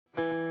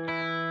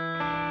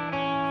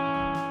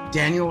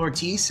Daniel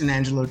Ortiz in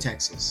Angelo,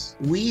 Texas.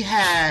 We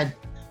had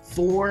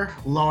 4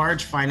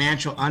 large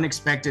financial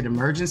unexpected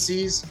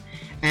emergencies,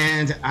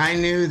 and I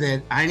knew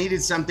that I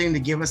needed something to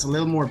give us a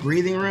little more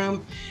breathing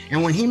room.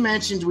 And when he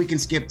mentioned we can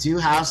skip 2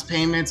 house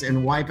payments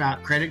and wipe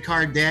out credit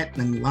card debt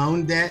and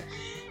loan debt,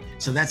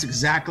 so that's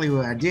exactly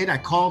what I did. I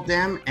called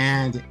them,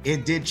 and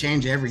it did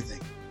change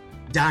everything.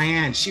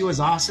 Diane, she was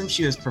awesome.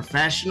 She was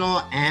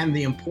professional, and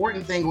the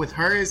important thing with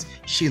her is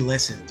she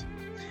listened.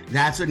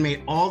 That's what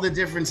made all the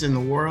difference in the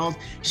world.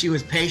 She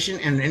was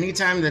patient, and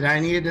anytime that I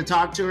needed to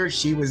talk to her,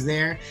 she was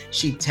there.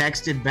 She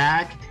texted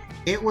back.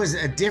 It was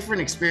a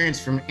different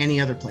experience from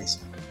any other place.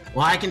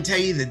 Well, I can tell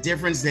you the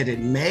difference that it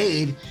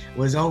made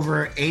was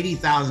over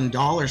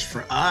 $80,000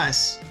 for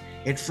us.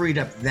 It freed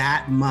up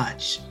that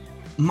much.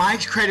 My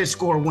credit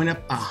score went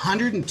up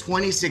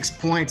 126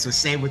 points with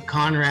Save with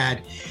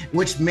Conrad,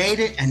 which made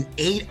it an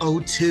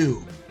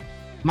 802.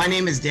 My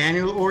name is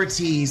Daniel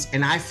Ortiz,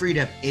 and I freed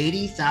up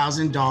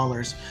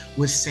 $80,000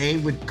 with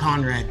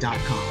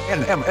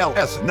SaveWithConrad.com.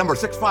 NMLS number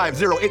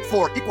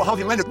 65084, Equal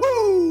Housing Lender.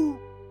 Woo!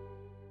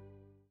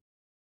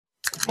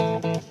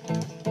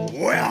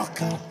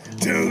 Welcome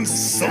to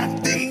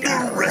Something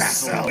to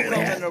Wrestle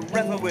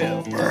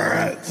With.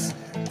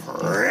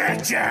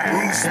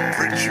 Bruce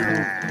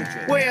Pritchard.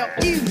 Well,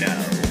 you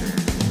know,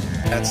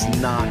 that's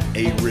not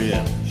a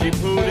rib. She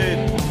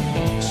pooted.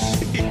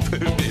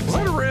 Is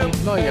that a rib?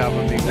 No, yeah,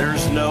 I mean,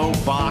 there's no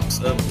box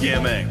of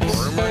gimmicks.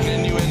 Rumor and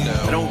innuendo.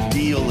 I don't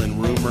deal in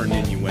rumor and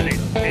innuendo.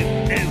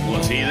 And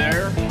was he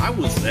there? I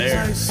was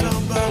there.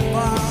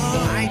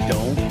 I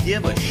don't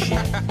give a shit.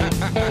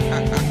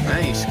 I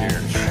ain't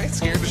scared. I ain't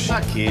scared of shit.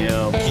 Fuck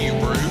him. You,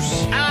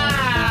 Bruce.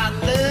 I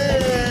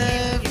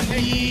love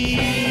you.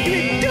 Give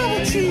me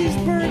double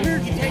cheeseburger.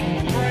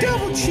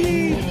 Double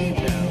cheese.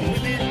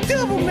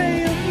 Double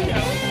mayo.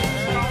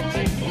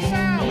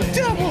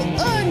 Double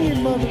onion,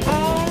 motherfucker.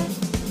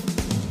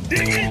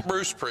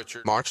 Bruce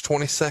Pritchard. March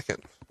 22nd.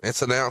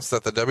 It's announced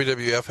that the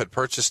WWF had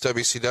purchased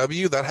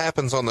WCW. That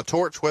happens on the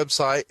Torch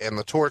website, and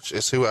the Torch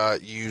is who I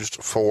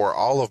used for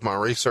all of my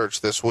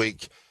research this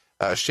week.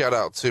 Shout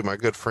out to my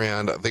good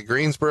friend, the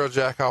Greensboro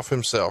Jackoff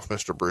himself,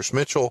 Mr. Bruce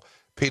Mitchell.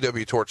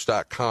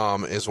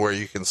 PWTorch.com is where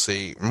you can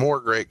see more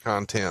great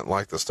content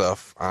like the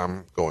stuff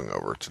I'm going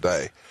over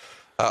today.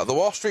 The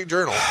Wall Street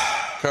Journal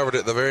covered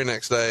it the very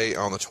next day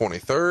on the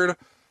 23rd.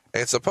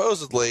 And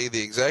supposedly,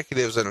 the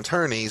executives and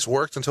attorneys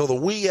worked until the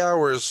wee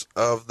hours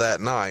of that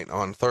night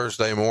on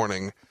Thursday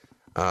morning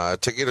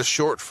to get a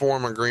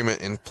short-form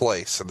agreement in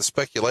place. And the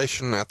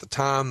speculation at the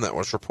time that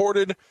was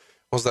reported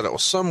was that it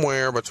was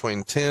somewhere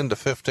between $10 to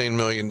 $15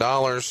 million.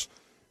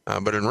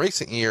 But in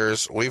recent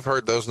years, we've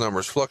heard those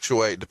numbers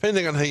fluctuate,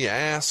 depending on who you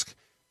ask,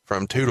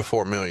 from $2 to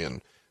 $4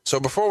 million. So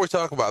before we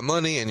talk about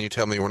money, and you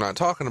tell me we're not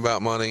talking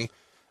about money,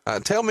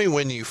 tell me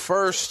when you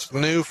first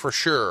knew for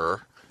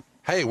sure,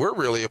 hey, we're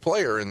really a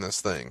player in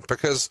this thing,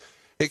 because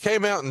it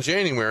came out in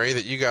January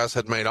that you guys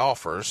had made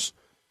offers.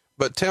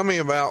 But tell me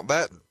about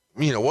that,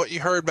 you know, what you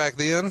heard back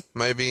then,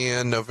 maybe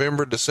in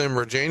November,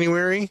 December,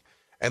 January,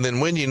 and then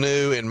when you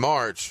knew in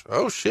March,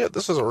 oh shit,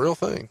 this is a real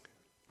thing.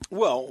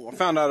 Well, I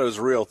found out it was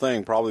a real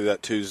thing probably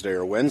that Tuesday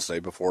or Wednesday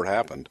before it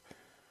happened.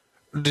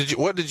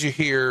 What did you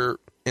hear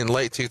in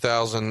late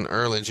 2000,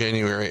 early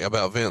January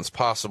about Vince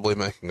possibly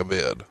making a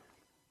bid?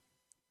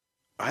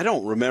 I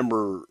don't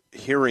remember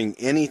hearing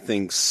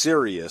anything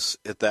serious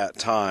at that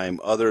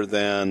time other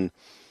than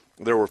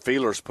there were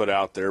feelers put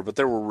out there, but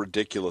there were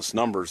ridiculous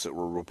numbers that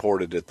were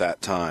reported at that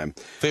time.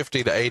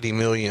 50 to 80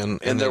 million.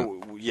 And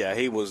yeah,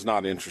 he was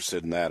not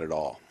interested in that at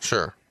all.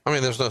 Sure. I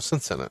mean, there's no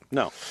sense in it.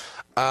 No.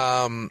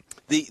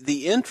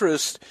 The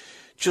interest,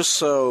 just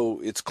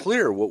so it's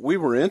clear, what we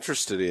were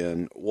interested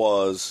in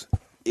was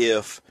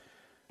if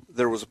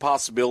there was a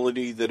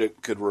possibility that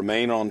it could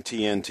remain on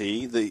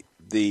TNT,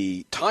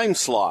 the time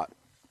slot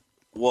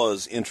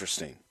was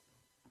interesting.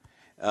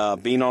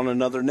 Being on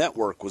another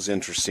network was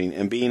interesting,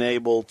 and being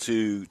able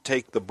to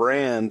take the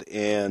brand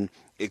and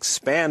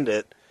expand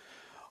it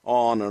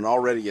on an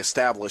already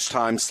established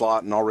time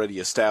slot and already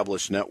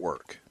established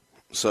network.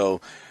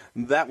 So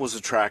that was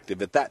attractive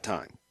at that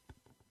time.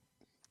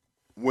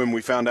 When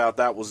we found out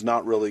that was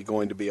not really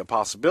going to be a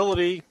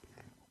possibility,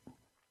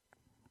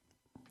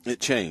 it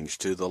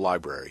changed to the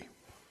library.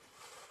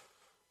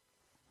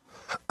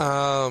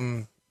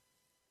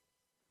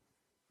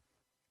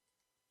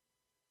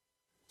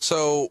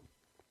 So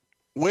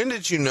when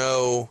did you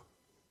know,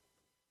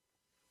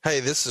 hey,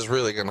 this is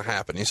really going to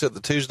happen? You said the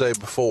Tuesday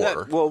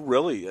before. Well,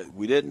 really,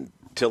 we didn't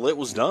till it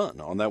was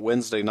done on that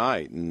Wednesday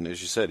night. And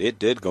as you said, it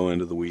did go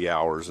into the wee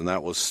hours, and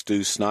that was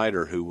Stu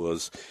Snyder, who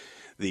was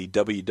the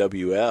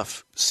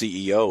WWF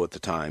CEO at the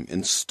time.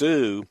 And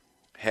Stu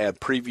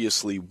had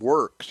previously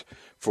worked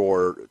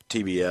for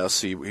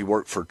TBS. He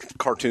worked for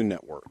Cartoon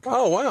Network.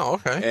 Oh, wow,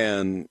 okay.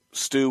 And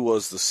Stu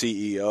was the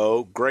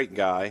CEO, great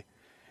guy.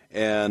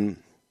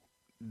 And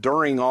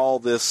during all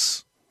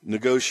this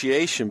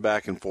negotiation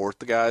back and forth,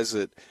 the guys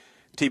at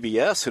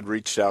TBS had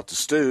reached out to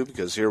Stu,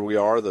 because here we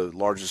are, the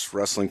largest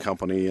wrestling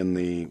company in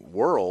the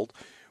world.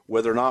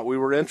 whether or not we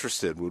were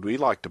interested. Would we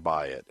like to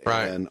buy it?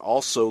 Right. And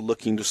also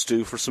looking to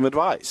Stu for some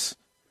advice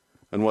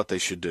on what they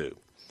should do.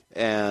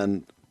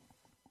 And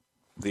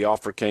the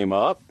offer came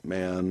up,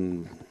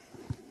 and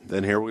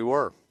then here we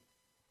were.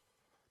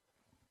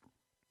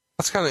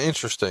 That's kind of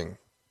interesting.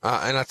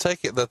 And I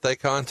take it that they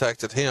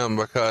contacted him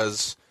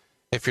because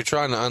if you're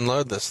trying to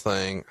unload this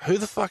thing, who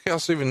the fuck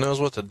else even knows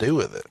what to do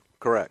with it?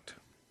 Correct.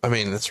 I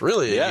mean, it's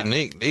really a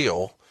unique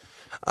deal.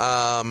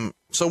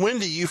 So when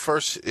do you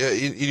first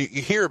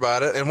you hear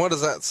about it, and what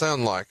does that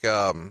sound like?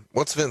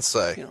 What's Vince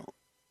say?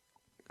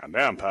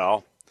 Goddamn,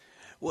 pal.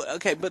 Well,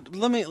 okay, but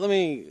let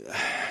me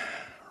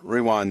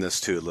rewind this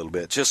too a little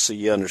bit, just so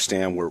you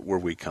understand where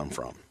we come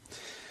from.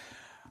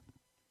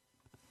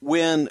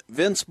 When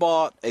Vince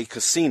bought a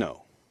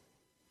casino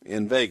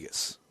in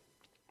Vegas,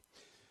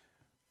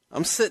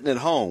 I'm sitting at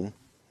home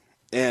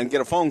and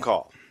get a phone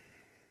call.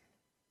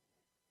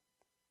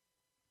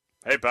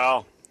 Hey,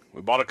 pal,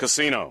 we bought a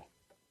casino.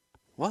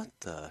 What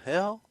the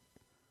hell?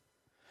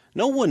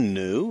 No one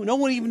knew. No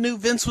one even knew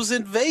Vince was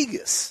in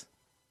Vegas.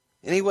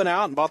 And he went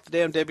out and bought the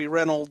damn Debbie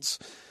Reynolds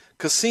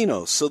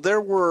casino. So there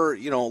were,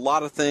 a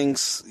lot of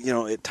things,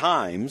 at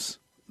times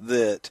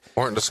that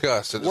weren't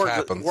discussed. It just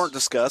happens. Weren't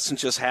discussed and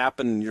just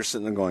happened. And you're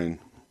sitting there going,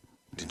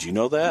 did you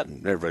know that?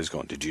 And everybody's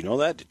going, did you know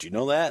that? Did you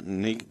know that?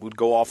 And he would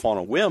go off on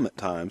a whim at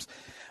times.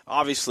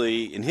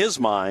 Obviously, in his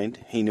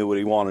mind, he knew what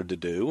he wanted to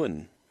do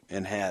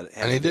and had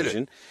a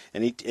vision.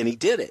 And he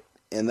did it.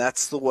 And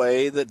that's the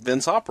way that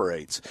Vince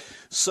operates.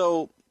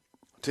 So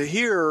to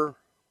hear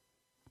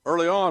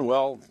early on,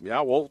 well,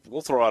 yeah, we'll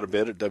throw out a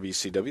bid at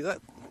WCW. That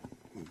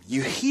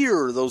you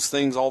hear those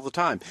things all the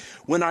time.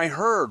 When I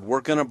heard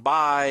we're going to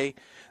buy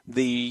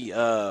the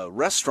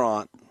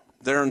restaurant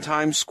there in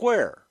Times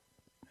Square,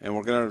 and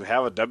we're going to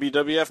have a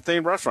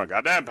WWF-themed restaurant.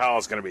 Goddamn, pal,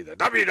 it's going to be the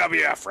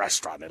WWF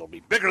restaurant. It'll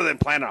be bigger than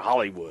Planet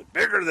Hollywood,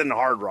 bigger than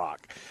Hard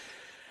Rock.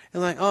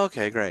 And like, oh,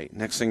 okay, great.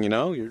 Next thing you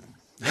know, you're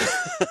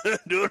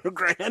doing a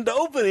grand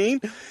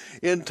opening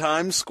in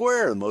Times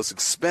Square, the most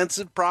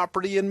expensive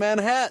property in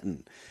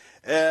Manhattan.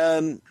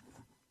 And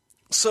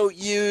so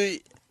you're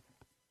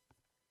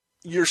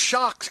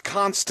shocked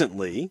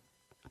constantly,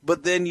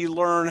 but then you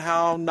learn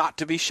how not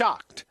to be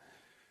shocked.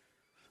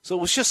 So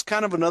it was just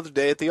kind of another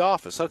day at the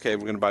office. Okay,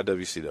 we're going to buy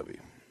WCW.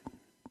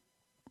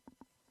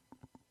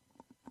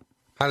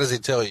 How does he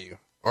tell you?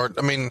 Or,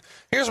 I mean,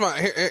 here's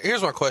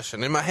my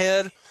question. In my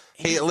head,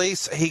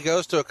 he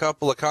goes to a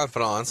couple of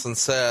confidants and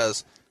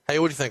says, hey,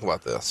 what do you think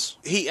about this?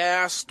 He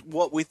asked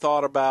what we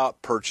thought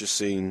about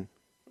purchasing,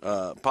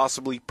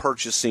 possibly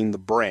purchasing the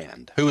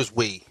brand. Who is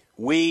we?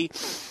 We,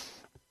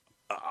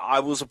 I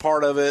was a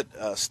part of it.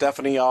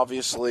 Stephanie,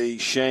 obviously,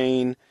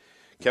 Shane,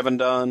 Kevin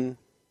Dunn,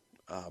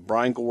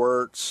 Brian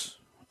Gewirtz.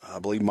 I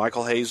believe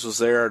Michael Hayes was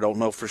there. I don't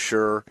know for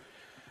sure.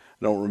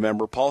 I don't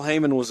remember. Paul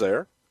Heyman was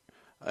there.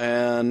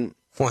 And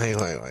Wait.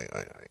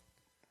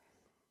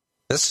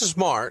 This is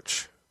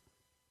March.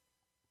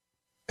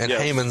 And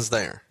yes. Heyman's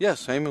there.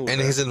 Yes, Heyman was and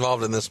there. he's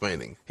involved in this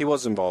meeting. He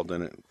was involved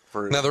in it.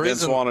 Now,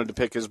 Vince wanted to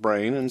pick his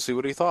brain and see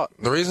what he thought.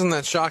 The reason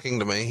that's shocking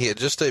to me, he had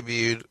just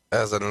debuted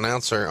as an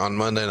announcer on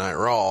Monday Night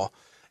Raw.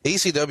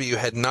 ECW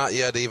had not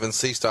yet even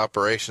ceased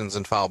operations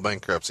and filed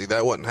bankruptcy.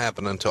 That wouldn't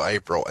happen until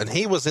April. And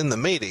he was in the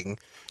meeting.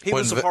 He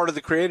was a part of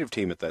the creative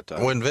team at that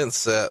time. When Vince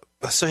said,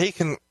 so he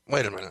can,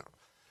 wait a minute.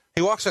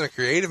 He walks in a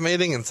creative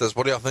meeting and says,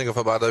 what do y'all think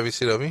about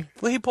WCW?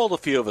 Well, he pulled a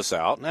few of us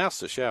out and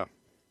asked us, yeah.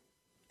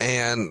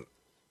 And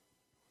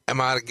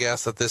am I to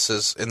guess that this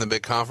is in the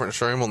big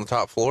conference room on the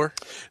top floor?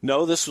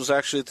 No, this was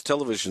actually at the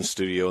television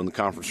studio in the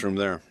conference room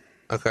there.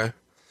 Okay.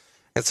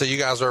 And so you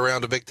guys are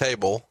around a big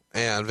table,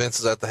 and Vince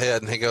is at the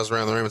head, and he goes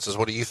around the room and says,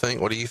 what do you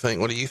think? What do you think?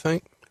 What do you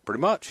think?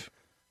 Pretty much.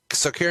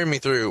 So carry me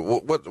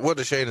through. What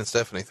does Shane and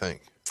Stephanie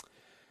think?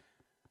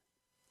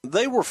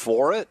 They were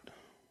for it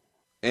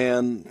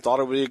and thought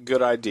it would be a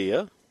good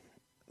idea.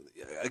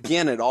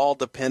 Again, it all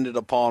depended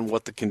upon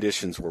what the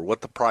conditions were,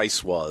 what the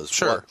price was,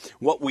 sure,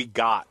 what we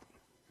got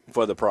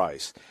for the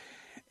price.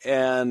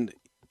 And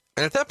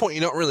at that point,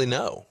 you don't really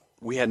know.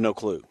 We had no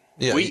clue.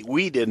 Yeah,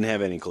 we didn't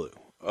have any clue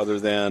other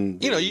than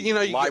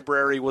the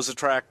library was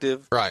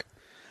attractive. Right.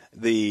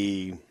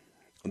 The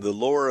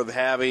lure of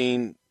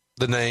having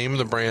the name,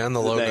 the brand, the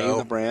logo.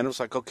 The brand. It was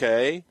like,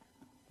 okay,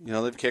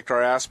 they've kicked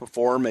our ass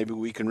before. Maybe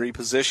we can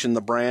reposition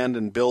the brand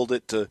and build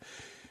it to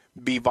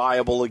be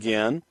viable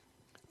again.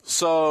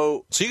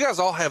 So you guys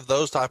all have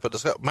those type of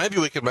discussions. Maybe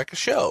we could make a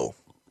show.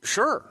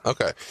 Sure.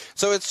 Okay.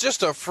 So it's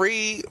just a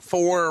free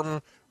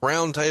form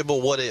round table.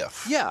 What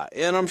if? Yeah,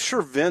 and I'm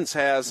sure Vince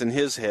has in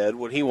his head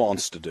what he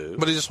wants to do.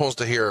 But he just wants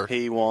to hear.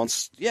 He's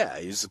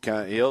the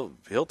kind of,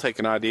 he'll take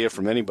an idea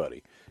from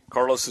anybody.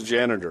 Carlos the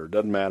janitor,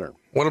 doesn't matter.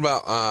 What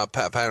about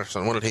Pat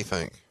Patterson? What did he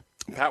think?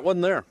 Pat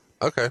wasn't there.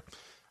 Okay.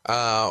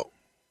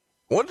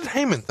 What did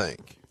Heyman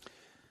think?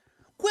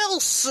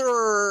 Well,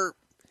 sir,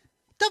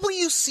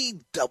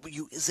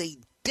 WCW is a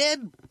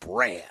dead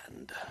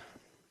brand.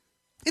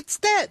 It's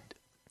dead.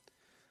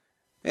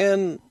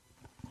 And,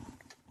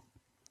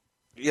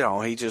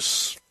 he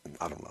just,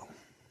 I don't know.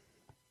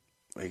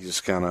 He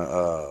just kind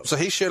of... So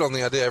he shit on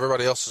the idea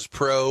everybody else is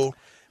pro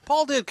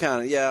Paul did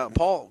kind of, yeah.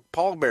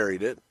 Paul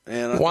buried it,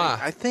 and Why?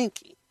 I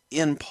think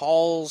in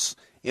Paul's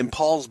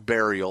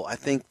burial, I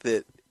think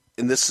that,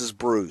 and this is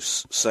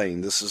Bruce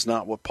saying, this is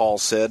not what Paul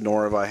said,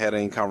 nor have I had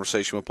any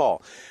conversation with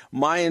Paul.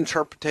 My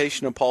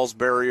interpretation of Paul's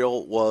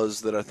burial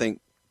was that I think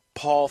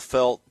Paul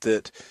felt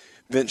that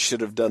Vince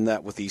should have done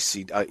that with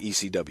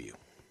ECW.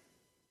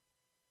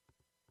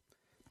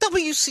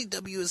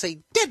 WCW is a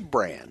dead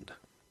brand,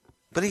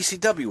 but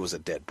ECW was a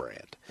dead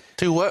brand.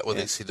 Do what with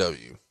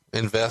ECW?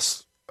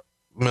 Invest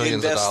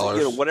millions of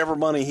dollars. Whatever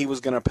money he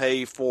was going to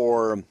pay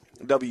for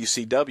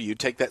WCW,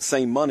 take that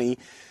same money,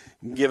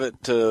 give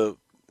it to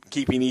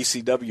keeping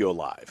ECW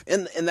alive.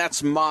 And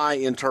that's my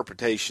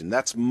interpretation.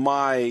 That's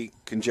my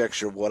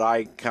conjecture of what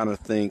I kind of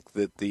think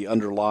that the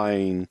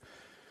underlying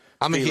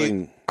I'm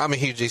feeling. I'm a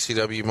huge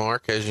ECW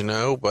mark, as you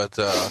know, but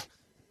the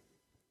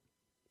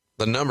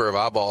number of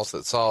eyeballs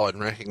that saw and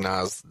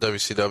recognized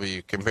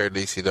WCW compared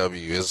to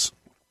ECW is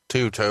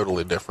two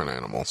totally different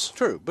animals.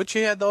 True, but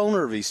you had the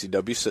owner of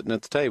ECW sitting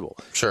at the table.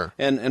 Sure.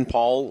 And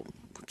Paul.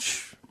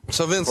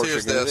 So Vince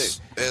hears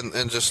this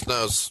and just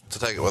knows to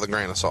take it with a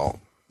grain of salt.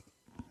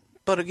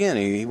 But again,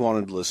 he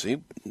wanted to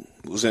listen. He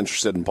was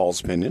interested in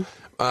Paul's opinion.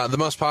 The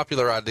most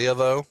popular idea,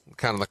 though,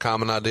 kind of the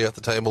common idea at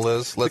the table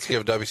is, let's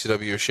give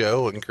WCW a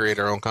show and create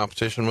our own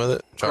competition with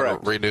it. Try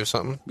Correct. to redo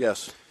something.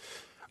 Yes.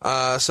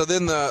 So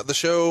then the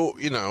show,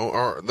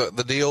 or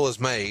the deal is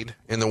made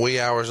in the wee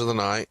hours of the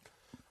night.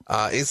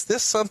 Is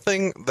this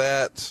something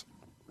that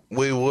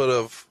we would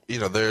have,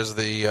 there's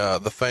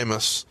the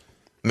famous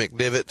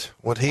McDivitt.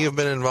 Would he have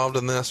been involved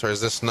in this, or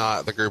is this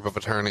not the group of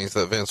attorneys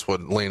that Vince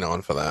would lean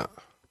on for that?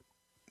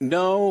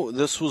 No,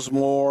 this was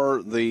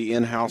more the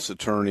in-house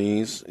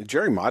attorneys.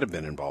 Jerry might have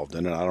been involved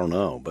in it. I don't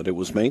know. But it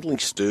was mainly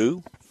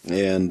Stu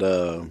and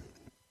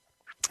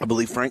I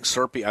believe Frank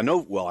Serpy. I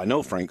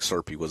know Frank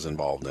Serpy was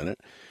involved in it.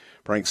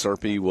 Frank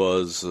Serpy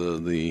was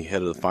the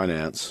head of the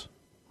finance.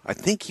 I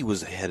think he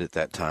was the head at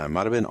that time.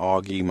 Might have been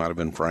Augie, might have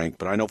been Frank.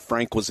 But I know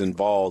Frank was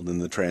involved in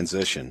the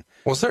transition.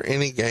 Was there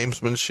any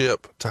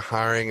gamesmanship to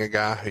hiring a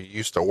guy who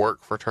used to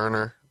work for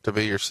Turner to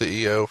be your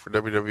CEO for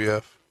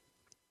WWF?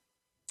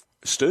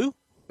 Stu?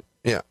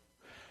 Yeah.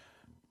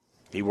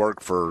 He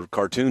worked for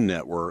Cartoon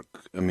Network.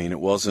 I mean, it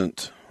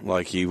wasn't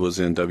like he was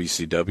in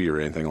WCW or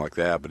anything like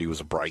that, but he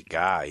was a bright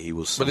guy.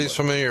 But he's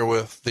familiar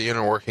with the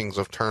inner workings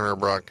of Turner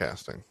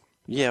Broadcasting.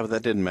 Yeah, but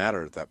that didn't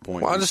matter at that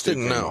point. Well, I just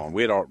didn't know.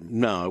 He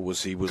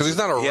was. Because he's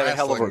not a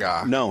wrestling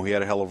guy. No, he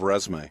had a hell of a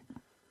resume.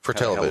 For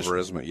television. A hell of a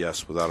resume,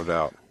 yes, without a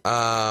doubt.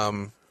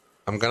 I'm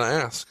going to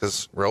ask,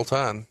 because roll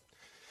tide.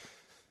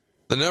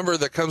 The number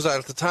that comes out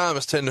at the time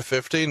is 10 to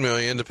 15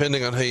 million.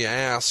 Depending on who you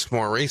ask,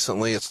 more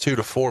recently, it's 2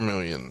 to 4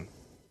 million.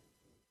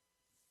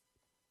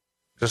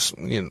 Just,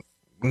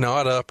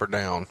 nod up or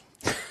down.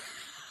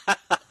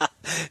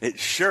 It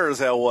sure as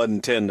hell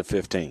wasn't 10 to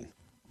 15.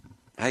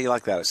 How you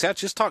like that? See, I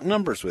just talk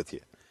numbers with you.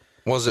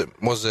 Was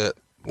it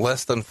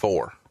less than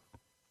 4?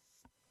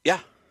 Yeah.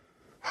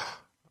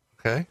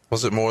 Okay.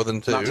 Was it more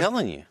than 2? Not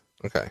telling you.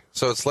 Okay.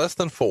 So it's less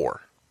than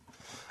 4.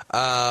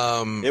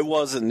 It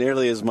wasn't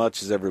nearly as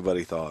much as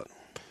everybody thought.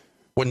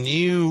 When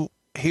you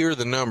hear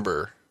the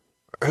number,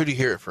 who do you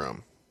hear it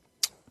from?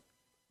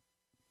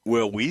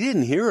 Well, we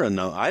didn't hear a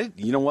number.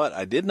 You know what?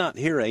 I did not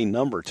hear a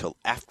number till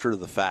after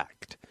the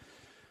fact,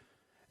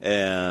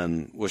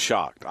 and was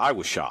shocked. I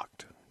was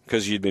shocked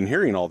because you'd been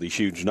hearing all these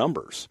huge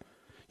numbers.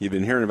 You've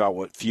been hearing about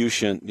what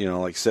Fusion,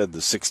 like I said, the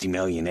 $60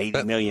 million,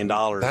 $80 million.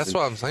 That's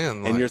what I'm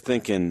saying. And you're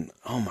thinking,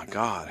 oh my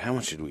God, how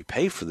much did we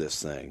pay for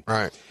this thing?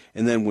 Right.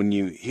 And then when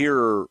you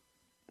hear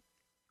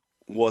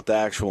what the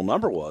actual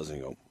number was, and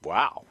you go,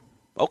 wow,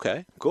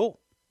 okay, cool,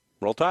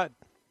 roll tide.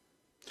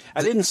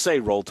 I didn't say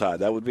roll tide.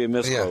 That would be a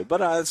misquote. Yeah. But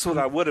that's what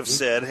I would have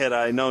said had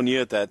I known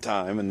you at that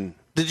time. And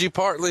did you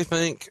partly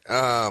think,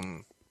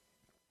 well,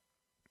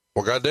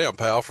 goddamn,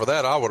 pal, for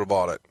that I would have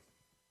bought it?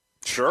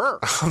 Sure.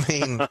 I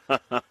mean,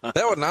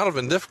 that would not have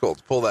been difficult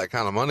to pull that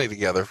kind of money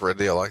together for a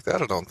deal like that,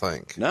 I don't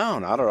think. No,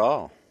 not at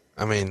all.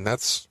 I mean,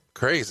 that's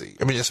crazy.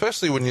 I mean,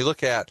 especially when you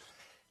look at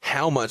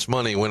how much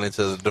money went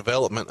into the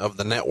development of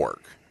the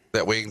network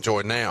that we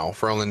enjoy now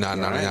for only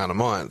 $9.99 a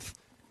month.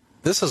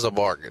 This is a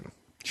bargain.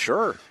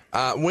 Sure.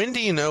 When do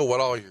you know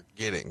what all you're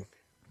getting?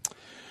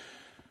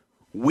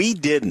 We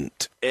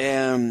didn't.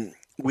 And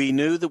we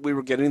knew that we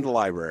were getting the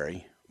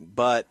library,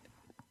 but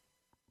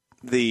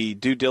the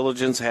due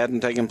diligence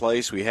hadn't taken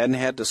place. We hadn't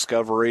had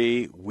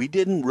discovery. We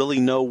didn't really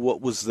know what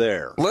was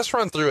there. Let's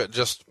run through it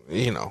just,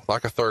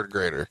 like a third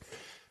grader.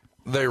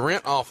 They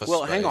rent office space.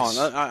 Well, hang on.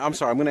 I'm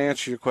sorry. I'm going to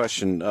answer your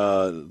question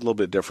a little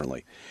bit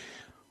differently.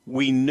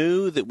 We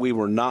knew that we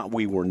were not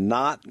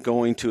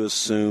going to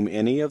assume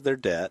any of their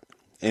debt,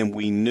 and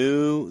we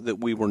knew that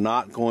we were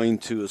not going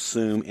to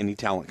assume any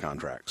talent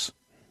contracts.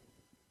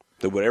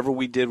 That whatever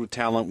we did with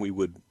talent, we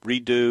would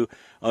redo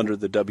under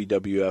the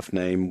WWF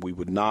name. We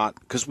would not,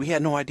 because we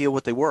had no idea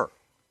what they were.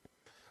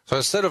 So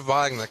instead of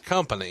buying the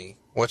company,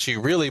 what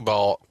you really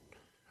bought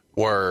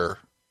were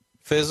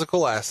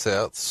physical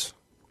assets.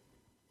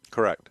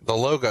 Correct. The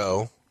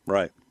logo.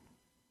 Right.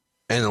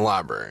 And the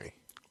library.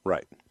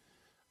 Right.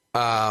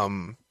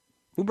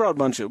 We brought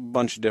a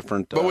bunch of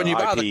different but when you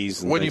buy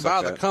IPs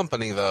the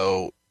company,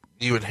 though,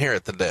 you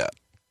inherit the debt.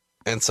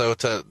 And so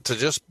to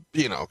just,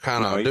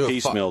 kind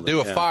of do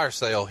a fire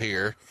sale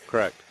here.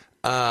 Correct.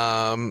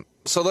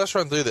 So let's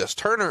run through this.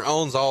 Turner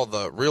owns all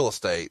the real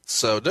estate.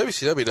 So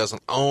WCW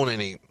doesn't own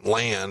any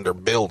land or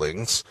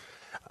buildings.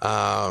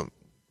 But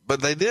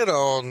they did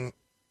own,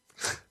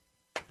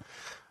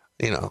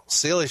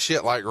 silly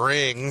shit like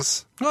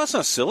rings. No, that's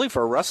not silly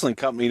for a wrestling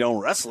company to own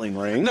wrestling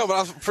rings. No,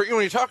 but when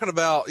you're talking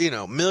about,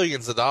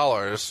 millions of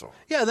dollars.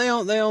 Yeah, they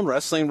own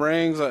wrestling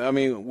rings. I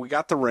mean, we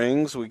got the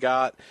rings. We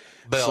got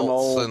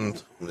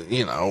belts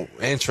and,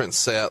 entrance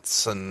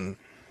sets and.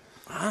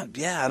 I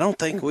don't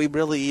think we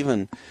really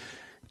even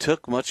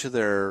took much of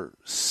their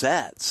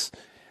sets.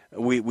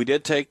 We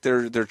did take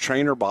their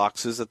trainer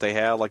boxes that they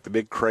have, like the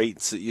big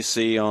crates that you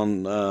see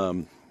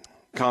on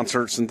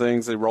concerts and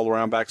things. They roll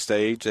around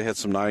backstage. They had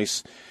some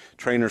nice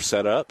trainer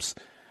setups.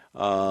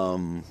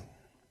 Well,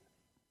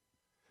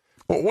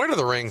 where do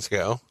the rings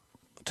go?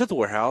 To the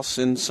warehouse,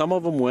 and some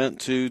of them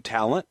went to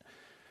talent.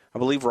 I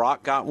believe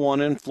Rock got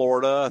one in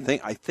Florida.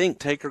 I think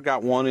Taker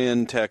got one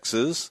in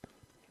Texas.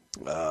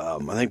 I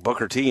think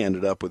Booker T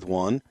ended up with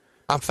one.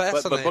 I'm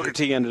fascinated. But Booker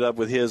T ended up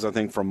with his, I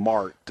think, from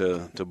Mark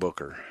to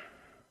Booker.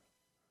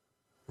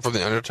 From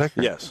The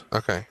Undertaker? Yes.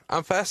 Okay.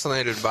 I'm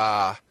fascinated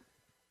by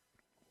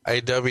a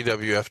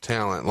WWF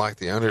talent like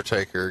The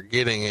Undertaker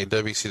getting a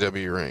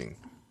WCW ring.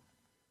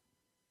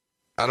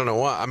 I don't know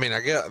why. I mean,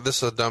 I get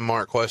this is a dumb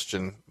Mark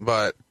question,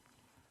 but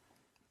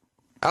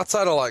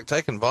outside of like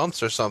taking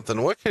bumps or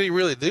something, what could he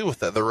really do with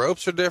that? The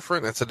ropes are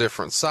different. It's a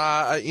different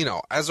size.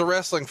 As a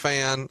wrestling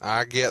fan,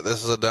 I get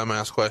this is a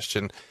dumbass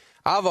question.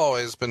 I've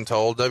always been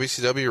told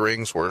WCW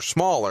rings were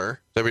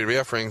smaller,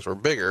 WWF rings were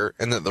bigger,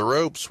 and that the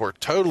ropes were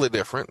totally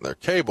different. They're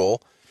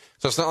cable.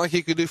 So it's not like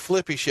you could do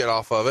flippy shit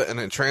off of it and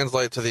it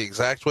translate to the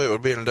exact way it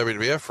would be in a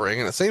WWF ring.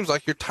 And it seems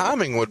like your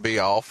timing would be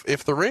off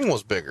if the ring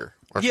was bigger.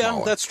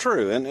 Yeah, that's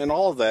true. And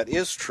all of that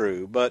is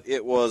true. But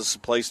it was a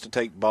place to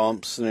take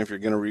bumps. And if you're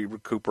going to be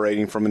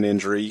recuperating from an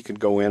injury, you could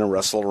go in and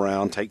wrestle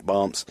around, take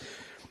bumps,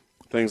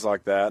 things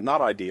like that.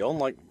 Not ideal.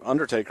 Like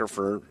Undertaker,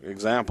 for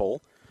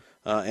example,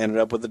 ended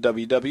up with the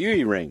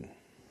WWE ring.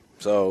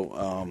 So,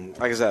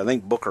 like I said, I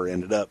think Booker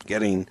ended up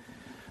getting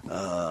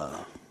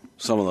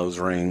some of those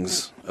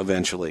rings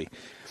eventually.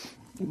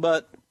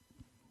 But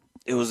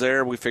it was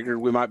there. We figured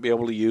we might be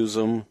able to use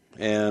them.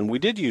 And we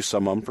did use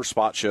some of them for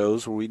spot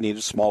shows where we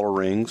needed smaller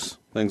rings,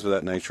 things of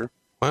that nature.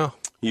 Wow.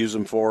 Use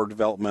them for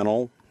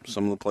developmental,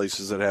 some of the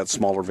places that had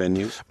smaller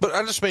venues. But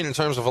I just mean in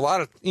terms of a lot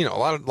of,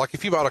 like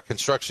if you bought a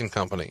construction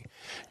company,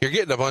 you're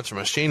getting a bunch of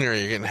machinery,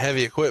 you're getting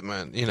heavy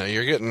equipment,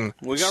 you're getting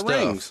We got stuff.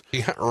 rings.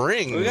 You got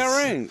rings. We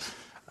got rings.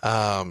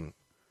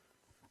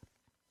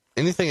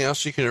 Anything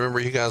else you can remember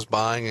you guys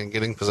buying and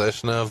getting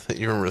possession of that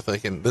you remember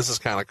thinking, this is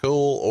kind of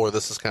cool or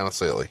this is kind of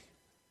silly?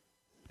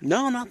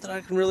 No, not that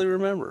I can really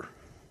remember.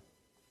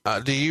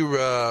 Do you,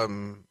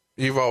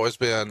 you've always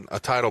been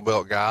a title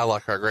belt guy,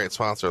 like our great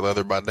sponsor,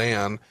 Leather by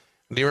Dan.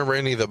 Do you remember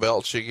any of the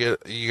belts you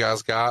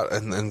guys got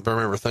and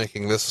remember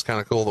thinking this is kind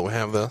of cool that we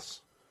have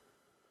this?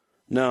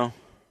 No.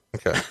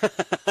 Okay.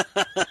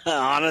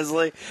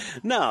 Honestly,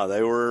 no,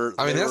 they were.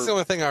 That's the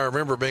only thing I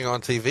remember being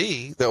on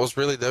TV that was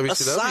really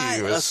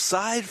WCW.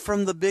 Aside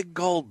from the big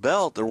gold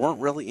belt, there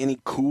weren't really any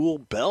cool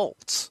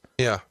belts.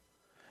 Yeah.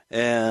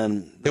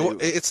 And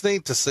it's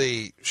neat to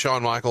see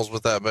Shawn Michaels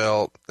with that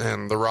belt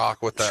and The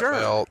Rock with that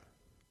belt.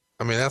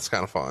 That's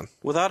kind of fun.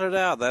 Without a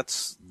doubt,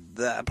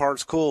 that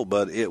part's cool,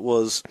 but it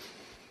was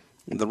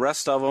the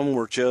rest of them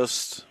were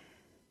just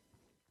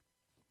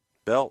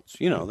belts.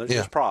 They're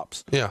just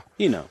props. Yeah.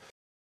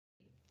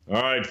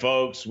 All right,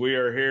 folks, we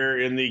are here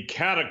in the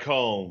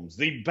catacombs,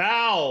 the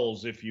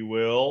bowels, if you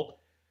will,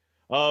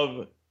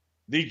 of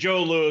the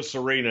Joe Louis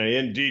Arena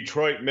in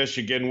Detroit,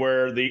 Michigan,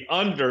 where The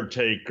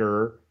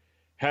Undertaker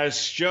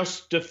has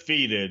just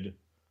defeated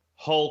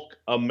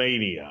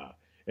Hulkamania.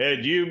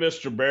 And you,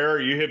 Mr. Bear,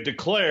 you have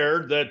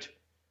declared that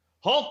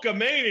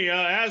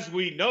Hulkamania, as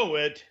we know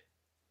it,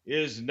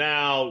 is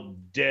now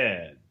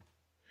dead.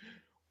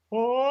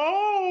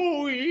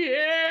 Oh,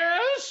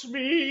 yes,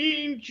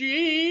 Mean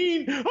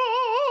Gene.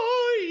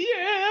 Oh,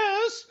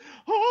 yes,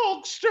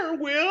 Hulkster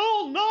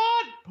will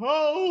not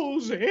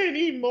pose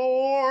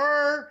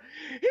anymore.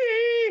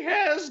 He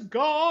has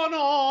gone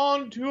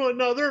on to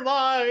another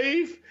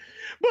life.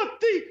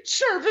 But the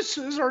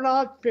services are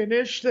not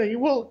finished. They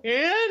will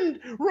end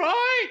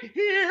right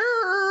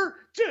here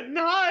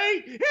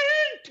tonight in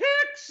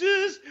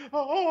Texas.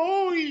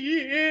 Oh,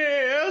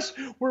 yes,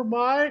 where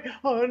my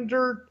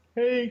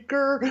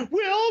Undertaker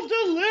will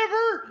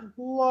deliver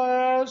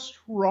last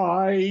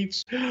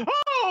rites.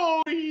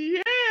 Oh,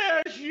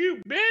 yes,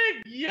 you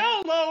big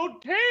yellow,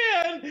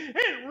 tan,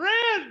 and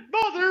red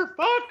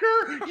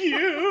motherfucker,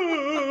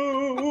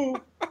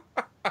 you.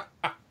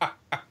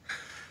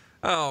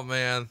 Oh,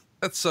 man.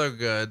 That's so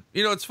good.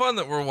 It's fun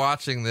that we're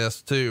watching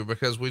this too,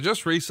 because we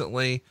just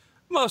recently,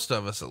 most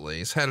of us at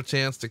least, had a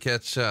chance to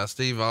catch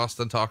Steve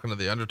Austin talking to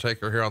The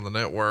Undertaker here on the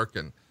network.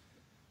 And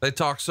they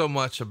talk so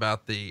much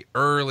about the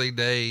early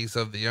days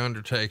of The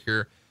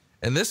Undertaker.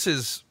 And this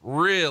is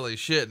really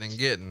shitting and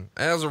getting.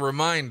 As a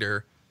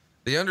reminder,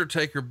 The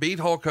Undertaker beat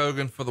Hulk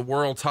Hogan for the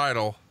world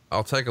title.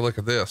 I'll take a look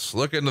at this.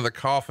 Look into the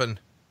coffin,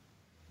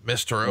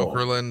 Mr.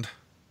 Okerlund.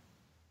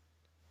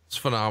 It's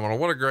phenomenal.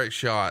 What a great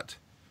shot.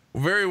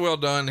 Very well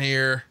done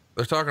here.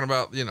 They're talking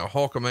about,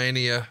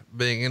 Hulkamania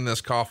being in this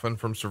coffin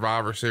from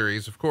Survivor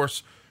Series. Of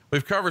course,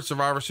 we've covered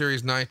Survivor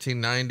Series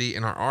 1990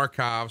 in our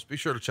archives. Be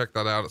sure to check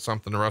that out at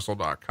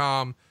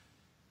somethingtowrestle.com.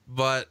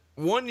 But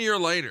 1 year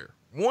later,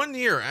 1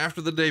 year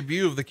after the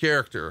debut of the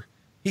character,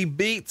 he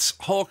beats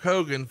Hulk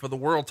Hogan for the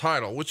world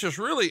title, which is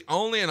really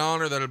only an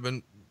honor that had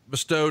been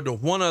bestowed to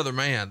one other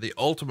man, the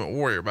Ultimate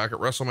Warrior, back at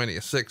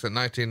WrestleMania 6 in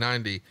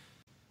 1990.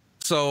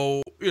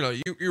 So,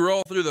 you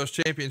roll through those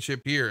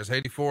championship years,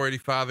 84,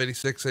 85,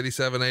 86,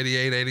 87,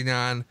 88,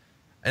 89.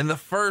 And the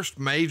first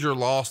major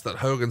loss that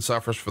Hogan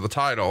suffers for the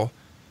title,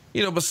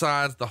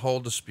 besides the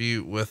whole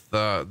dispute with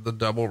the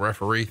double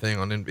referee thing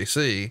on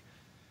NBC,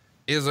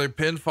 is a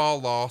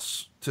pinfall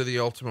loss to the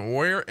Ultimate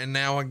Warrior. And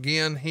now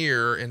again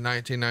here in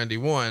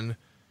 1991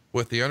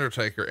 with the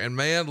Undertaker. And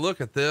man, look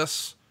at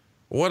this.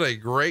 What a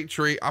great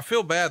treat. I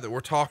feel bad that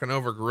we're talking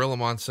over Gorilla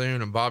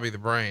Monsoon and Bobby the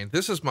Brain.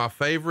 This is my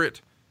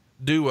favorite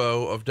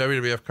duo of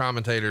WWF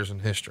commentators in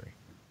history.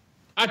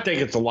 I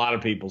think it's a lot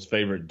of people's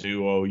favorite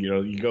duo.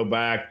 You go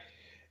back,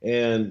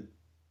 and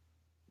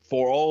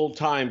for old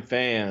time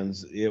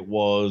fans, it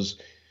was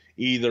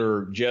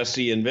either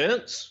Jesse and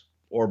Vince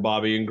or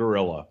Bobby and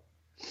Gorilla.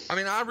 I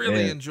mean, I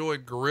really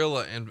enjoyed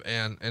Gorilla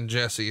and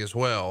Jesse as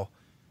well,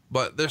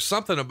 but there's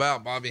something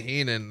about Bobby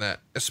Heenan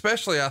that,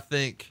 especially, I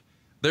think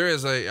there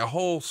is a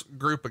whole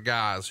group of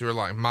guys who are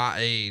like my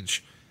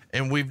age,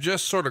 and we've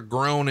just sort of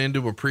grown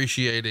into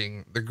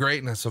appreciating the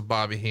greatness of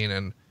Bobby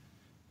Heenan,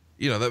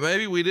 that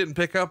maybe we didn't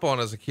pick up on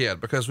as a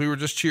kid because we were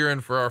just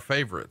cheering for our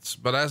favorites.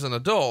 But as an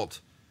adult,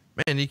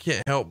 man, you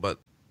can't help but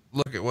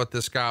look at what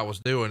this guy was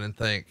doing and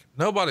think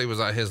nobody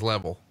was at his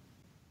level.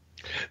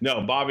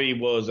 No, Bobby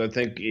was, I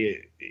think,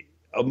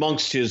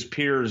 amongst his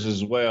peers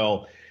as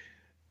well.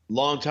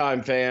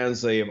 Longtime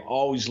fans, they have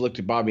always looked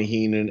at Bobby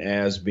Heenan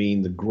as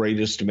being the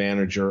greatest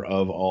manager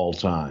of all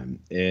time.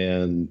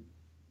 And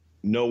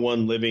no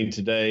one living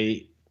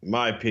today, in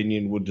my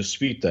opinion, would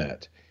dispute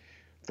that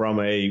from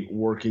a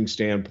working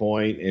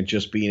standpoint and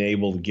just being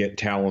able to get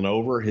talent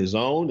over his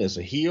own as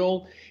a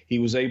heel. He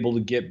was able to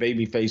get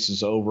baby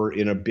faces over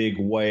in a big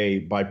way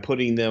by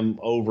putting them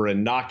over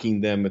and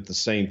knocking them at the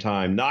same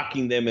time,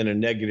 knocking them in a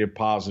negative,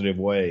 positive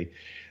way.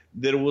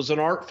 That it was an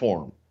art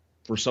form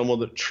for someone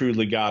that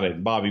truly got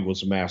it. Bobby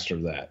was a master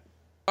of that.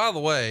 By the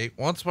way,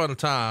 once upon a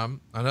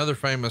time, another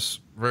famous,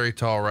 very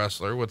tall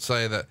wrestler would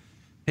say that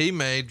he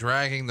made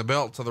dragging the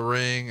belt to the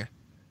ring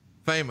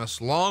famous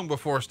long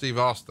before Steve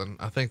Austin.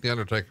 I think the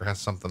Undertaker has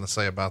something to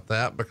say about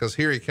that, because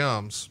here he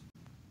comes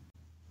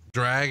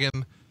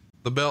dragging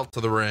the belt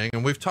to the ring.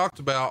 And we've talked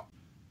about,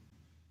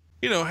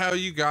 how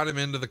you got him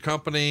into the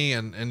company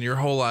and your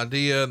whole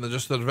idea and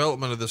just the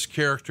development of this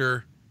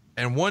character.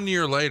 And 1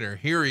 year later,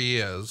 here he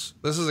is.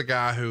 This is a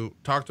guy who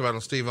talked about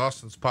on Steve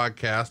Austin's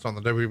podcast on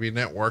the WB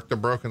Network, the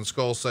Broken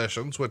Skull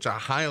Sessions, which I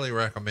highly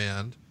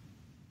recommend.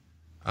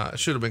 It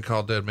should have been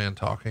called Dead Man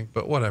Talking,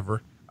 but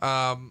whatever.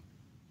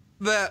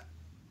 That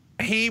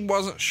he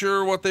wasn't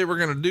sure what they were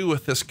going to do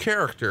with this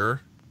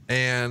character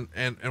and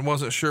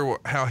wasn't sure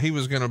how he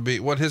was going to be,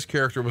 what his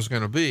character was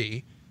going to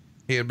be.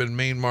 He had been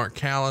Mean Mark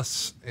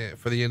Callis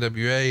for the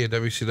NWA and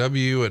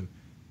WCW,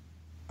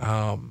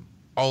 and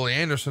Ole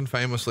Anderson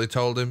famously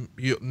told him,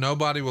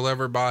 nobody will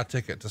ever buy a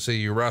ticket to see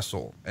you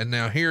wrestle. And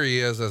now here he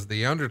is as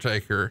the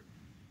Undertaker,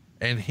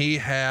 and he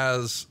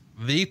has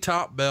the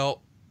top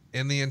belt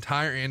in the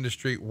entire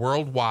industry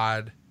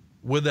worldwide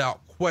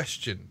without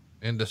question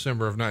in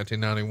December of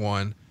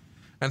 1991,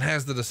 and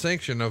has the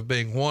distinction of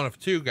being one of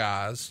two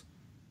guys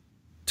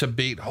to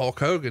beat Hulk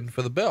Hogan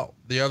for the belt.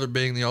 The other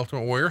being the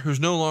Ultimate Warrior, who's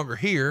no longer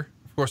here.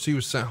 Of course, he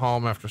was sent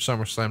home after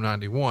SummerSlam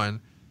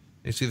 91.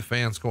 You see the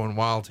fans going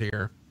wild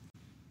here.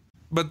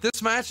 But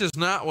this match is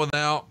not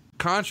without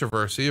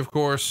controversy. Of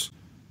course,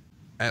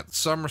 at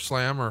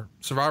SummerSlam, or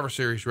Survivor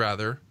Series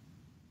rather,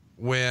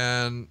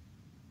 when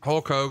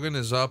Hulk Hogan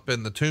is up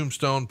in the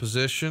tombstone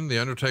position, the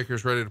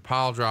Undertaker's ready to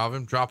pile drive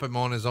him, drop him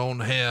on his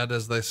own head,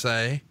 as they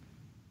say.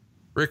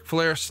 Ric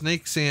Flair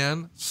sneaks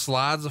in,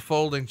 slides a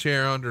folding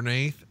chair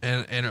underneath,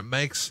 and it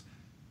makes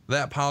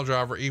that pile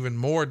driver even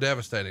more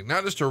devastating.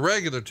 Not just a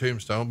regular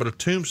tombstone, but a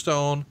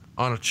tombstone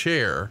on a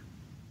chair.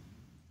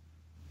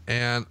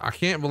 And I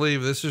can't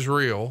believe this is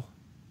real,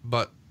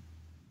 but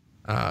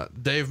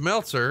Dave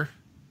Meltzer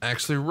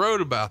actually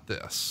wrote about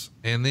this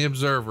in The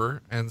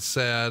Observer and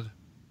said,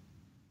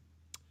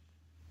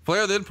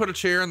 Flair then put a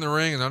chair in the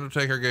ring, and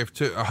Undertaker gave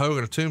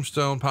Hogan a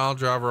tombstone pile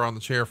driver on the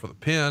chair for the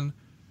pin.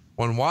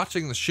 When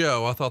watching the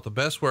show, I thought the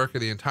best work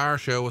of the entire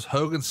show was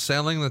Hogan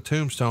selling the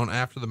tombstone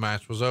after the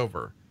match was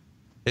over.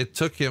 It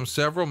took him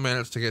several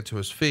minutes to get to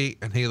his feet,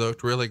 and he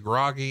looked really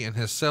groggy, and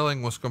his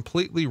selling was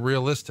completely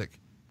realistic.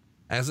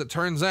 As it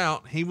turns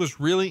out, he was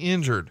really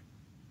injured,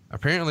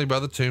 apparently by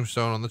the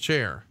tombstone on the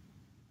chair.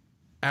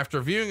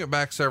 after viewing it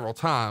back several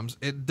times,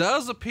 it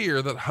does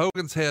appear that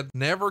Hogan's head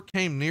never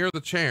came near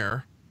the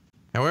chair.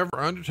 However,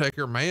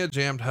 Undertaker may have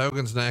jammed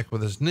Hogan's neck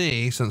with his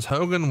knee, since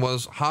Hogan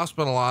was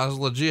hospitalized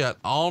legit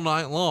all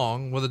night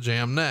long with a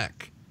jammed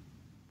neck.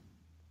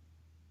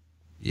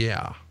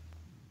 Yeah.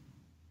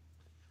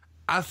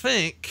 I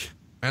think,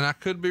 and I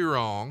could be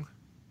wrong,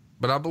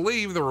 but I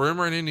believe the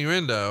rumor and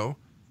innuendo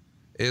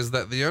is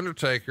that the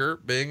Undertaker,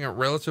 being a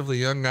relatively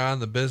young guy in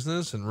the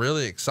business and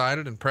really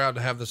excited and proud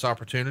to have this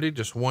opportunity,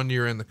 just 1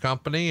 year in the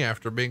company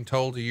after being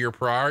told a year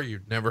prior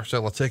you'd never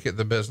sell a ticket in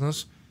the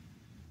business,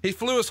 he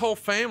flew his whole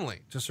family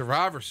to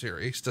Survivor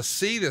Series to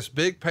see this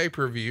big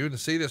pay-per-view, to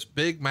see this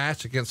big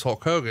match against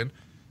Hulk Hogan,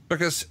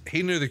 because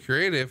he knew the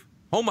creative,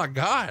 oh my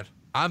God,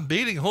 I'm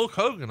beating Hulk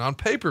Hogan on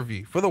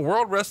pay-per-view for the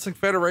World Wrestling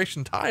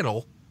Federation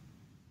title.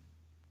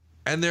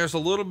 And there's a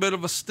little bit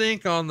of a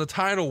stink on the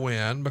title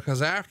win,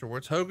 because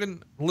afterwards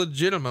Hogan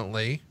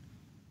legitimately,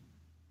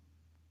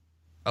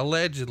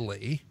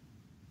 allegedly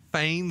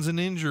feigns an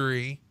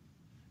injury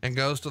and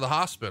goes to the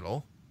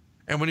hospital.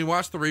 And when you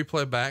watch the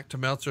replay back, to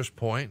Meltzer's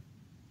point,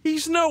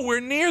 he's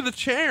nowhere near the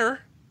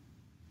chair.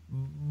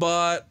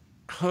 But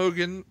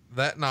Hogan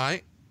that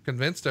night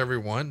convinced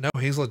everyone, no,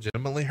 he's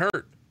legitimately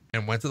hurt,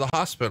 and went to the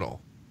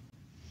hospital.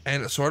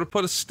 And it sort of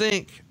put a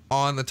stink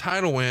on the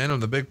title win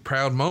of the big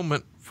proud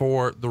moment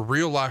for the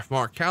real life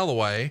Mark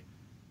Calloway.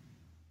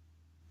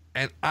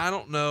 And I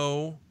don't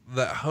know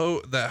that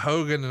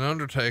Hogan and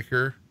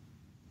Undertaker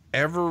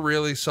ever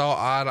really saw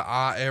eye to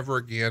eye ever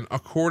again,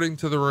 according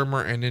to the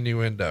rumor and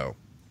innuendo.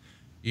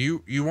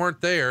 You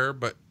weren't there,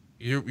 but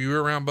you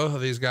were around both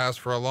of these guys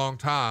for a long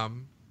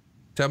time.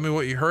 Tell me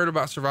what you heard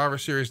about Survivor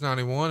Series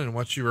 91 and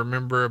what you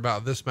remember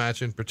about this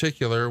match in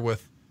particular,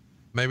 with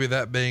maybe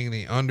that being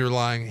the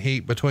underlying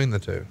heat between the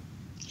two.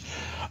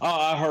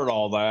 I heard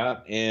all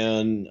that,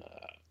 and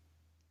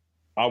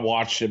I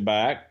watched it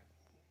back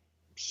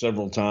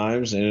several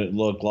times, and it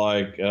looked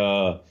like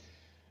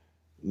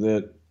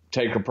that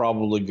Taker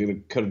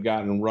probably could have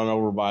gotten run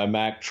over by a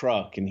Mack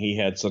truck, and he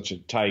had such a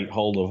tight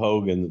hold of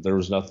Hogan that there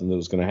was nothing that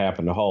was going to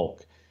happen to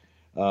Hulk.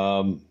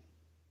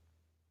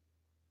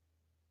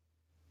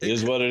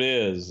 Is what it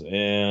is,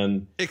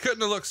 and it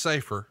couldn't have looked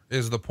safer,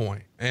 is the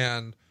point.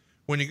 And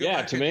when you go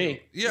back to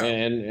me, yeah,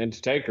 and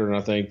to Taker, and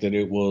I think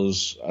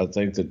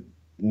that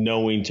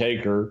knowing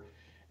Taker,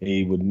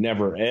 he would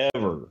never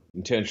ever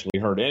intentionally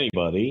hurt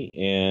anybody,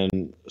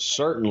 and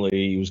certainly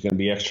he was going to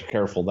be extra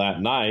careful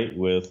that night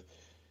with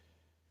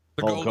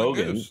the Hulk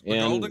Hogan.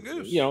 Golden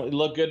Goose. You know, it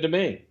looked good to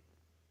me.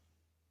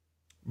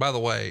 By the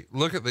way,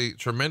 look at the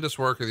tremendous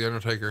work of the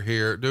Undertaker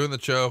here, doing the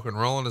choke and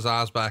rolling his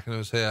eyes back into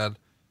his head.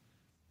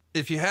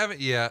 If you haven't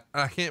yet,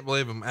 I can't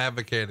believe I'm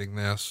advocating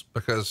this,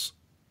 because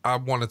I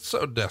wanted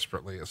so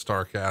desperately at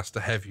StarCast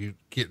to have you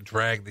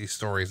drag these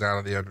stories out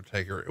of the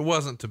Undertaker. It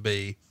wasn't to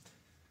be,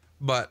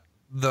 but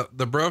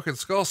the Broken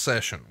Skull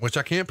session, which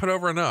I can't put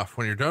over enough.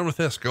 When you're done with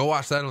this, go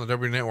watch that on the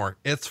W Network.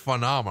 It's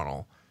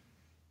phenomenal.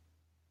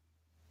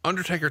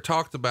 Undertaker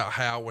talked about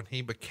how when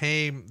he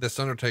became this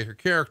Undertaker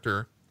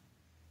character,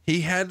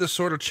 he had to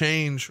sort of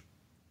change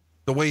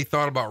the way he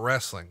thought about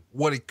wrestling.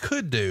 What he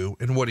could do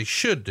and what he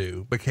should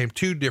do became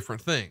two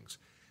different things.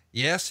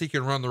 Yes, he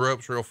can run the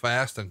ropes real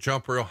fast and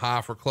jump real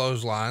high for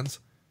clotheslines,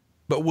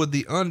 but would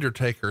the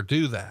Undertaker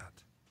do that?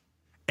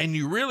 And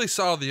you really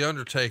saw the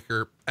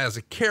Undertaker as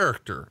a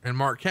character and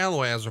Mark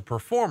Calloway as a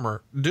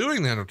performer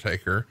doing the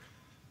Undertaker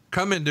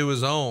come into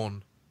his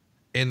own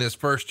in this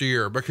first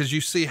year, because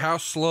you see how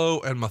slow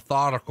and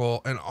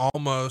methodical and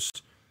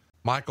almost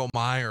Michael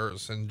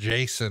Myers and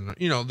Jason,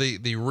 you know,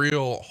 the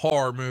real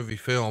horror movie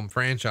film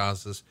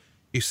franchises,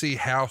 you see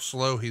how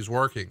slow he's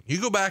working.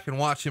 You go back and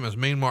watch him as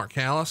Mean Mark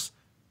Callis,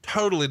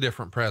 totally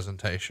different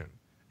presentation.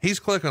 He's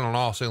clicking on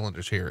all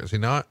cylinders here, is he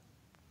not?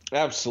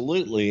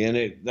 Absolutely.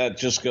 And that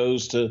just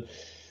goes to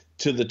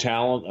the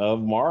talent of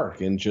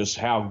Mark and just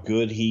how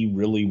good he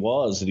really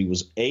was, that he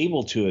was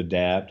able to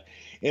adapt.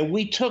 And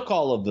we took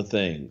all of the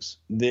things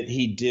that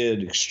he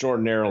did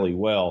extraordinarily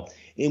well,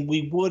 and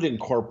we would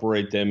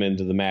incorporate them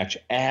into the match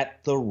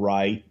at the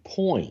right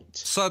point.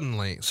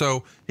 Suddenly.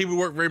 So he would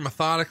work very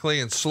methodically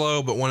and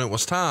slow, but when it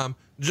was time,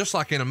 just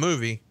like in a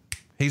movie,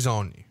 he's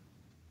on you.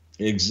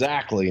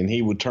 Exactly. And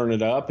he would turn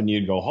it up and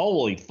you'd go,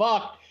 holy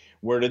fuck,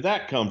 where did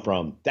that come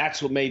from?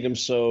 That's what made him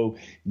so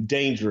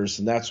dangerous,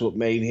 and that's what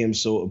made him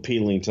so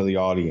appealing to the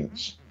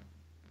audience.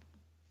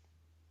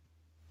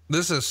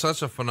 This is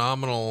such a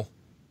phenomenal,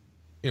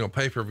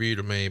 pay-per-view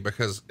to me,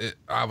 because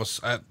I was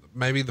at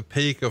maybe the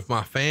peak of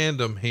my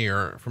fandom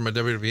here from a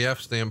WWF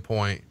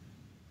standpoint,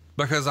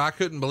 because I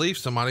couldn't believe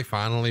somebody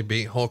finally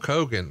beat Hulk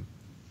Hogan.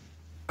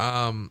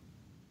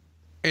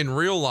 In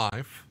real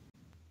life,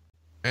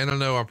 and I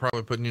know I'm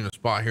probably putting you in a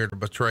spot here to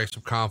betray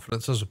some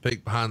confidence as a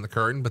peek behind the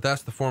curtain, but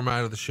that's the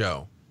format of the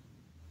show.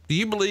 Do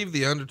you believe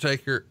the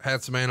Undertaker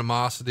had some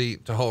animosity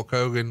to Hulk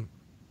Hogan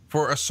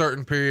for a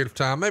certain period of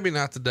time? Maybe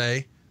not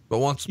today, but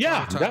once upon a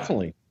time. Yeah,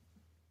 definitely.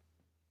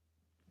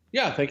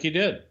 Yeah, I think he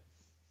did.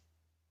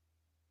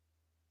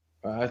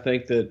 I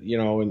think that,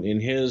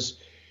 in his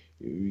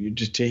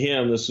just to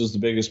him, this was the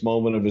biggest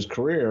moment of his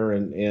career,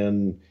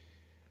 and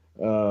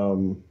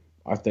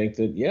I think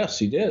that yes,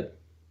 he did.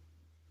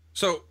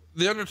 So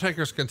the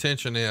Undertaker's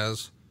contention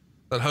is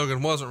that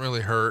Hogan wasn't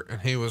really hurt,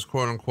 and he was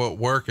quote unquote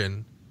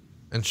working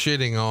and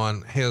shitting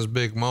on his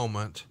big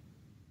moment.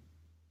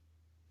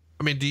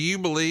 I mean, do you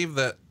believe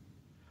that?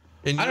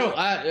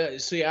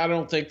 I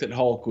don't think that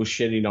Hulk was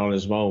shitting on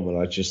his moment.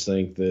 I just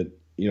think that,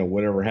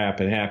 whatever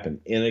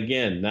happened. And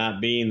again,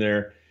 not being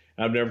there,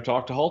 I've never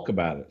talked to Hulk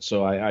about it,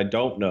 so I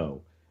don't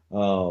know.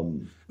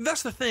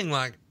 That's the thing.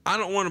 Like, I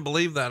don't want to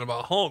believe that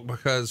about Hulk,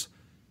 because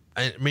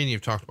I mean,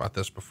 you've talked about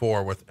this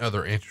before with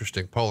other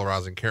interesting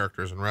polarizing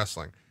characters in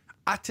wrestling.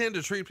 I tend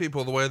to treat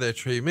people the way they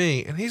treat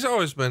me. And he's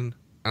always been,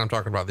 and I'm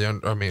talking about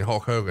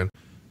Hulk Hogan,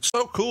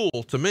 so cool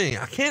to me.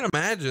 I can't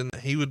imagine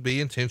that he would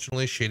be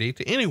intentionally shitty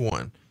to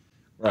anyone.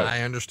 Right.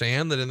 I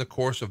understand that in the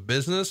course of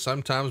business,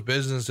 sometimes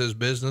business is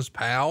business,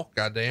 pal.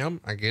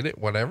 Goddamn, I get it,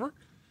 whatever.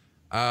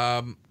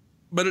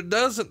 But it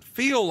doesn't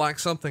feel like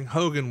something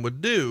Hogan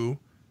would do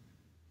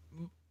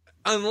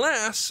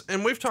unless,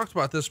 and we've talked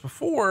about this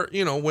before,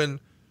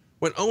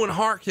 when Owen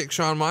Hart kicked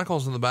Shawn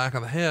Michaels in the back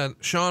of the head,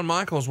 Shawn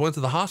Michaels went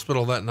to the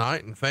hospital that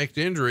night and faked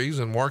injuries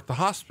and worked the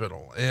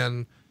hospital.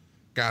 And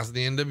guys at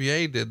the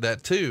NWA did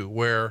that too,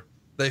 where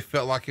they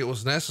felt like it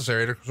was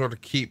necessary to sort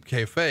of keep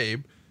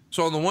kayfabe.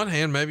 So on the one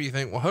hand, maybe you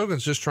think, well,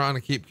 Hogan's just trying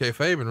to keep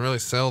kayfabe and really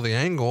sell the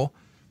angle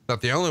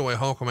that the only way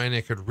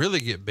Hulkamania could really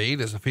get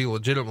beat is if he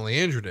legitimately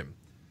injured him.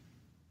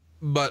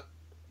 But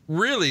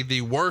really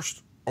the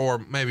worst, or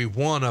maybe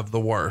one of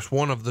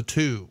the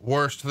two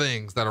worst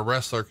things that a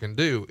wrestler can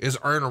do is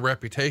earn a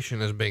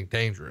reputation as being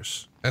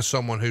dangerous, as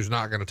someone who's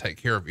not going to take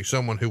care of you,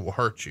 someone who will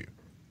hurt you.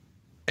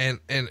 And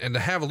to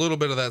have a little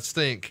bit of that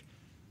stink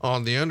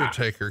on the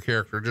Undertaker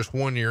character just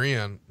 1 year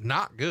in,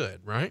 not good,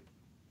 right?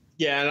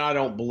 Yeah, and I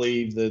don't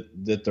believe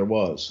that there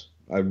was.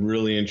 I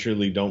really and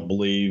truly don't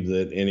believe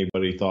that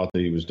anybody thought that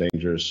he was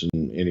dangerous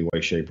in any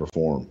way, shape, or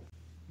form.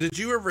 Did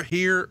you ever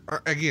hear,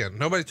 again,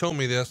 nobody told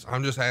me this,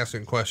 I'm just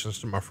asking questions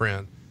to my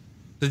friend.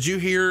 Did you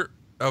hear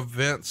of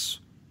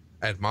Vince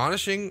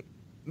admonishing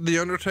the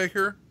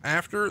Undertaker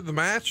after the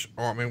match?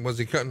 Or, I mean, was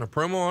he cutting a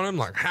promo on him?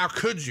 Like, how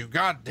could you?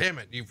 God damn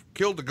it. You've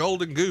killed the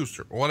golden goose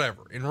or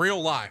whatever in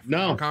real life.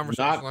 No,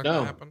 conversation like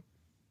that happen?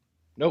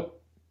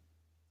 Nope.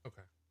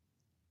 Okay.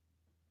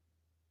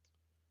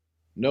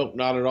 Nope,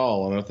 not at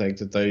all. And I think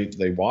that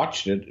they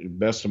watched it,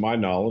 best of my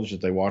knowledge,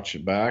 that they watched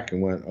it back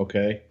and went,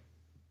 okay,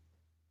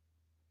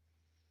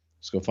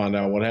 let's go find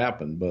out what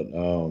happened. But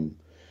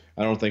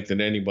I don't think that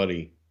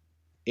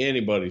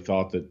anybody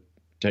thought that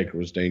Taker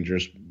was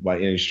dangerous by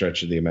any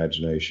stretch of the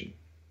imagination.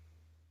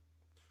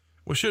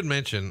 We should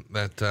mention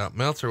that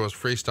Meltzer was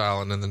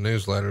freestyling in the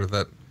newsletter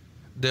that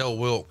Dale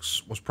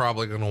Wilkes was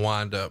probably going to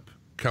wind up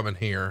coming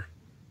here.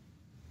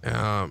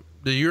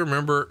 Do you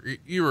remember,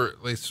 you were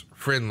at least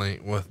friendly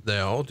with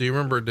Dale. Do you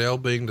remember Dale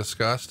being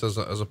discussed as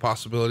a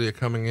possibility of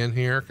coming in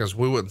here? Cause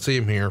we wouldn't see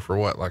him here for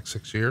what, like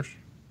 6 years?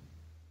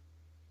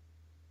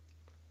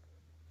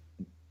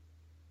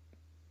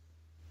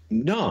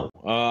 No,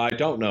 I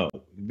don't know,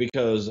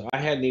 because I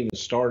hadn't even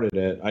started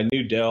it. I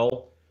knew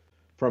Dell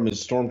from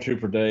his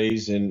Stormtrooper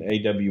days in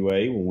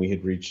AWA when we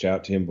had reached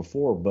out to him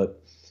before,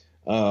 but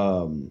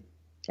I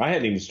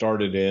hadn't even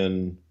started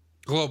in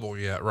Global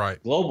yet,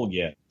 right? Global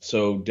yet.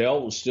 So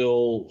Dell was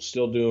still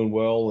doing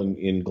well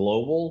in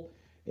Global,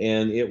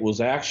 and it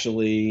was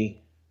actually,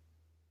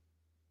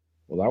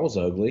 well, that was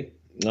ugly.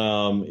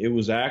 It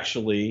was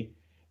actually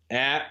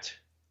it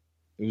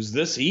was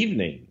this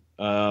evening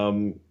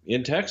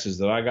in Texas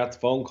that I got the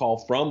phone call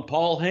from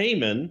Paul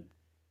Heyman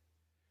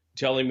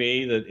telling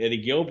me that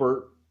Eddie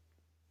Gilbert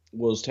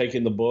was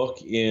taking the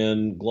book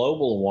in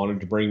Global and wanted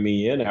to bring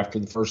me in after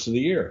the first of the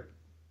year.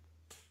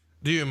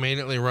 Do you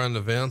immediately run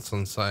to Vince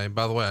and say,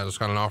 by the way, I just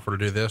got an offer to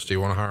do this. Do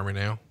you want to hire me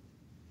now?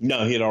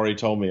 No, he had already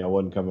told me I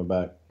wasn't coming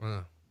back.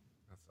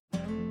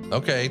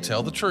 Okay.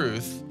 Tell the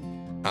truth.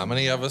 How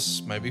many of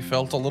us maybe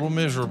felt a little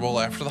miserable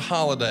after the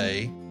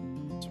holiday?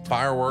 Some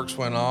fireworks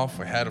went off.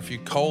 We had a few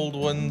cold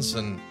ones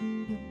and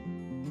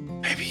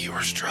maybe you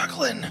were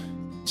struggling.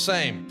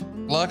 Same.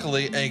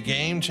 Luckily, a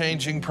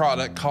game-changing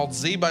product called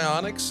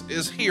Z-Bionics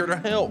is here to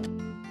help.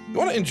 You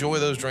want to enjoy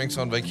those drinks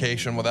on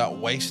vacation without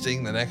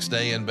wasting the next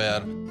day in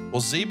bed? Well,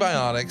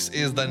 Z-Bionics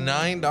is the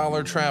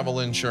 $9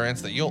 travel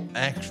insurance that you'll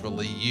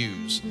actually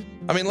use.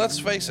 I mean, let's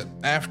face it,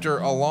 after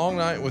a long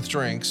night with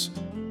drinks,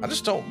 I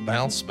just don't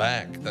bounce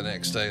back the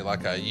next day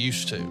like I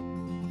used to.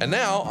 And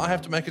now I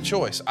have to make a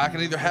choice. I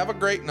can either have a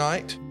great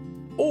night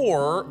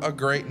or a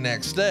great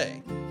next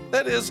day.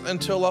 That is,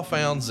 until I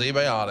found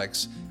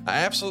Z-Bionics. I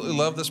absolutely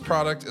love this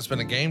product. It's been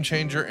a game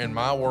changer in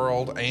my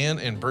world and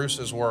in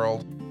Bruce's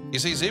world. You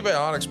see,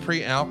 Z-Bionics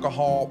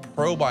Pre-Alcohol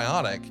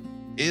Probiotic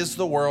is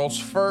the world's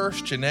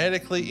first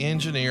genetically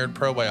engineered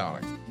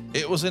probiotic.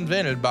 It was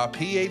invented by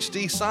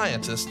PhD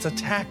scientists to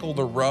tackle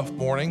the rough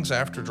mornings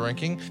after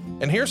drinking.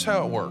 And here's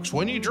how it works.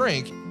 When you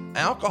drink,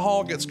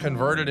 alcohol gets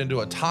converted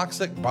into a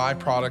toxic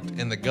byproduct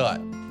in the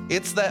gut.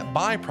 It's that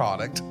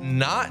byproduct,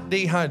 not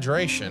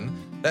dehydration,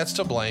 that's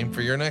to blame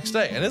for your next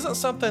day. And isn't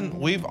something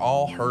we've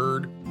all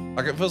heard?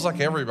 Like, it feels like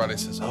everybody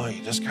says, oh,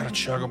 you just got to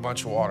chug a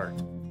bunch of water.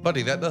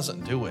 Buddy, that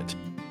doesn't do it.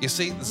 You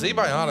see,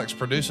 Z-Biotics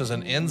produces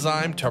an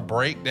enzyme to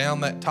break down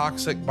that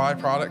toxic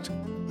byproduct,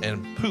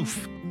 and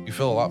poof, you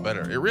feel a lot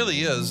better. It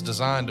really is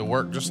designed to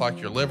work just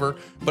like your liver,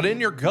 but in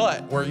your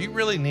gut where you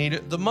really need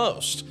it the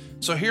most.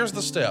 So here's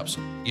the steps.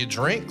 You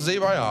drink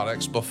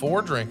Z-Biotics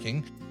before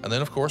drinking, and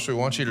then of course we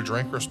want you to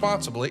drink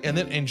responsibly, and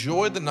then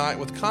enjoy the night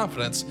with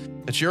confidence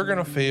that you're going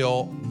to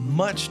feel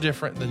much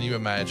different than you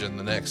imagined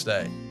the next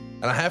day.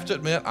 And I have to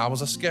admit, I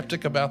was a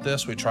skeptic about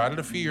this. We tried it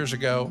a few years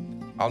ago.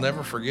 I'll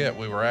never forget,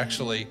 we were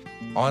actually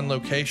on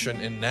location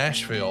in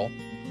Nashville,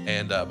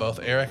 and both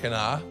Eric and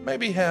I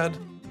maybe had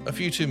a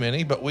few too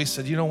many, but we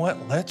said, you know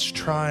what? Let's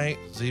try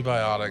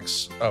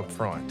Z-Biotics up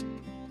front.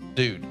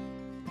 Dude,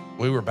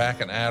 we were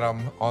backing at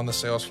them on the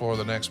sales floor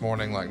the next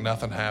morning like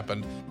nothing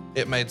happened.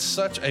 It made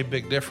such a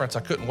big difference. I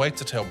couldn't wait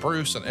to tell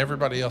Bruce and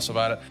everybody else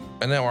about it.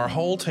 And now our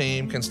whole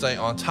team can stay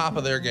on top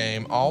of their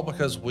game, all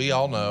because we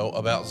all know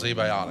about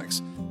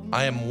Z-Biotics.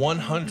 I am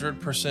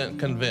 100%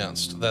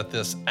 convinced that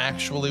this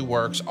actually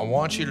works. I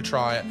want you to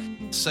try it.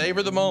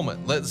 Savor the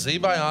moment. Let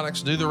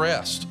Z-Biotics do the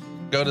rest.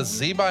 Go to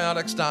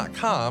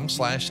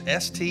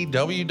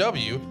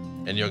zbiotics.com/STWW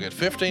and you'll get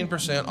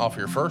 15% off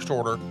your first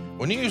order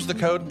when you use the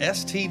code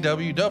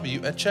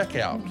STWW at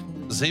checkout.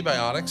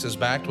 Z-Biotics is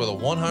backed with a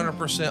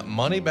 100%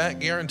 money-back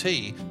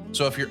guarantee,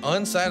 so if you're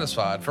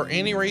unsatisfied for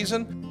any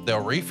reason,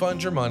 they'll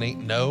refund your money,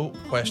 no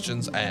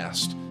questions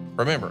asked.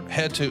 Remember,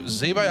 head to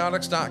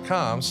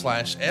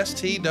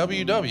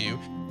zbiotics.com/STWW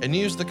and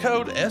use the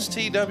code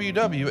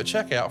STWW at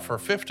checkout for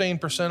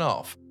 15%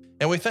 off.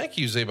 And we thank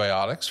you,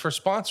 Z-Biotics, for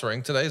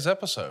sponsoring today's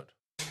episode.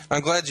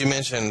 I'm glad you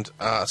mentioned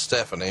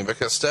Stephanie,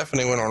 because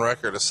Stephanie went on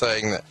record as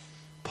saying that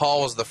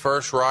Paul was the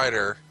first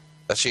writer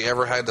that she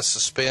ever had to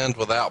suspend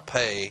without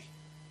pay,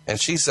 and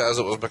she says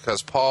it was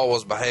because Paul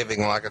was behaving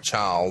like a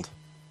child.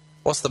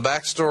 What's the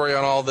backstory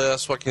on all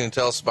this? What can you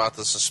tell us about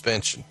the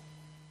suspension?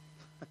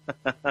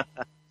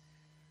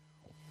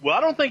 Well, I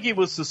don't think he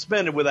was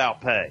suspended without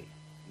pay.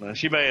 Now,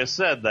 she may have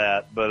said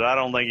that, but I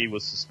don't think he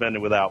was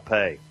suspended without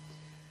pay.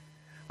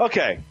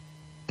 Okay.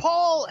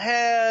 Paul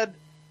had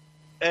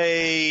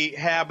a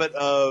habit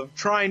of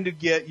trying to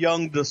get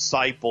young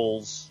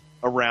disciples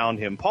around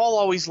him. Paul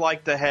always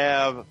liked to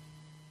have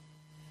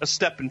a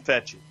step and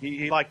fetch it.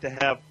 He liked to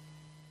have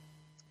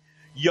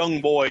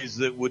young boys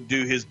that would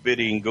do his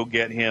bidding, go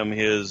get him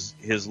his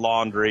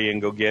laundry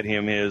and go get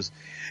him his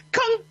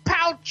Kung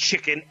Pao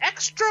chicken,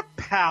 extra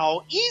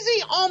pow,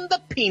 easy on the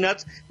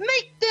peanuts,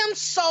 make them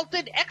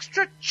salted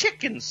extra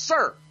chicken,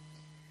 sir.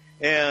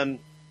 And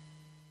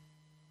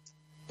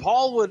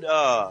Paul would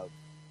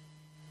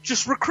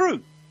just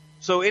recruit.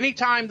 So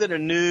anytime that a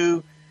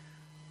new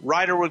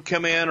writer would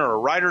come in or a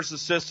writer's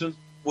assistant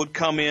would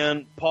come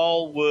in,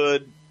 Paul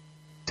would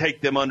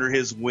take them under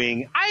his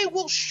wing. I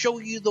will show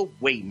you the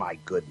way, my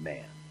good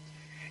man.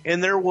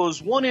 And there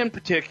was one in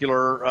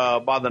particular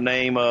by the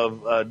name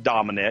of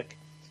Dominic,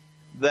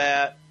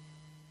 that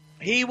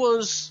he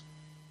was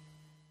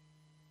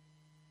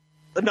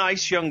a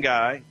nice young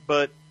guy,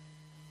 but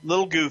a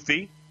little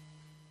goofy.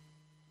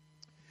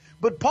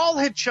 But Paul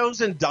had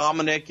chosen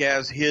Dominic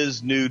as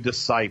his new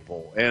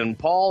disciple, and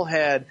Paul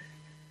had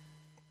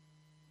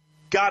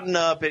gotten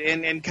up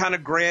and kind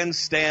of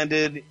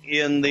grandstanded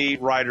in the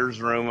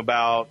writer's room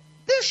about,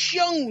 this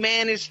young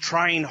man is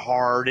trying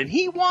hard, and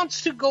he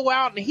wants to go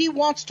out and he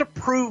wants to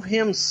prove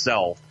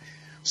himself.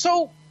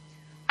 So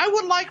I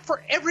would like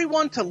for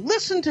everyone to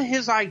listen to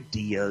his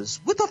ideas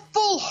with a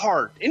full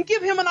heart and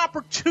give him an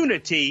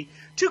opportunity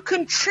to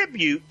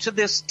contribute to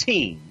this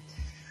team.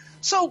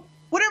 So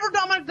whatever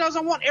Dominic does,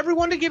 I want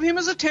everyone to give him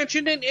his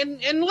attention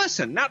and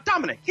listen. Now,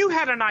 Dominic, you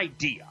had an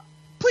idea.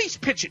 Please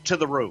pitch it to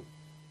the room.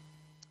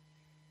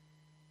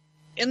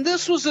 And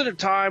this was at a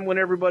time when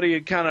everybody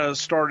had kind of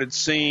started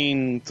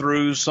seeing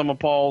through some of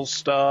Paul's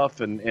stuff,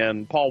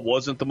 and Paul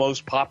wasn't the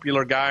most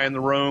popular guy in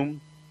the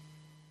room.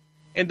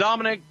 And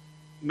Dominic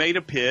made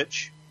a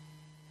pitch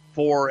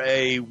for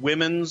a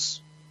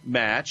women's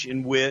match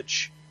in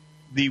which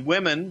the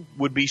women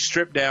would be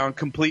stripped down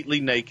completely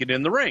naked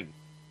in the ring.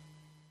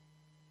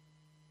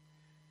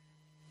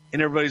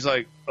 And everybody's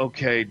like,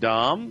 okay,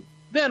 Dom,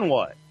 then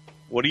what?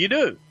 What do you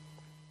do?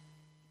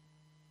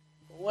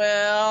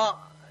 Well,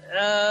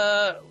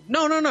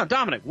 no,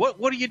 Dominic, what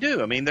do you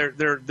do? I mean,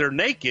 they're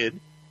naked.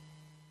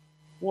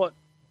 What?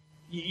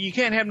 You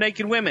can't have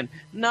naked women.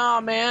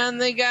 Nah, man,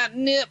 they got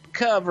nip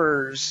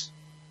covers.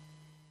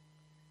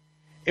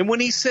 And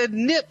when he said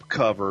nip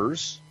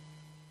covers,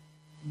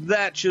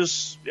 that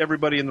just,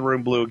 everybody in the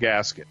room blew a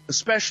gasket,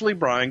 especially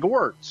Brian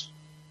Gewirtz.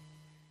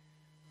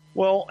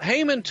 Well,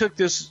 Heyman took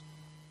this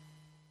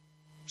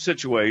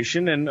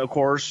situation and, of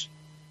course,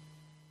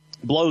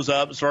 blows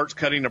up and starts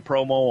cutting a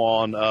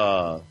promo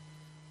on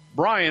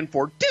Brian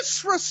for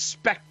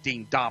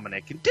disrespecting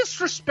Dominic and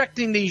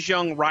disrespecting these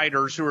young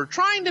writers who are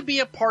trying to be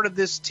a part of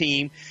this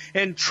team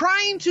and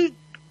trying to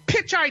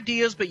pitch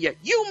ideas, but yet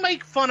you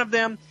make fun of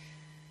them.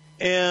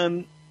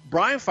 And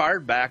Brian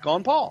fired back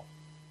on Paul.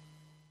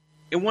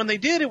 And when they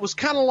did, it was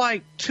kind of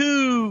like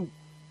two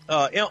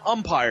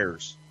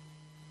umpires,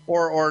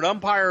 or an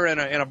umpire and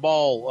a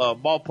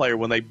ball player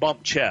when they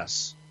bump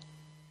chests.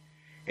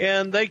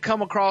 And they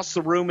come across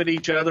the room at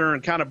each other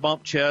and kind of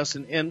bump chests.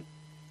 And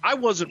I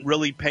wasn't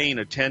really paying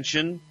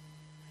attention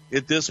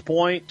at this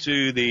point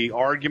to the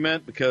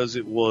argument because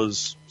it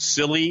was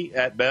silly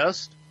at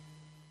best.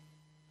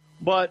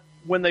 But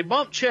when they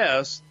bumped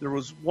chests, there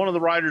was one of the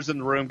writers in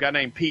the room, a guy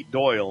named Pete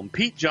Doyle, and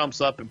Pete jumps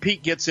up and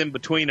Pete gets in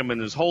between them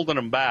and is holding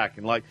them back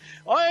and like,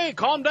 hey,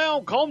 calm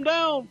down, calm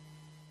down.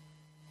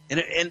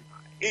 And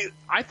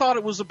I thought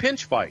it was a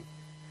pinch fight.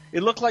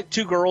 It looked like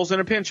two girls in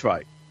a pinch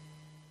fight.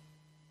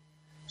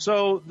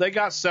 So they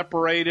got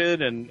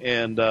separated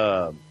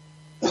and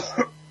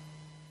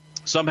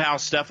somehow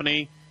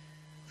Stephanie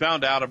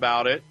found out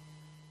about it,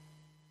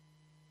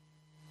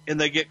 and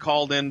they get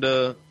called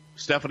into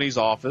Stephanie's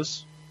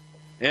office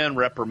and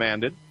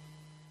reprimanded.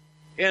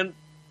 And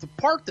the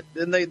part that,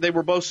 and they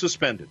were both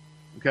suspended,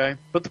 okay?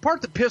 But the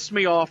part that pissed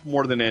me off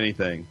more than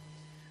anything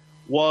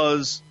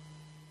was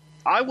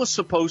I was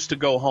supposed to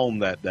go home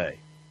that day.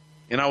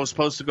 And I was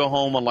supposed to go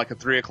home on like a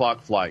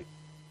 3:00 flight.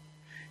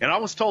 And I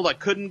was told I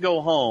couldn't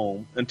go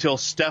home until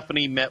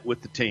Stephanie met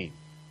with the team.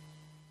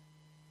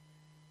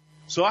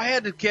 So I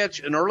had to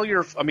catch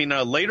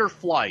a later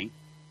flight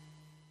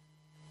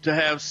to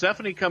have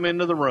Stephanie come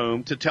into the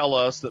room to tell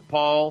us that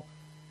Paul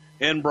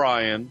and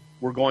Brian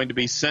were going to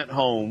be sent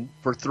home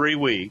for 3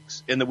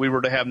 weeks and that we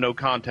were to have no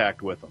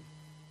contact with them.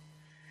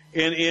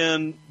 And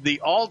in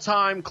the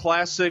all-time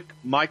classic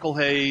Michael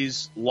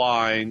Hayes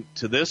line,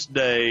 to this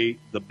day,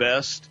 the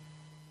best,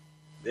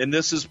 and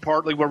this is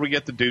partly where we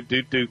get the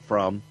doot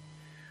from,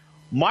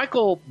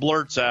 Michael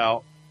blurts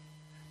out,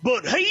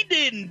 "But he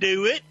didn't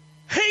do it.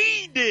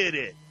 He did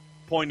it,"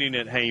 pointing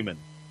at Heyman.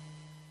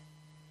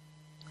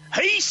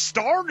 "He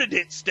started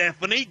it,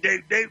 Stephanie.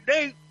 Doot.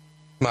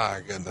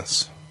 My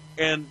goodness.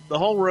 And the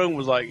whole room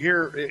was like,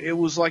 it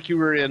was like you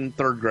were in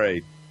 3rd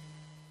grade.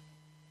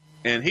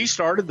 And he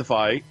started the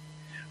fight.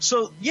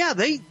 So, yeah,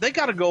 they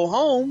got to go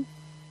home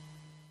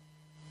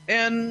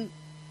and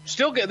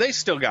they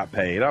still got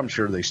paid. I'm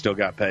sure they still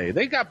got paid.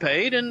 They got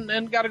paid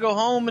and got to go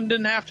home and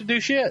didn't have to do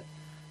shit.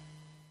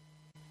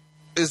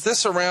 Is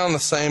this around the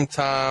same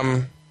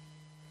time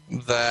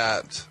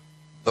that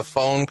the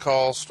phone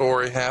call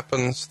story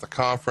happens, the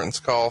conference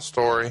call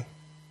story?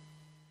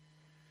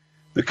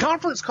 The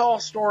conference call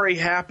story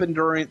happened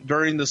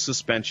during the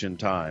suspension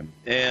time.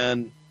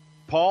 And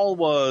Paul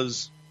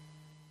was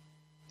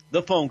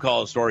the phone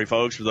call story,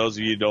 folks, for those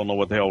of you who don't know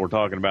what the hell we're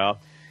talking about.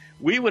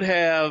 We would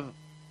have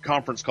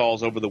conference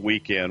calls over the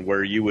weekend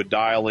where you would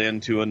dial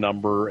into a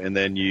number and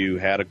then you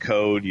had a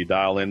code, you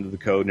dial into the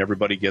code, and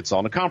everybody gets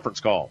on a conference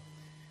call.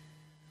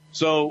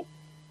 So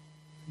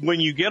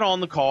when you get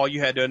on the call, you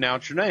had to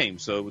announce your name.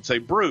 So it would say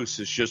Bruce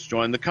has just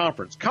joined the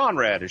conference.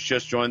 Conrad has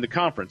just joined the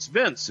conference.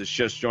 Vince has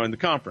just joined the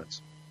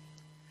conference.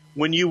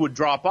 When you would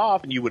drop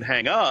off and you would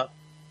hang up,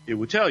 it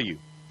would tell you,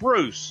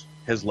 Bruce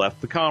has left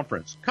the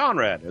conference.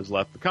 Conrad has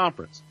left the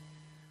conference.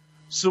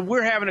 So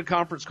we're having a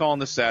conference call on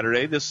this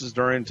Saturday. This is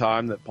during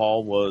time that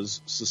Paul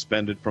was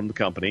suspended from the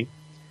company.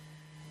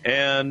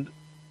 And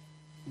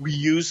we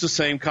used the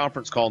same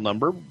conference call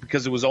number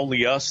because it was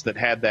only us that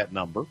had that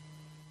number.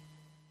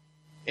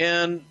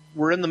 And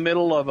we're in the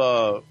middle of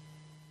a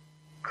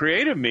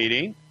creative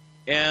meeting,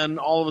 and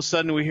all of a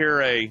sudden we hear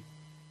a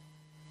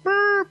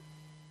burp,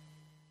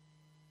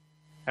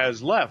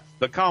 has left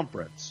the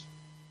conference.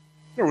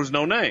 There was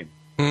no name.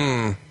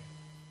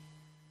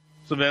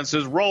 So then it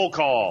says, roll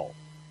call.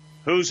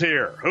 Who's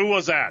here? Who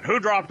was that? Who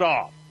dropped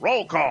off?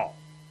 Roll call.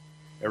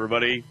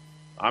 Everybody,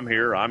 I'm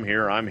here.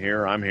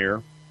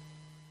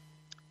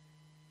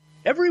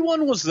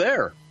 Everyone was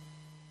there.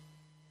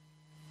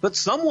 But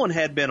someone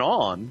had been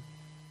on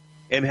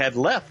and had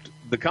left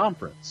the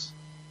conference.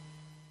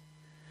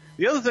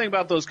 The other thing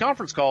about those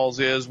conference calls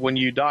is when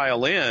you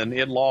dial in,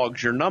 it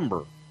logs your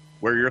number,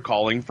 where you're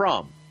calling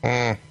from.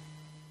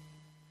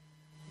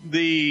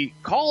 The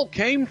call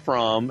came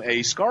from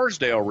a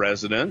Scarsdale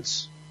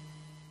residence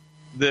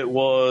that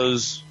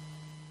was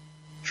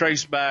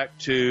traced back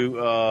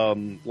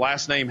to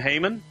last name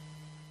Heyman.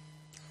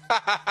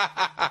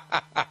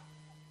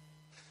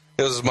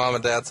 It was his mom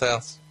and dad's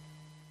house.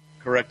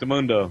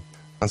 Correctamundo.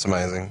 That's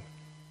amazing.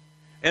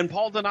 And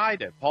Paul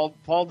denied it.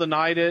 Paul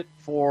denied it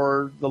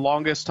for the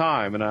longest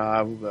time. And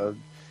I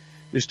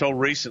just told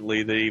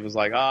recently that he was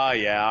like,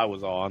 yeah, I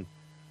was on.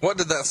 What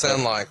did that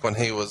sound like when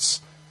he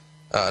was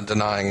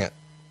denying it?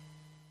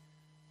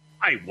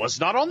 I was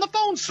not on the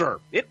phone, sir.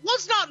 It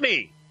was not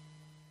me.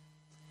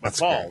 But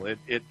Paul,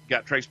 it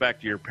got traced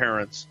back to your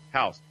parents'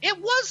 house. It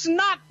was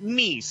not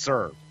me,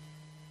 sir.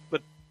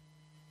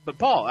 But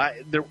Paul,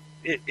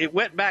 it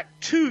went back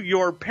to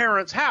your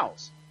parents'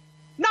 house.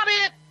 Not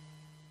it.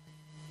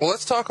 Well,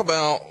 let's talk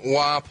about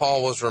why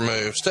Paul was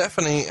removed.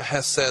 Stephanie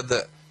has said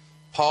that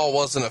Paul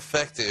wasn't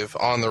effective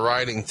on the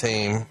writing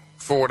team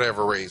for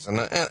whatever reason.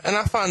 And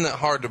I find that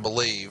hard to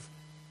believe.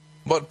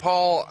 But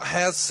Paul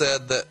has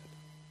said that,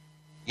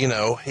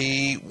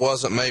 he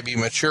wasn't maybe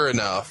mature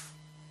enough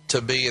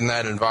to be in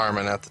that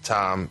environment at the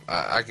time.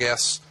 I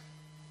guess,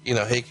 you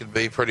know, he could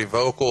be pretty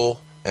vocal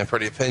and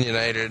pretty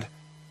opinionated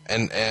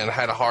and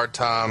had a hard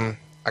time,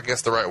 I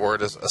guess the right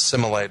word is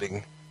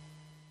assimilating.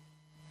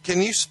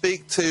 Can you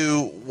speak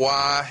to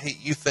why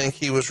you think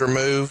he was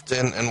removed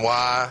and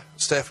why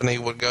Stephanie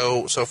would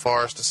go so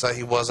far as to say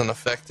he wasn't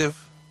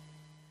effective?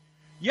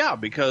 Yeah,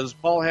 because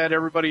Paul had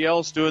everybody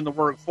else doing the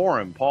work for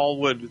him.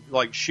 Paul would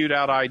like shoot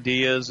out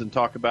ideas and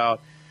talk about,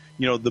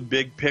 you know, the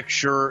big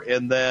picture,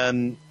 and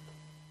then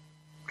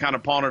kind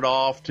of pawn it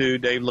off to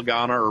Dave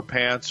Lagana or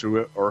Pants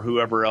or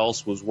whoever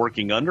else was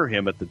working under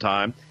him at the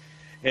time,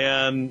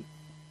 and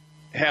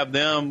have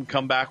them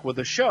come back with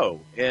a show.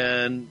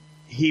 And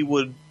he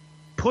would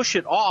push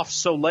it off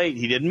so late.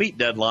 He didn't meet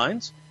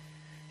deadlines.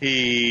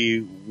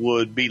 He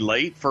would be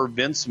late for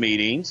Vince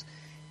meetings.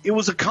 It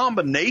was a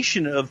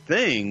combination of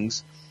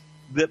things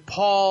that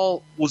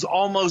Paul was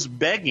almost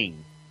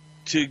begging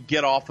to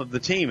get off of the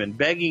team and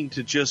begging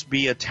to just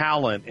be a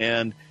talent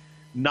and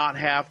not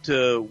have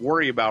to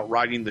worry about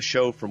writing the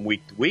show from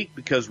week to week,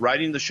 because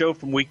writing the show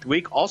from week to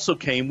week also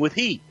came with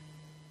heat.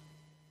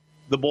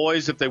 The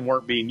boys, if they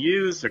weren't being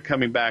used, they're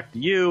coming back to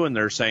you and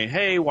they're saying,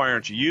 hey, why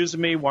aren't you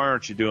using me? Why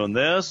aren't you doing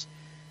this?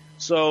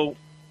 So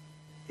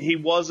he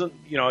wasn't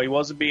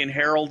being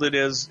heralded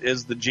as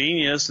the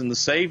genius and the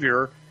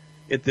savior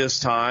at this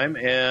time,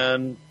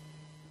 and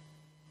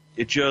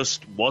it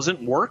just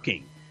wasn't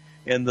working.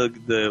 And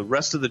the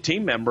rest of the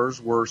team members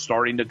were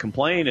starting to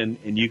complain,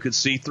 and you could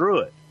see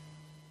through it.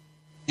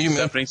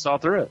 Stephanie saw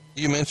through it.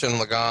 You mentioned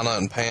Lagana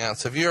and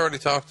Pants. Have you already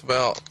talked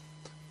about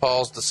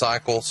Paul's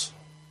disciples?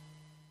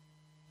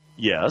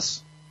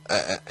 Yes.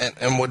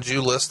 And would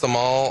you list them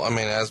all? I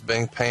mean, as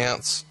being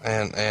Pants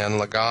and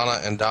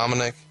Lagana and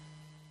Dominic?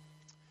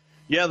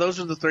 Yeah, those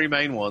are the three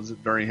main ones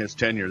during his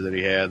tenure that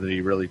he had that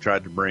he really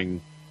tried to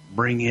bring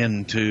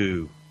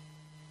into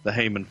the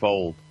Heyman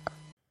fold.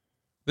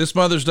 This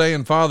Mother's Day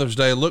and Father's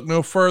Day, look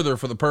no further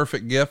for the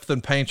perfect gift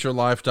than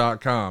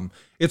paintyourlife.com.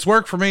 It's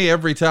worked for me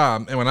every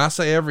time. And when I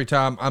say every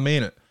time, I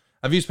mean it.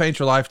 I've used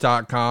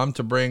paintyourlife.com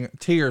to bring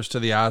tears to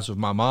the eyes of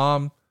my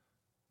mom,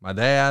 my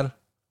dad,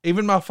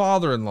 even my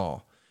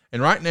father-in-law.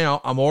 And right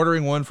now I'm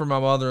ordering one for my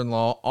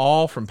mother-in-law,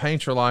 all from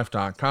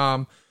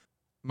paintyourlife.com.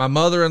 My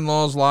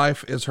mother-in-law's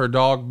life is her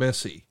dog,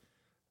 Missy.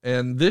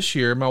 And this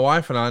year, my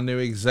wife and I knew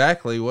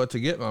exactly what to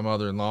get my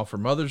mother-in-law for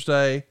Mother's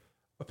Day,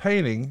 a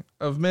painting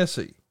of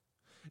Missy.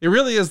 It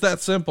really is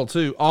that simple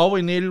too. All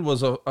we needed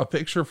was a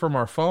picture from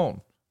our phone.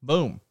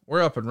 Boom,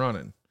 we're up and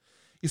running.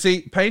 You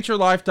see,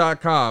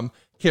 paintyourlife.com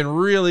can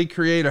really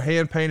create a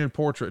hand-painted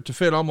portrait to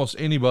fit almost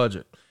any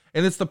budget.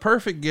 And it's the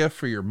perfect gift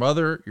for your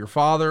mother, your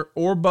father,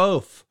 or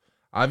both.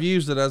 I've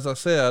used it, as I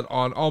said,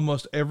 on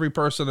almost every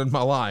person in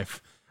my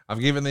life. I've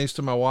given these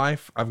to my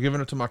wife. I've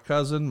given it to my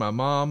cousin, my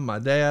mom, my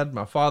dad,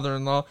 my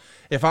father-in-law.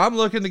 If I'm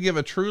looking to give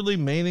a truly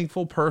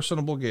meaningful,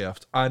 personable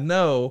gift, I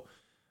know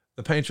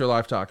the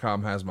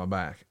paintyourlife.com has my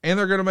back, and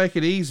they're going to make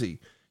it easy.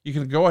 You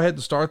can go ahead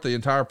and start the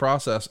entire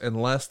process in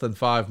less than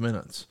 5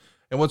 minutes.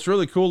 And what's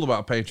really cool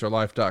about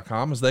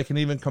paintyourlife.com is they can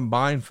even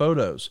combine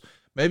photos.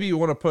 Maybe you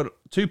want to put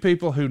two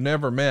people who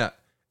never met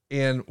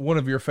in one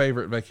of your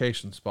favorite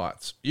vacation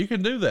spots. You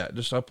can do that.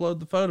 Just upload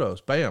the photos.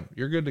 Bam,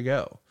 you're good to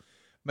go.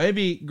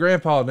 Maybe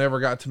grandpa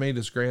never got to meet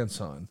his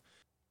grandson.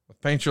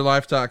 With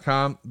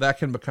paintyourlife.com, that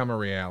can become a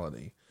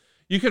reality.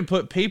 You can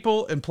put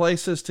people and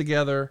places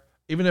together,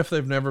 even if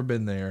they've never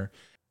been there.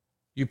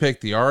 You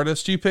pick the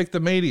artist, you pick the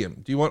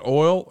medium. Do you want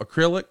oil,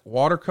 acrylic,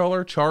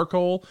 watercolor,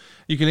 charcoal?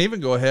 You can even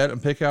go ahead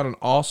and pick out an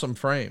awesome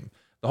frame.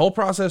 The whole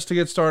process to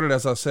get started,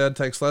 as I said,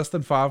 takes less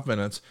than 5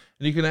 minutes,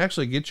 and you can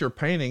actually get your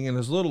painting in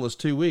as little as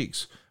 2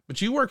 weeks.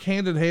 But you work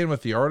hand in hand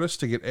with the artist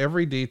to get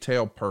every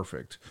detail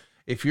perfect.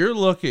 If you're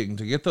looking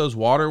to get those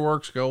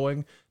waterworks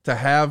going, to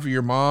have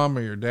your mom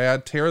or your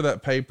dad tear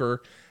that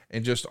paper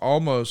and just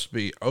almost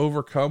be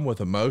overcome with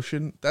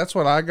emotion, that's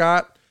what I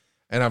got,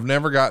 and I've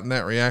never gotten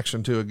that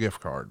reaction to a gift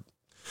card.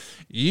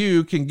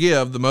 You can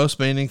give the most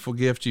meaningful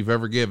gift you've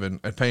ever given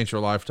at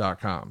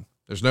paintyourlife.com.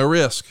 There's no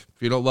risk.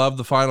 If you don't love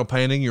the final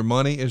painting, your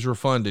money is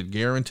refunded,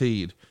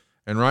 guaranteed.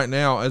 And right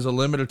now, as a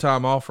limited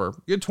time offer,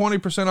 get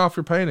 20% off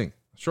your painting.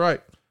 That's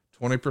right,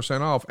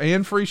 20% off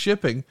and free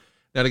shipping.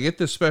 Now, to get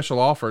this special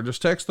offer,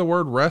 just text the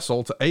word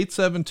Wrestle to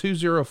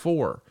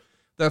 87204.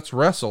 That's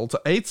Wrestle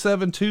to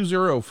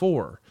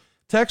 87204.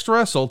 Text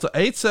Wrestle to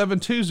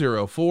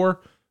 87204.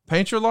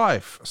 Paint your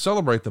life.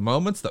 Celebrate the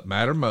moments that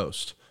matter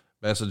most.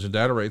 Message and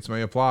data rates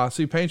may apply.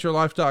 See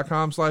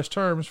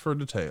paintyourlife.com/terms for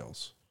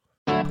details.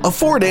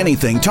 Afford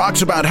Anything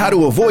talks about how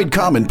to avoid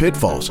common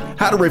pitfalls,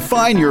 how to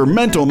refine your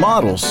mental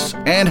models,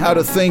 and how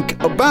to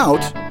think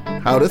about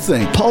how to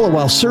think. Paula,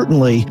 while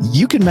certainly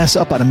you can mess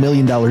up on $1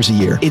 million a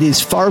year, it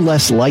is far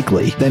less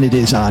likely than it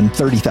is on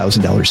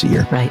 $30,000 a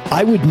year. Right.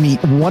 I would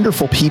meet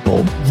wonderful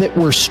people that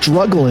were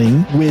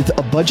struggling with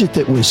a budget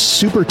that was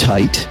super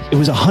tight. It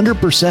was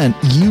 100%.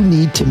 You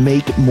need to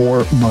make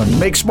more money.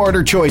 Make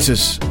smarter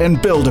choices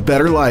and build a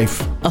better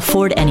life.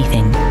 Afford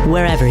Anything,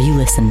 wherever you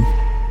listen.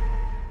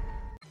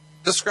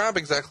 Describe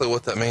exactly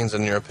what that means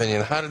in your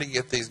opinion. How did he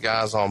get these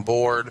guys on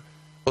board?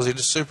 Was he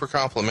just super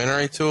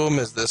complimentary to him?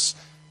 Is this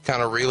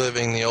kind of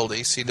reliving the old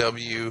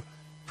ECW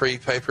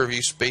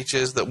pre-pay-per-view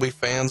speeches that we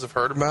fans have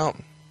heard about?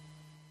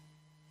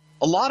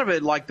 A lot of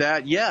it like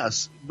that,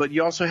 yes. But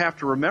you also have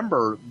to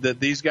remember that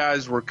these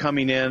guys were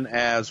coming in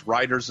as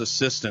writers'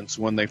 assistants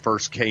when they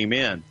first came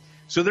in.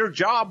 So their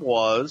job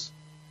was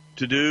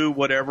to do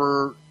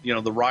whatever,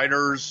 the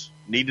writers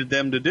needed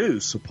them to do.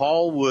 So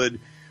Paul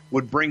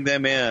would bring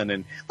them in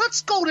and,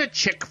 let's go to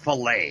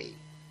Chick-fil-A.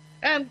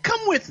 And come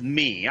with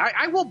me.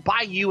 I will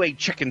buy you a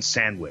chicken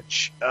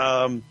sandwich.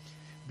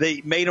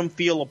 They made them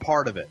feel a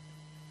part of it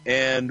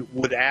and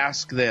would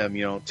ask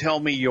them, tell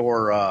me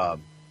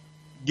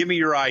give me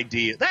your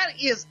idea. That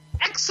is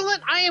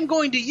excellent. I am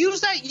going to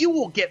use that. You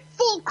will get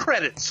full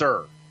credit,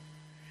 sir.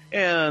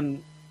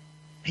 And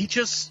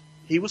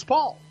he was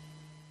Paul.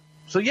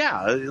 So,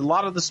 yeah, a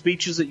lot of the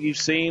speeches that you've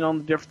seen on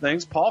the different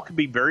things, Paul could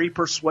be very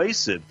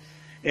persuasive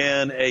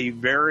and a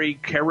very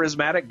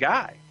charismatic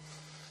guy.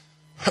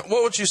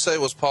 What would you say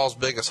was Paul's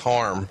biggest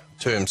harm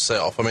to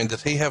himself? I mean,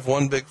 did he have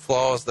one big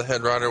flaw as the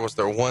head writer? Was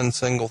there one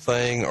single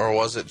thing, or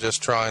was it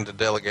just trying to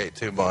delegate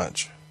too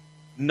much?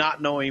 Not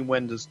knowing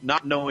when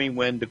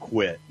to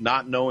quit,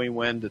 not knowing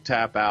when to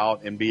tap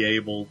out and be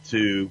able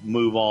to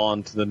move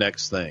on to the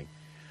next thing.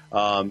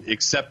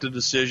 Accept a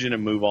decision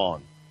and move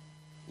on.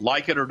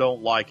 Like it or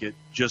don't like it,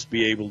 just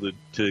be able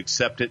to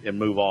accept it and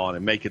move on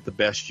and make it the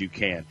best you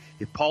can.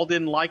 If Paul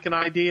didn't like an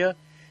idea,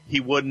 he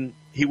wouldn't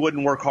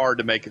work hard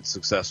to make it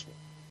successessur.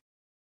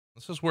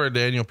 This is where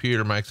Daniel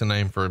Puder makes a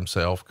name for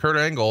himself. Kurt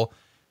Angle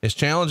is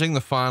challenging the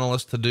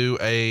finalists to do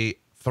a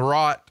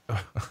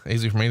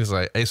easy for me to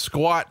say, a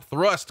squat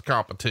thrust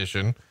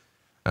competition,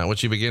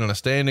 which you begin in a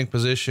standing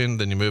position,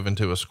 then you move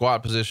into a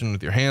squat position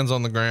with your hands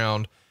on the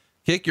ground,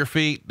 kick your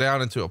feet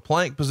down into a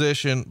plank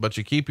position, but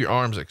you keep your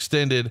arms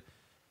extended,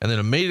 and then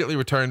immediately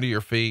return to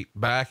your feet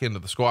back into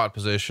the squat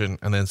position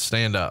and then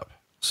stand up.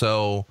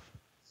 So,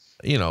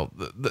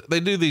 they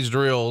do these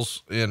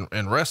drills in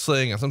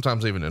wrestling and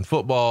sometimes even in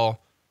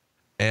football.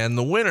 And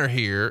the winner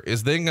here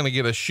is then going to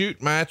get a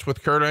shoot match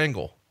with Kurt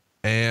Angle.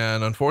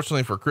 And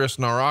unfortunately for Chris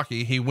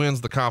Naraki, he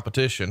wins the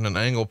competition, and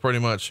Angle pretty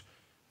much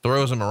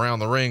throws him around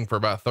the ring for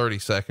about 30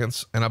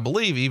 seconds. And I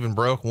believe even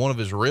broke one of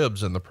his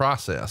ribs in the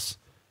process.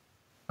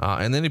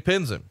 And then he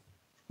pins him.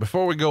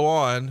 Before we go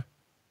on,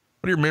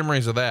 what are your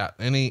memories of that?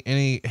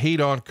 Any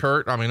heat on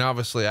Kurt? I mean,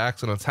 obviously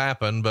accidents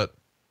happen, but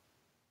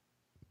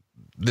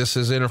this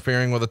is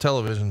interfering with a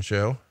television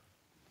show.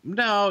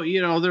 No,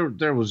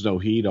 there was no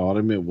heat on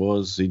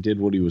him. He did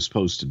what he was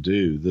supposed to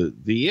do.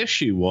 The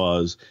issue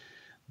was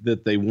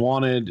that they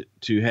wanted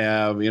to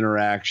have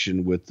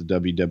interaction with the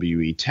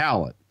WWE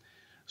talent.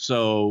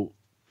 So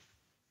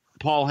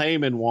Paul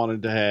Heyman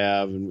wanted to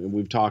have, and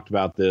we've talked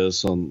about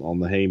this on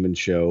the Heyman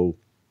show,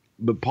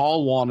 but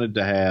Paul wanted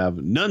to have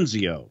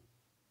Nunzio,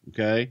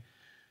 okay,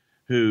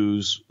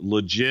 who's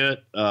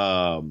legit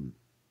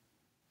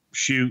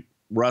shoot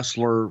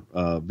wrestler,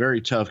 very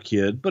tough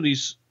kid, but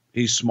he's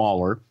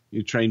smaller.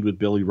 He trained with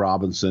Billy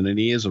Robinson, and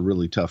he is a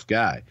really tough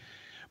guy.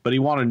 But he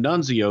wanted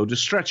Nunzio to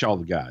stretch all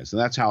the guys, and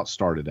that's how it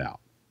started out.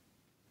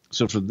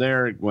 So from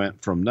there, it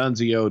went from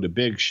Nunzio to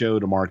Big Show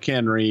to Mark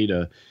Henry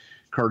to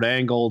Kurt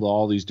Angle to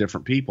all these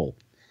different people.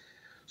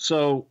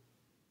 So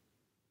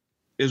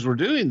as we're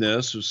doing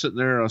this, we're sitting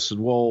there, and I said,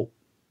 well,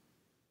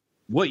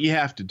 what you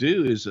have to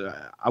do is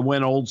I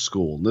went old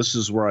school. And this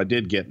is where I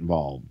did get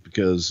involved,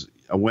 because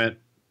I went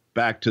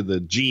back to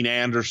the Gene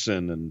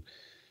Anderson and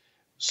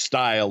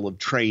style of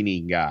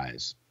training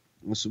guys.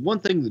 So one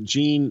thing that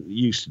Gene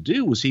used to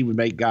do was he would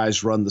make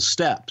guys run the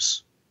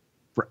steps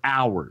for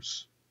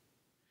hours,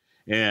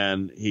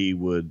 and he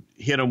would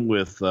hit them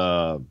with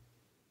broom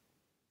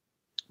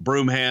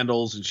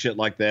handles and shit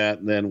like that.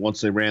 And then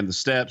once they ran the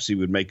steps, he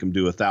would make them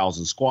do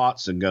 1,000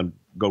 squats and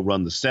go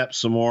run the steps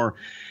some more,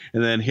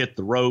 and then hit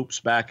the ropes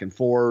back and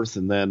forth,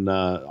 and then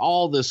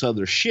all this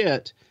other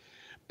shit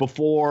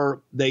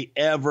before they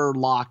ever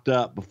locked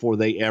up, before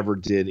they ever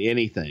did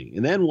anything.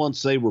 And then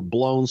once they were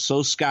blown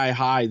so sky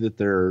high that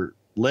their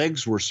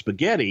legs were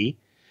spaghetti,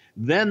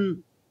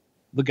 then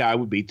the guy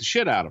would beat the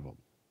shit out of them.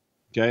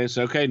 Okay,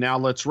 so, okay, now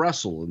let's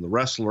wrestle. And the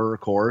wrestler,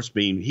 of course,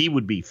 he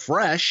would be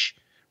fresh,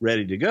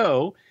 ready to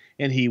go,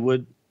 and he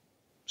would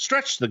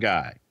stretch the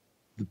guy.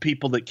 The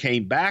people that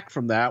came back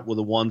from that were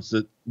the ones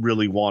that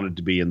really wanted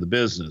to be in the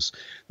business.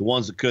 The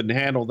ones that couldn't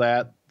handle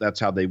that, that's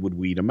how they would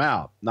weed them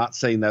out. Not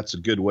saying that's a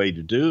good way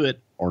to do it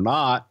or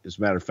not. As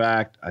a matter of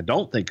fact, I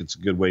don't think it's a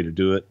good way to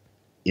do it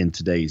in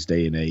today's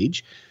day and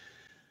age.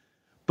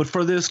 But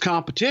for this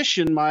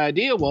competition, my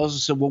idea was, I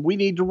said, well, we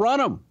need to run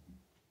them.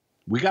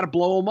 We got to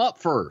blow them up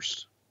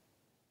first.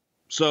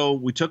 So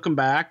we took them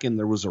back, and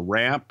there was a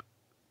ramp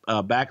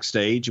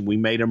backstage, and we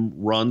made them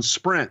run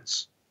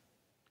sprints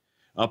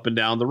up and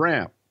down the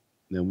ramp.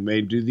 And then we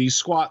made them do these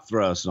squat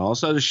thrusts and all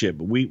this other shit.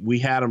 But we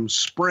had them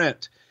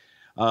sprint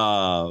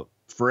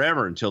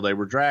forever until they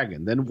were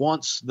dragging. Then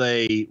once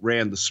they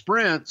ran the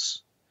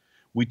sprints,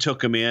 we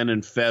took them in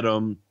and fed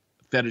them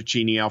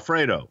fettuccine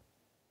Alfredo.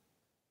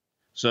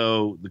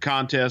 So the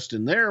contest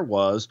in there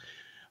was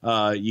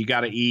you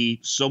got to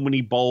eat so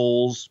many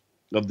bowls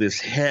of this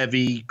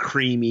heavy,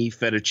 creamy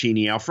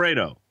fettuccine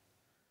Alfredo.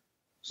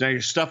 So now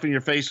you're stuffing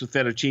your face with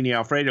fettuccine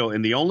Alfredo,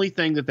 and the only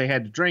thing that they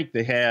had to drink,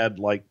 they had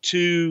like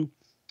 2,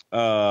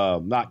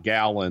 not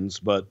gallons,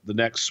 but the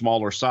next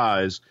smaller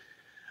size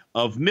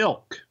of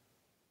milk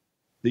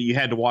that you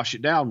had to wash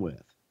it down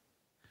with.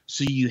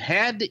 So you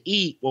had to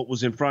eat what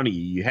was in front of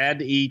you. You had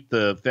to eat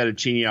the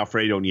fettuccine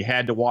Alfredo, and you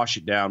had to wash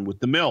it down with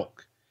the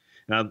milk.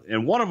 Now,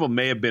 and one of them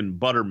may have been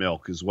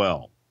buttermilk as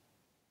well.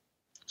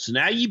 So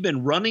now you've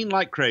been running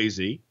like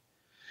crazy.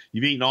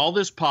 You've eaten all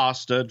this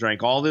pasta,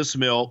 drank all this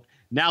milk.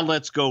 Now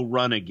let's go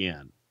run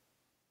again.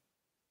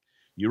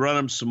 You run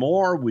them some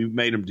more. We've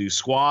made them do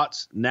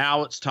squats.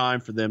 Now it's time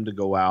for them to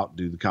go out and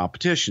do the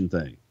competition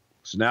thing.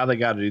 So now they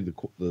got to do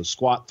the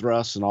squat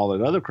thrusts and all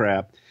that other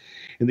crap.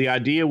 And the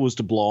idea was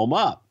to blow them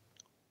up.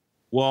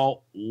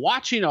 Well,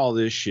 watching all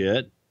this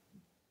shit,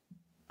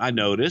 I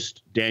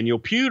noticed Daniel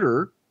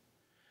Puder,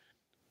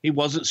 he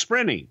wasn't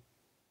sprinting.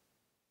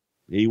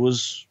 He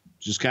was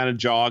just kind of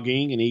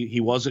jogging, and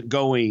he wasn't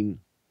going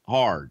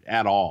hard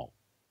at all.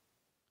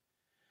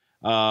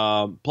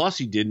 Plus,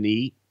 he didn't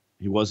eat.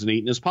 He wasn't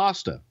eating his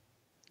pasta.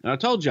 And I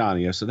told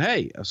Johnny, I said,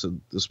 hey,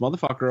 this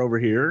motherfucker over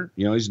here,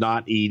 he's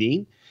not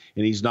eating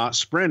and he's not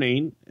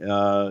sprinting.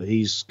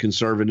 He's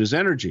conserving his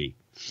energy.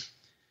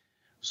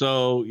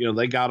 So,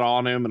 they got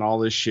on him and all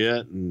this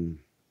shit. And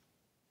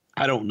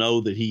I don't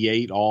know that he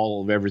ate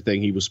all of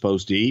everything he was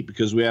supposed to eat,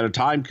 because we had a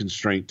time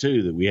constraint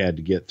too that we had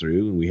to get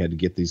through, and we had to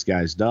get these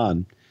guys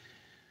done.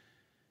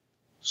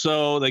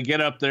 So they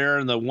get up there,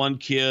 and the one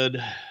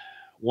kid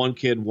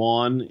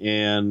won,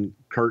 and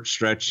Kurt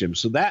stretched him.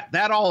 So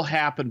that all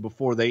happened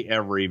before they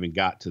ever even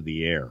got to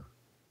the air.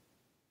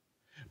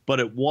 But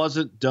it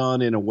wasn't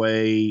done in a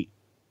way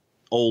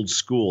old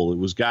school. It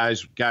was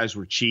guys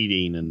were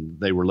cheating, and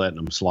they were letting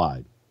them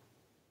slide.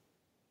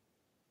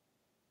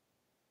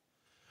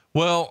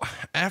 Well,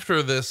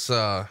 after this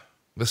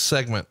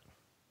segment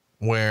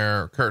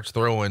where Kurt's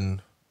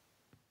throwing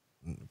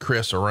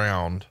Chris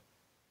around,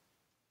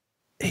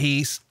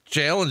 he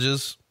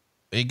challenges,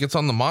 he gets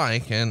on the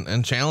mic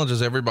and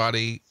challenges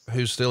everybody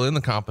who's still in the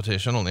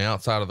competition on the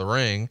outside of the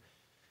ring,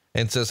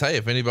 and says, hey,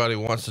 if anybody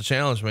wants to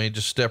challenge me,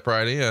 just step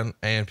right in.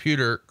 And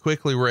Puder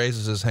quickly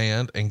raises his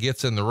hand and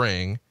gets in the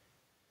ring.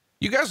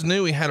 You guys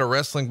knew he had a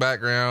wrestling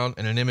background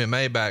and an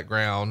MMA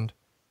background.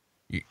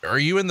 Are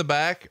you in the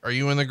back? Are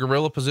you in the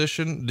gorilla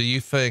position? Do you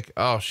think,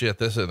 oh shit,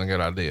 this isn't a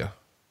good idea?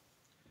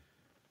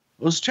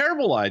 It was a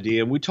terrible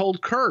idea. And we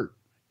told Kurt,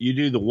 you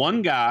do the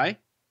one guy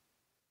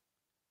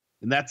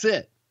and that's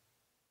it.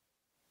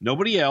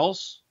 Nobody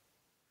else.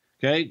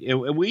 Okay.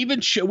 And we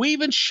even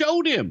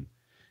showed him,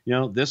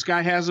 this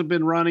guy hasn't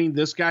been running.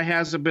 This guy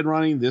hasn't been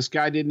running. This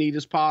guy didn't eat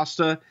his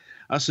pasta.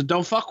 I said,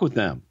 don't fuck with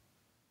them.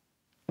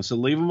 I said,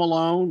 leave them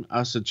alone.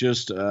 I said,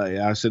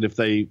 if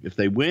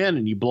they win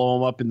and you blow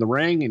them up in the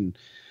ring,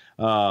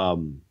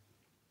 and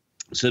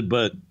said,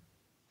 but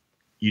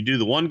you do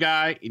the one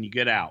guy and you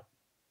get out.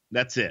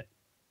 That's it.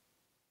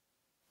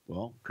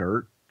 Well,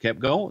 Kurt kept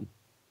going,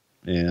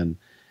 and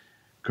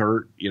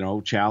Kurt,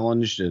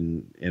 challenged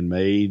and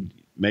made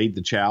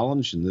the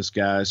challenge. And this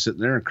guy sitting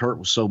there, and Kurt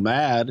was so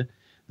mad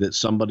that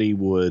somebody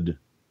would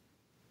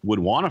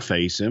want to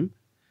face him.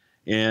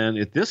 And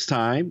at this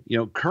time,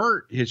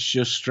 Kurt has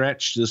just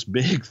stretched this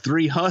big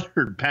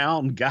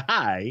 300-pound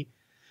guy,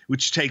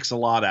 which takes a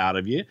lot out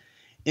of you.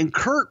 And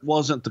Kurt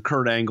wasn't the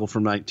Kurt Angle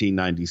from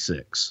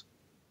 1996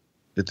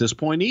 at this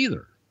point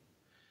either.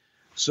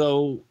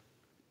 So,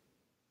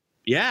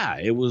 yeah,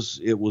 it was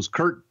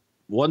Kurt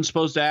wasn't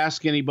supposed to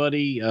ask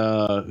anybody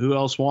who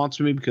else wants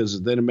me,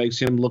 because then it makes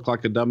him look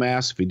like a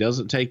dumbass if he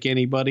doesn't take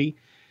anybody.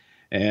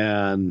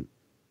 And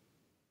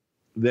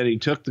then he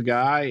took the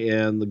guy,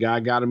 and the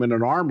guy got him in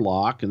an arm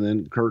lock, and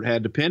then Kurt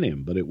had to pin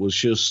him. But it was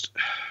shitty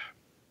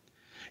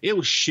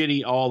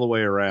all the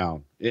way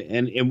around.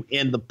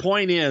 And the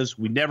point is,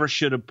 we never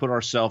should have put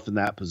ourselves in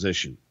that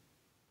position.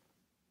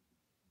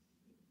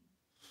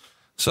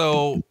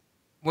 So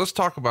let's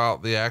talk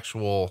about the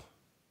actual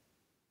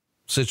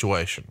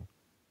situation.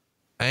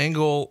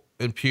 Angle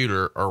and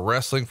Puder are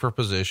wrestling for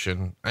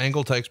position.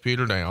 Angle takes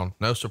Puder down.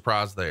 No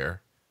surprise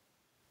there.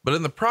 But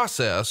in the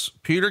process,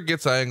 Puder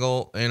gets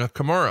Angle in a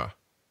Kimura.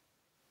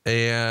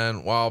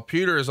 And while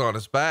Puder is on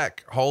his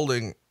back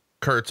holding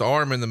Kurt's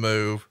arm in the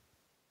move,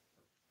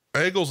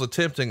 Angle's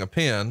attempting a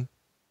pin.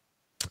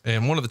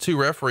 And one of the two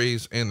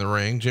referees in the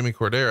ring, Jimmy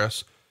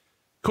Corderas,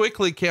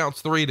 quickly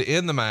counts 3 to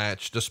end the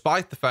match,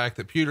 despite the fact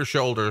that Puder's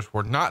shoulders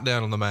were not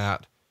down on the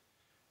mat,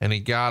 and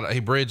he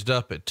bridged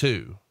up at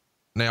 2.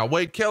 Now,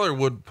 Wade Keller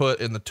would put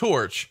in the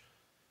torch.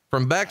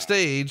 From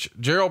backstage,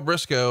 Gerald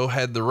Briscoe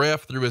had the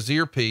ref through his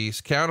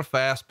earpiece count a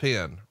fast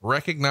pin,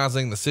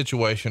 recognizing the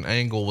situation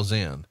Angle was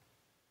in.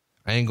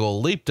 Angle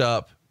leaped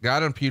up,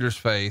 got in Puder's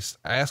face,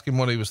 asked him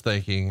what he was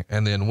thinking,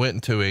 and then went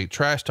into a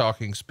trash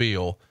talking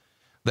spiel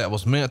that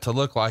was meant to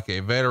look like a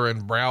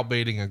veteran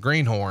browbeating a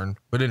greenhorn.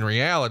 But in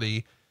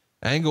reality,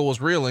 Angle was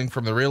reeling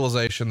from the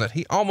realization that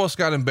he almost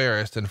got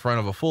embarrassed in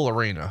front of a full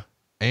arena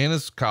and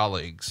his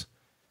colleagues,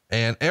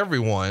 and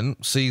everyone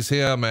sees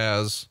him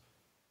as,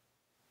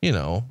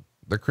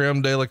 the the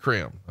creme de la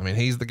creme. I mean,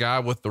 he's the guy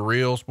with the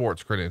real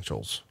sports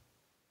credentials.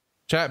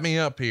 Chat me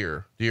up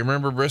here. Do you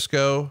remember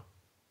Briscoe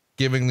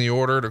giving the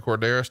order to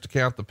Corderas to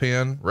count the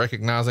pin,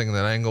 recognizing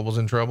that Angle was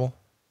in trouble?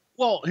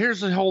 Well, here's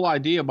the whole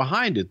idea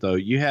behind it, though.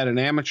 You had an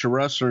amateur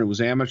wrestler, and it was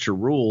amateur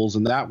rules,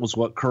 and that was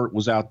what Kurt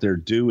was out there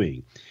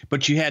doing.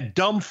 But you had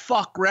dumb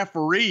fuck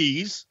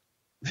referees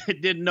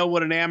that didn't know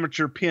what an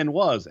amateur pin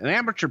was. An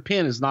amateur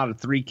pin is not a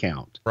 3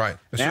 count. Right.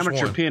 An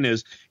amateur pin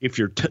is if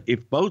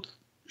if both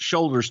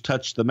shoulders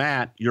touch the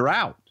mat, you're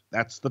out.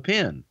 That's the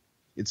pin.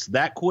 It's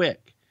that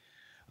quick.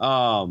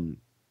 So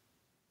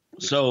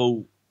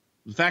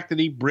the fact that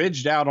he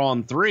bridged out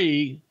on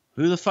 3,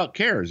 who the fuck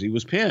cares? He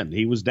was pinned.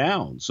 He was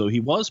down. So he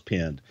was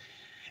pinned.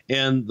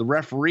 And the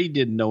referee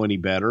didn't know any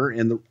better.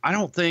 And I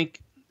don't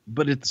think,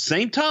 but at the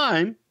same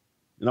time,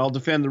 and I'll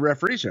defend the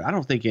referees here, I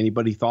don't think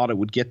anybody thought it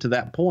would get to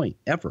that point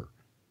ever.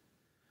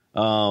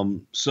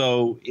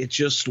 So it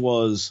just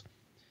was,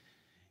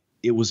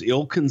 it was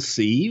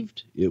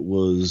ill-conceived. It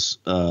was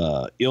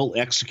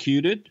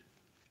ill-executed.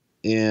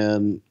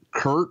 And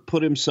Kurt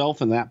put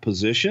himself in that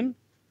position.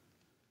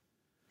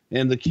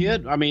 And the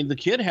kid, I mean, the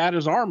kid had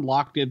his arm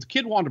locked in. If the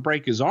kid wanted to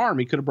break his arm,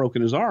 he could have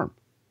broken his arm.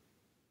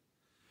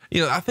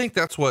 You know, I think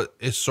that's what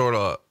is sort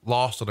of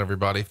lost on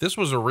everybody. If this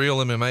was a real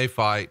MMA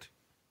fight,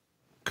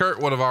 Kurt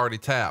would have already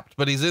tapped,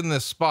 but he's in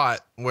this spot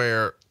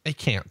where he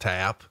can't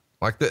tap.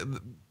 Like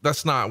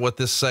that's not what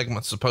this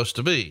segment's supposed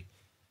to be.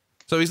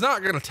 So he's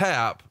not going to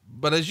tap,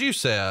 but as you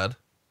said,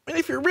 I mean,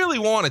 if he really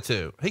wanted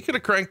to, he could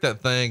have cranked that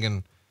thing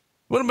and it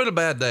would have been a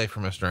bad day for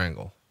Mr.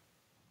 Angle.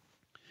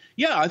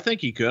 Yeah, I think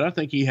he could. I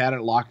think he had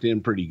it locked in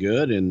pretty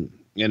good. And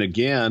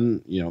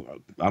again, you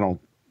know,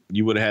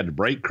 you would have had to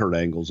break Kurt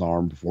Angle's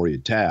arm before you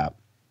tap.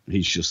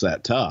 He's just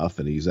that tough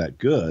and he's that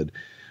good.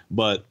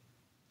 But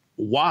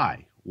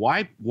why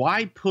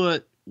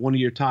put one of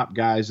your top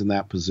guys in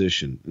that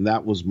position? And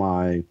that was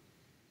my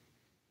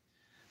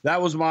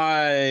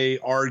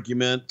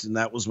argument. And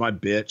that was my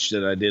bitch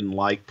that I didn't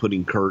like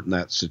putting Kurt in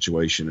that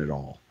situation at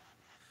all.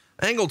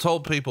 Angle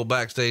told people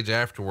backstage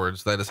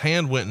afterwards that his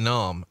hand went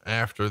numb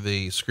after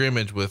the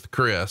scrimmage with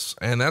Chris,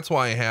 and that's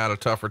why he had a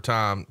tougher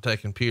time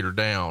taking Peter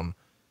down.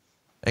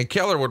 And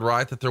Keller would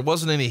write that there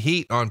wasn't any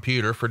heat on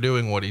Peter for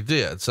doing what he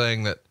did,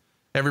 saying that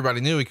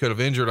everybody knew he could have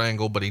injured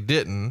Angle, but he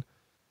didn't.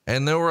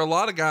 And there were a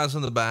lot of guys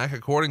in the back,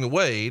 according to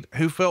Wade,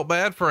 who felt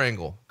bad for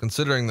Angle,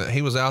 considering that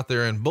he was out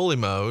there in bully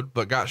mode,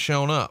 but got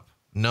shown up,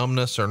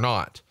 numbness or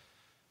not.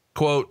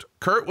 Quote,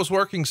 Kurt was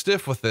working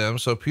stiff with them,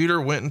 so Peter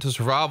went into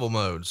survival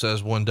mode,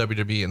 says one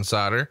WWE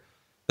insider.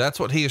 That's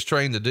what he is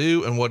trained to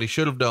do and what he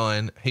should have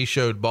done. He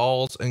showed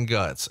balls and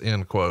guts,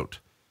 end quote.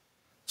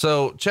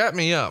 So chat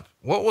me up.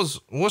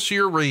 What's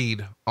your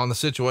read on the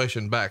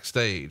situation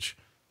backstage?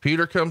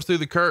 Peter comes through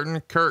the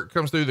curtain. Kurt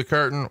comes through the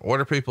curtain.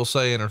 What are people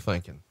saying or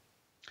thinking?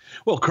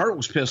 Well, Kurt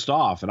was pissed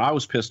off and I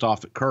was pissed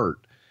off at Kurt.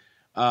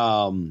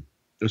 I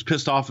was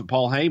pissed off at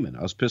Paul Heyman.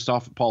 I was pissed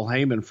off at Paul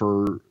Heyman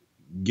for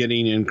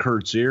getting in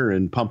Kurt's ear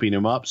and pumping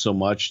him up so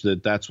much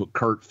that that's what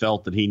Kurt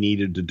felt that he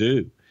needed to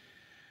do.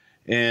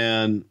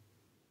 And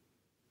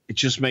it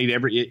just made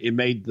it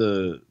made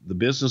the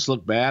business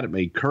look bad. It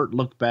made Kurt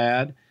look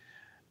bad.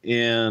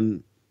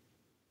 And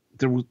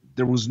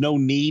there was no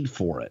need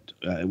for it.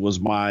 It was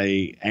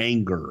my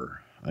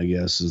anger, I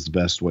guess is the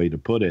best way to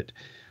put it.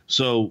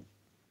 So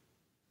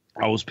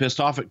I was pissed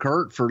off at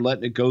Kurt for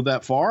letting it go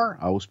that far.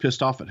 I was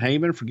pissed off at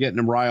Heyman for getting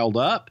him riled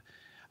up.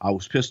 I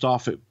was pissed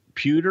off at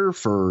Pewter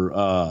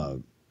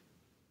for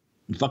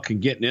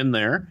fucking getting in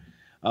there.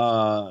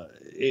 I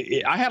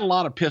had a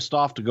lot of pissed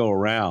off to go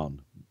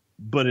around,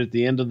 but at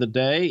the end of the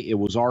day, it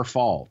was our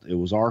fault. It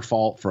was our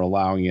fault for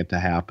allowing it to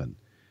happen.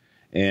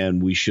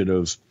 And we should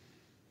have,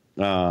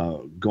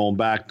 going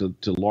back to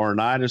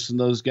Laurinaitis and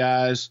those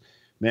guys,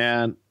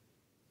 man,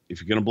 if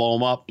you're going to blow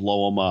them up,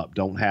 blow them up.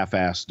 Don't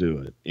half-ass do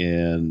it.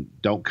 And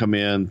don't come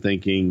in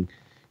thinking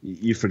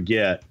you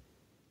forget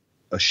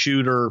a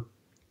shooter,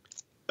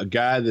 a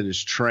guy that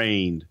is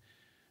trained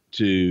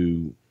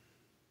to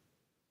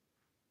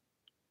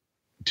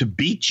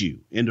beat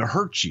you and to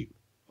hurt you.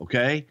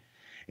 Okay.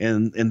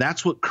 And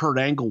that's what Kurt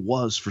Angle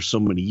was for so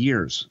many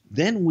years.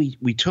 Then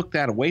we took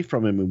that away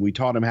from him and we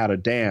taught him how to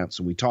dance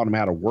and we taught him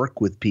how to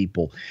work with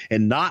people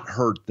and not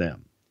hurt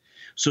them.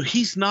 So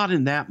he's not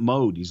in that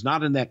mode. He's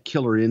not in that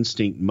killer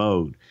instinct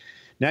mode.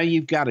 Now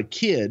you've got a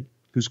kid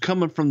who's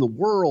coming from the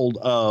world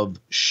of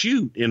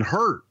shoot and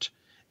hurt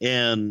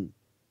and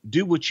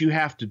do what you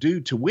have to do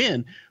to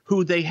win,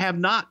 who they have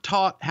not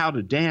taught how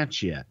to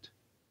dance yet.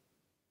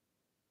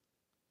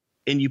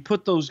 And you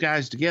put those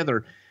guys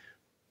together.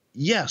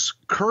 Yes,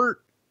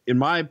 Kurt, in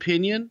my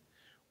opinion,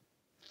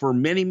 for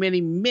many, many,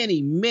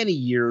 many, many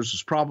years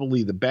was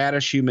probably the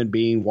baddest human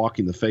being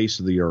walking the face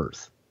of the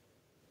earth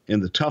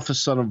and the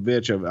toughest son of a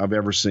bitch I've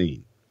ever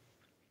seen.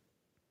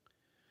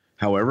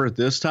 However, at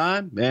this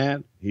time,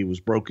 man, he was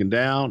broken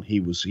down.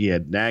 He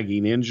had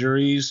nagging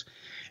injuries.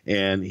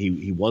 And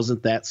he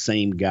wasn't that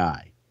same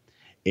guy.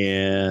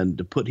 And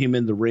to put him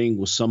in the ring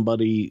with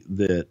somebody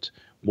that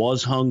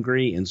was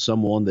hungry and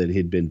someone that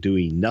had been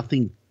doing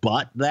nothing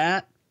but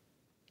that,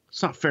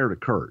 It's not fair to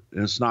Kurt,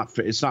 and it's not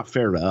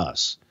fair to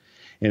us,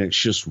 and it's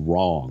just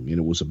wrong, and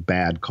it was a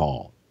bad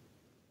call.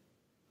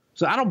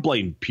 So I don't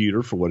blame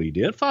Pewter for what he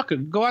did.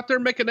 Fucking go out there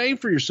and make a name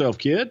for yourself,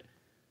 kid.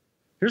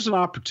 Here's an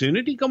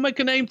opportunity. Go make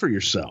a name for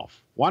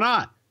yourself. Why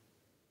not?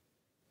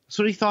 That's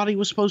what he thought he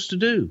was supposed to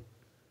do.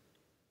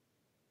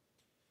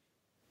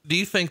 Do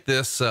you think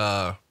this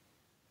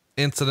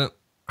incident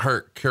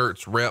hurt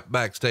Kurt's rep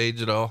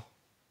backstage at all?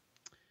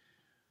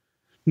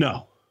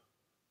 No.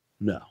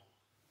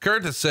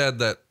 Kurt has said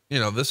that,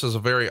 this is a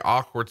very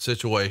awkward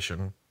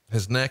situation.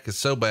 His neck is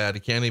so bad he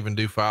can't even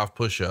do 5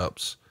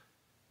 push-ups.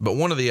 But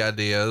one of the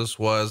ideas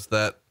was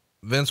that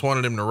Vince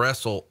wanted him to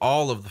wrestle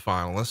all of the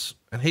finalists,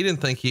 and he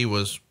didn't think he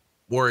was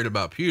worried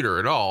about Pewter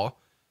at all,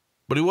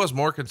 but he was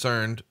more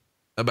concerned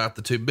about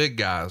the 2 big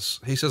guys.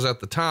 He says at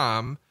the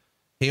time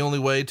he only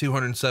weighed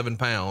 207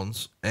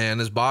 pounds and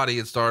his body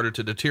had started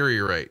to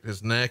deteriorate.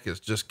 His neck is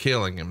just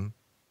killing him.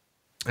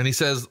 And he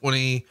says when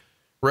he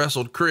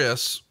wrestled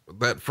Chris,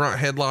 that front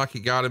headlock he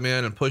got him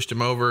in and pushed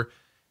him over,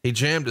 he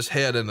jammed his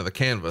head into the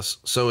canvas.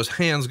 So his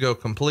hands go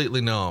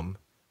completely numb,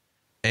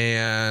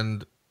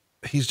 and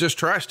he's just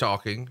trash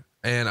talking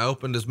and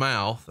opened his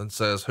mouth and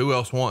says, who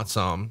else wants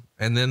some?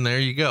 And then there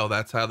you go.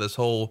 That's how this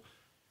whole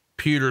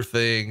Pewter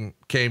thing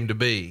came to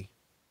be.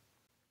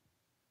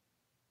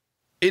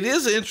 It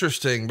is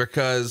interesting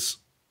because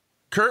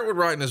Kurt would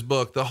write in his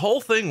book, the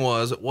whole thing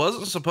was, it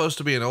wasn't supposed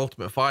to be an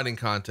ultimate fighting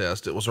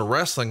contest. It was a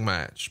wrestling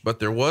match, but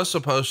there was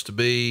supposed to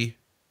be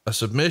a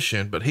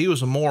submission, but he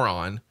was a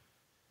moron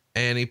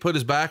and he put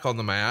his back on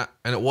the mat,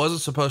 and it wasn't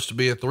supposed to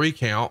be a 3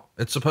 count.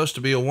 It's supposed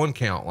to be a 1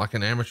 count, like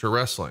in amateur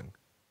wrestling.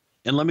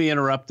 And let me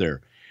interrupt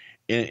there.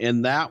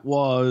 And that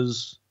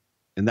was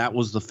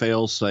the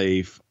fail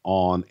safe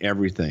on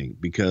everything,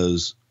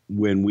 because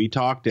when we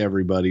talked to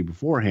everybody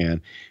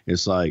beforehand,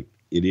 it's like,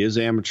 it is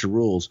amateur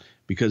rules,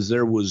 because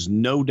there was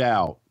no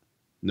doubt,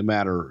 no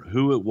matter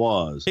who it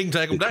was, he can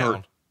take him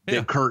down.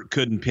 That Kurt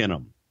couldn't pin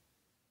him.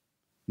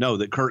 No,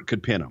 that Kurt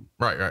could pin him.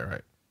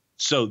 Right.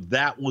 So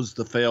that was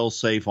the fail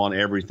safe on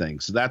everything.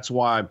 So that's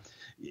why,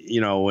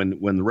 when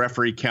the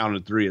referee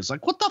counted 3, it's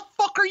like, what the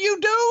fuck are you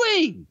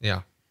doing?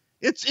 Yeah.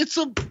 It's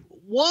a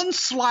 1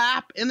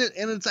 slap and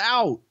it's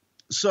out.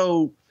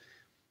 So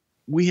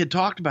we had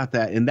talked about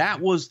that, and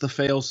that was the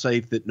fail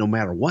safe, that no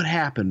matter what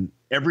happened,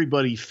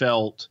 everybody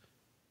felt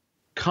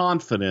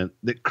confident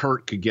that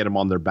Kurt could get him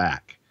on their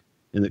back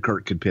and that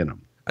Kurt could pin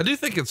him. I do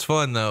think it's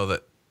fun though,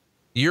 that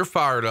you're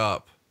fired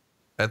up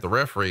at the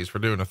referees for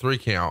doing a 3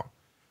 count,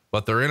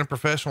 but they're in a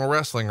professional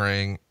wrestling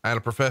ring at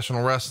a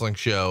professional wrestling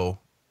show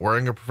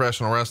wearing a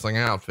professional wrestling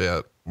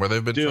outfit where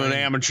they've been doing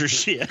amateur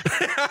shit.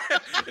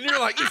 And you're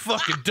like, you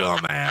fucking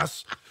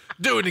dumbass,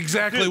 doing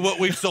exactly what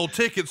we've sold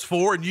tickets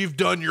for and you've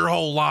done your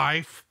whole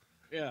life.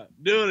 Yeah.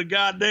 Doing a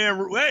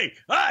goddamn,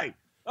 hey,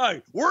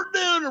 we're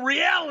doing a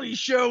reality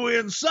show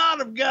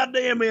inside of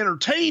goddamn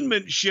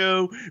entertainment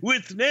show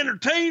with an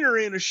entertainer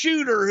and a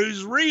shooter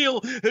who's real,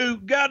 who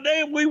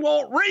goddamn, we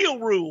want real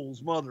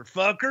rules,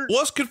 motherfucker.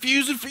 What's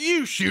confusing for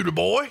you, shooter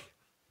boy?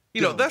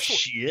 That's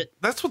shit.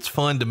 That's what's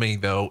fun to me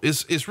though,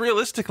 is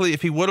realistically,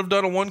 if he would have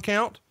done a 1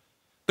 count,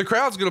 the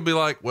crowd's going to be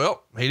like,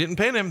 well, he didn't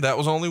pin him. That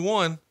was only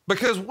 1.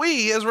 Because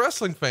we as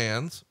wrestling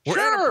fans, we're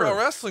at a pro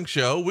wrestling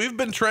show. We've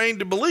been trained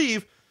to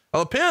believe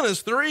a pin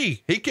is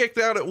 3. He kicked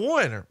out at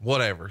 1 or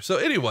whatever. So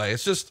anyway,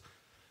 it's just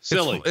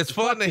silly. It's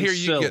fun to hear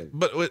you get,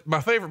 but my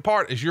favorite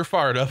part is you're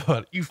fired up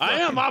on it. I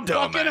am. I'm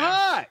fucking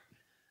hot.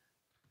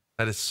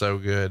 That is so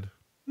good.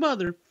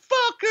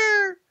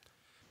 Motherfucker.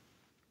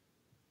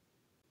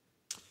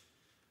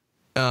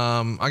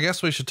 I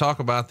guess we should talk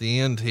about the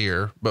end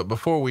here, but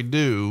before we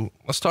do,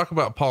 let's talk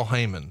about Paul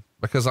Heyman,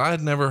 because I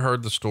had never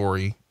heard the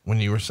story when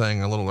you were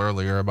saying a little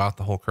earlier about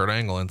the whole Kurt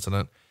Angle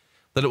incident,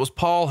 that it was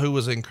Paul who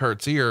was in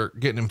Kurt's ear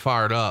getting him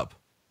fired up.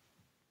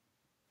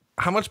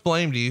 How much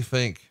blame do you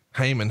think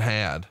Heyman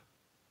had?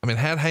 I mean,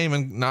 had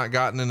Heyman not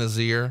gotten in his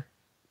ear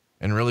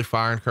and really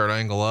firing Kurt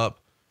Angle up,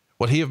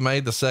 would he have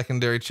made the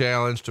secondary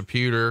challenge to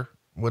Pewter?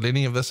 Would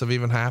any of this have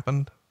even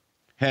happened?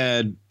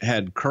 Had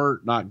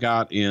Kurt not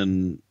got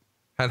in,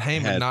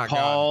 had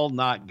Paul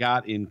not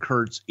got in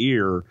Kurt's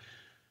ear,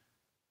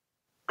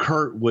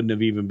 Kurt wouldn't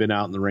have even been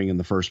out in the ring in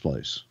the first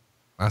place.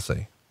 I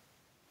see.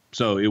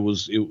 So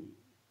in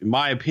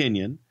my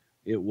opinion,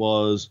 it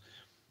was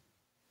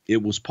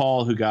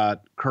Paul who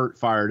got Kurt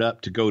fired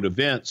up to go to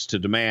Vince to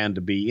demand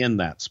to be in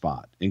that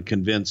spot and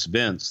convince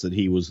Vince that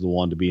he was the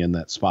one to be in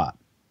that spot.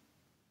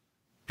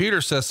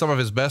 Peter says some of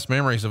his best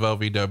memories of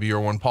OVW are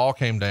when Paul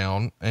came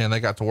down and they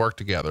got to work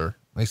together.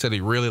 He said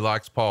he really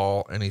likes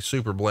Paul and he's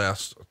super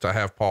blessed to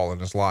have Paul in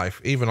his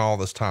life, even all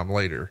this time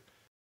later.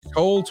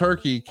 Cold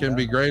turkey can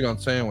be great on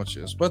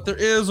sandwiches, but there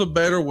is a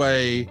better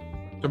way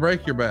to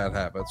break your bad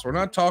habits. We're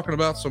not talking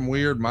about some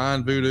weird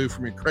mind voodoo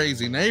from your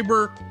crazy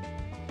neighbor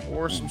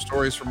or some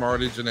stories from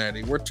Marty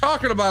Jannetty. We're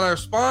talking about our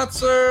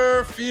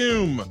sponsor,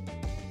 Fume.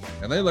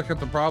 And they look at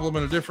the problem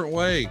in a different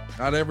way.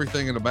 Not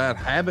everything in a bad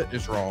habit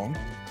is wrong.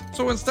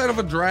 So instead of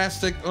a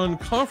drastic,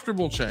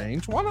 uncomfortable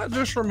change, why not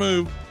just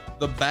remove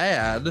the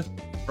bad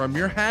from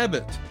your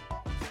habit?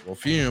 Well,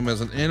 Fume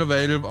is an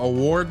innovative,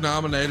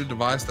 award-nominated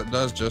device that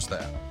does just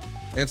that.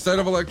 Instead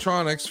of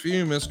electronics,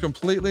 Fume is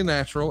completely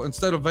natural.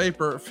 Instead of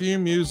vapor,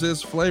 Fume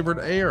uses flavored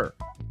air.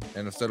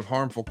 And instead of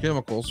harmful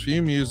chemicals,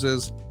 Fume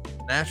uses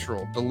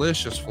natural,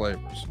 delicious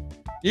flavors.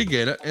 You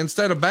get it.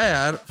 Instead of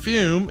bad,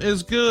 Fume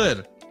is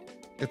good.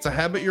 It's a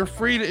habit you're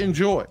free to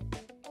enjoy.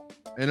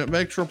 And it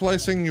makes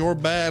replacing your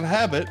bad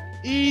habit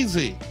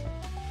easy.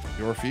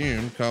 Your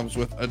Fume comes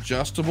with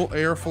adjustable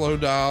airflow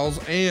dials,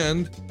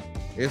 and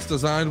it's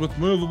designed with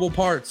movable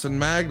parts and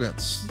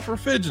magnets for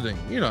fidgeting,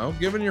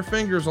 giving your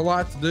fingers a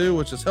lot to do,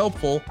 which is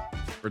helpful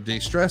for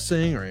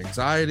de-stressing or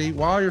anxiety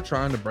while you're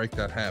trying to break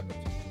that habit.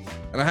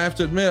 And I have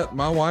to admit,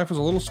 my wife was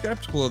a little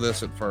skeptical of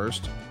this at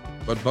first,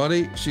 but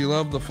buddy, she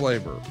loved the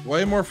flavor.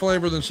 Way more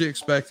flavor than she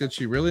expected.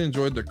 She really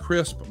enjoyed the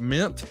crisp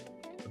mint,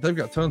 but they've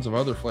got tons of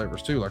other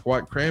flavors too, like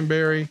white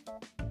cranberry.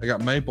 They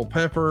got maple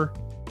pepper.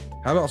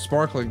 How about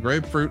sparkling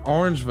grapefruit,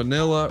 orange,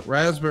 vanilla,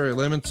 raspberry,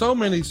 lemon? So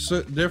many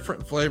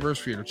different flavors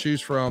for you to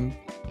choose from.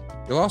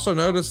 You'll also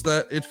notice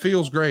that it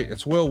feels great.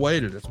 It's well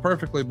weighted. It's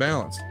perfectly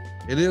balanced.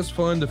 It is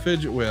fun to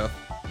fidget with.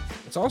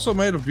 It's also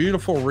made of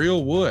beautiful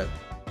real wood,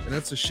 and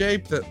it's a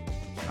shape that,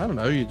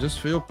 you just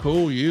feel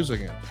cool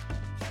using it.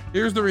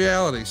 Here's the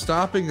reality.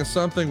 Stopping is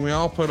something we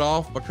all put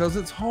off because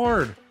it's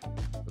hard.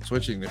 But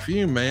switching to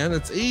Fume, man,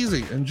 it's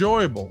easy,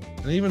 enjoyable,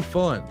 and even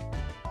fun.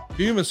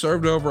 Fume has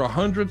served over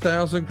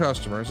 100,000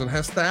 customers and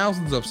has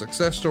thousands of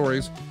success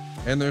stories,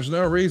 and there's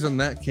no reason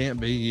that can't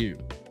be you.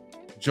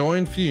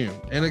 Join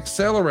Fume in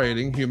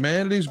accelerating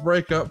humanity's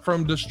breakup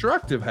from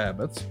destructive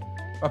habits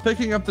by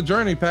picking up the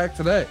Journey Pack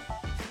today.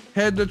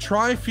 Head to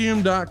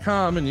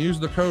tryfume.com and use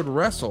the code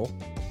WRESTLE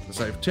to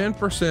save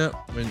 10%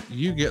 when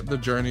you get the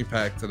Journey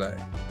Pack today.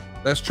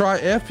 That's try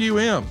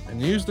FUM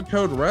and use the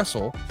code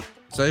WRESTLE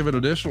to save an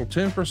additional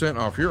 10%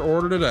 off your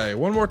order today.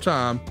 One more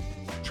time,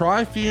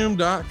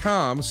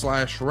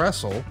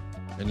 tryfume.com/wrestle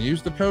and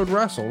use the code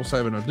WRESTLE to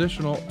save an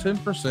additional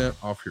 10%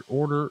 off your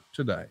order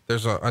today.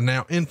 There's a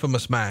now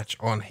infamous match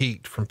on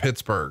Heat from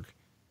Pittsburgh.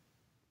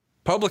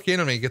 Public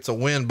Enemy gets a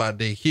win by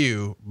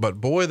DQ, but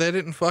boy, they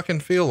didn't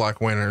fucking feel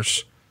like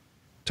winners.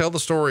 Tell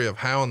the story of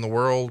how in the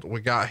world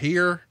we got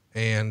here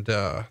and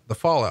the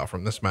fallout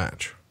from this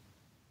match.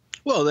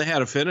 Well, they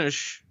had a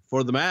finish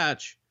for the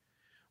match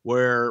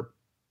where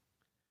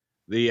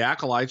the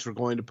Acolytes were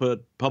going to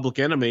put Public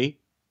Enemy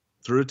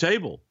through a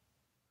table.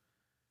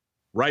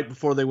 Right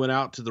before they went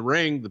out to the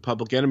ring, the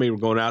Public Enemy were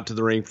going out to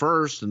the ring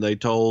first, and they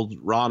told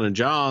Ron and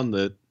John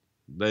that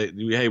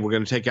hey, we're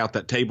going to take out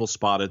that table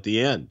spot at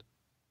the end,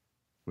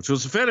 which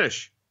was the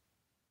finish.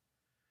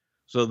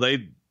 So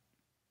they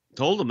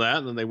told them that,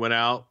 and then they went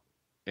out,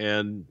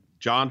 and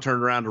John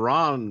turned around to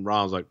Ron, and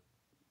Ron was like,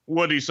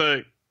 "What'd he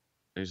say?"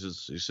 He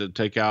said,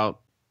 "Take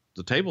out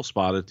the table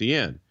spot at the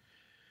end."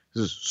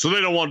 He says, "So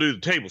they don't want to do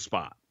the table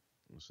spot?"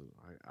 I said,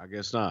 I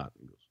guess not.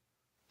 He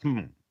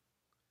goes,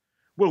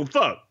 "Well,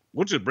 fuck,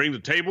 we'll just bring the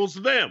tables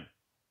to them."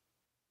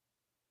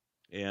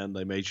 And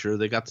they made sure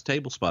they got the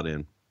table spot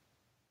in.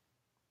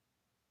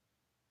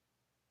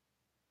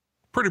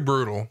 Pretty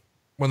brutal.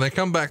 When they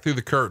come back through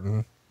the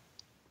curtain,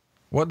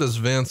 what does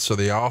Vince or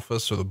the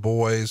office or the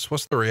boys,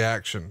 what's the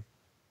reaction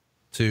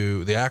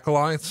to the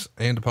Acolytes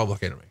and to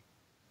Public Enemy?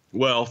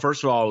 Well,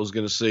 first of all, I was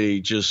going to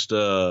see just,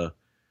 who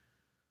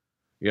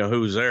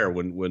was there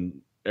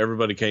when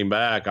everybody came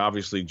back.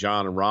 Obviously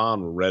John and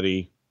Ron were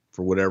ready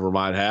for whatever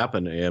might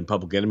happen. And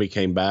Public Enemy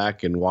came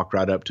back and walked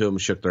right up to them,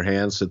 shook their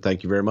hands, said,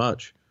 "Thank you very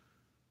much."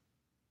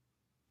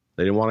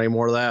 They didn't want any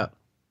more of that.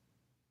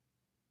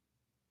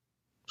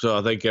 So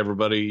I think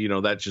everybody,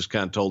 that just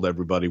kind of told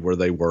everybody where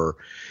they were.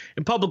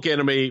 And Public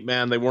Enemy,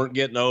 man, they weren't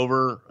getting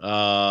over.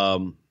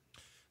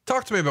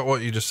 Talk to me about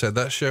what you just said.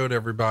 That showed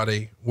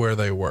everybody where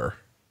they were.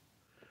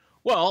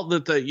 Well,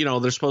 that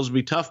they're supposed to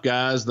be tough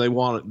guys.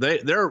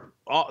 They're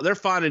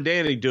fine and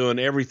dandy doing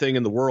everything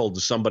in the world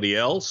to somebody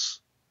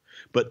else,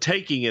 but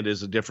taking it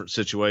is a different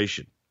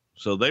situation.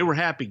 So they were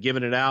happy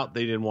giving it out.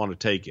 They didn't want to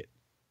take it.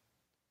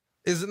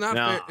 Is it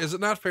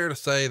not fair to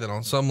say that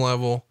on some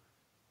level,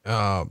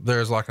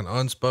 there's like an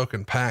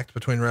unspoken pact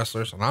between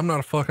wrestlers? And I'm not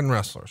a fucking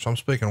wrestler, so I'm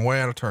speaking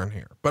way out of turn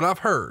here, but I've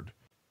heard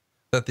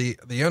that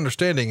the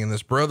understanding in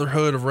this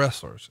brotherhood of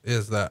wrestlers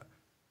is that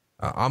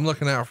I'm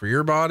looking out for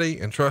your body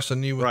and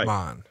trusting you with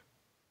mine.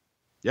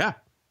 Yeah.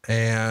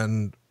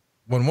 And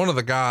when one of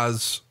the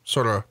guys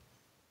sort of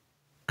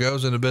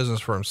goes into business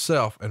for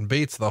himself and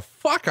beats the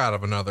fuck out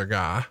of another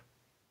guy,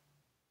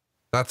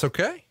 that's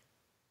okay.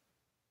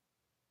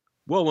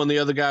 Well, when the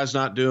other guy's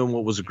not doing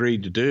what was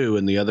agreed to do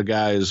and the other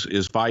guy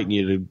is fighting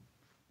you to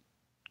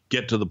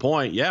get to the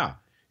point, yeah,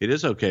 it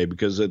is okay,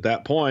 because at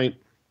that point,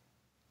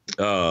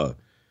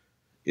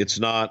 it's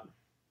not,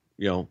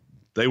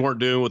 they weren't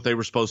doing what they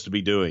were supposed to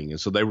be doing.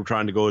 And so they were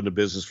trying to go into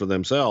business for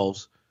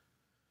themselves,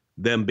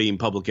 them being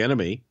Public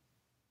Enemy,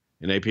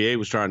 and APA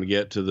was trying to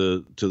get to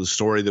the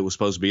story that was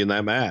supposed to be in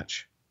that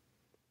match.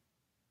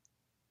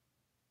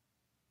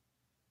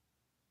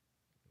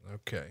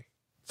 Okay.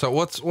 So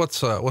what's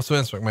Vince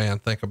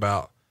McMahon think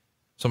about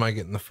somebody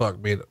getting the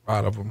fuck beat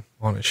out of him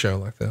on a show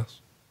like this?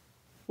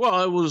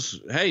 Well, it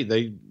was, hey,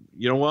 they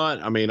you know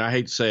what? I mean, I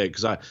hate to say it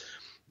because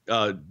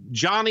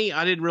Johnny,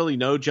 I didn't really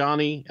know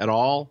Johnny at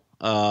all,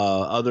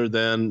 other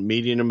than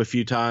meeting him a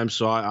few times.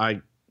 So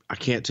I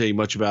can't tell you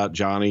much about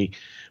Johnny,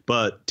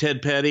 but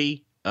Ted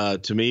Petty,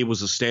 to me,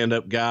 was a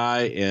stand-up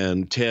guy,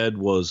 and Ted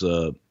was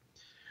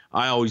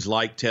I always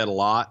liked Ted a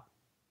lot,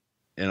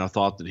 and I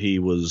thought that he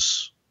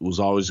was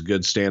always a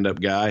good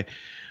stand-up guy.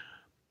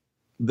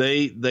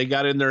 They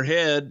got in their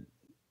head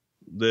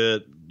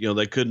that, you know,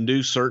 they couldn't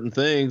do certain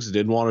things,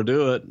 didn't want to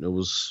do it.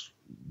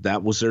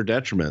 That was their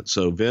detriment.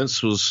 So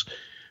Vince was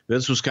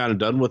kind of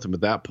done with them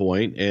at that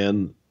point,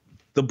 and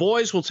the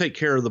boys will take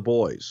care of the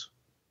boys.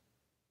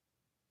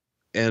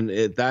 And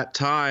at that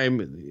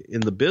time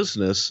in the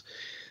business,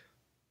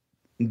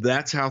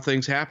 that's how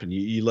things happen.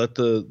 You let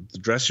the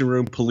dressing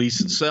room police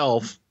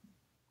itself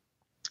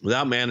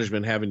without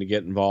management having to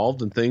get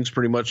involved, and things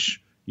pretty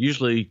much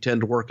usually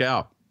tend to work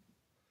out.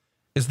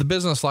 Is the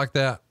business like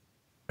that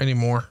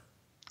anymore?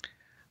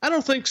 I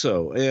don't think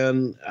so.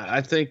 And I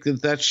think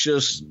that that's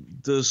just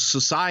the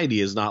society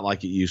is not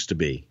like it used to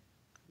be.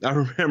 I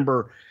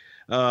remember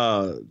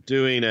going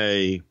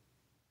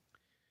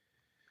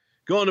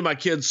to my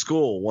kid's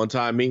school one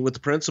time, meeting with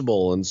the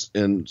principal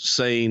and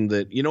saying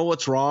that, you know,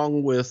 what's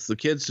wrong with the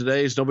kids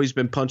today is nobody's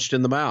been punched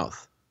in the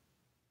mouth.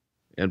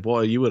 And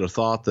boy, you would have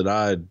thought that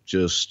I'd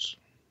just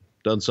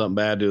done something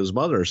bad to his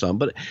mother or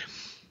something. But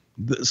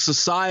the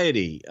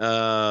society,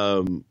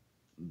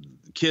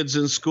 kids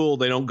in school,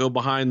 they don't go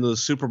behind the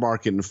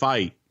supermarket and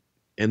fight.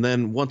 And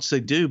then once they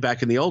do,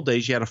 back in the old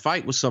days, you had a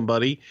fight with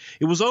somebody,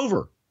 it was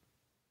over.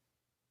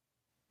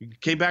 You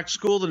came back to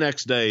school the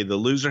next day. The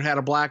loser had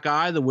a black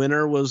eye. The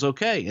winner was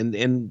okay.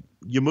 And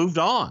you moved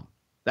on.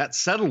 That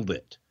settled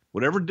it.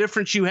 Whatever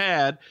difference you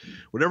had,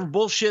 whatever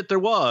bullshit there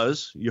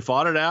was, you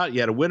fought it out. You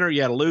had a winner,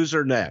 you had a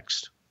loser,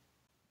 next.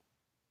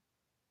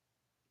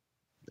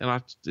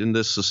 And in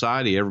this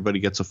society, everybody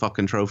gets a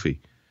fucking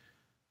trophy.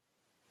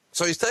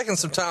 So he's taking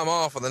some time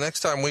off, and the next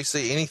time we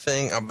see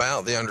anything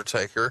about The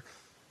Undertaker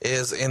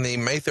is in the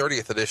May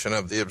 30th edition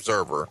of The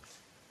Observer.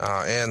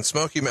 And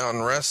Smoky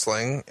Mountain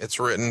Wrestling, it's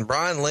written,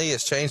 Brian Lee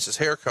has changed his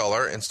hair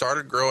color and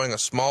started growing a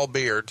small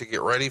beard to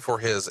get ready for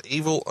his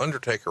evil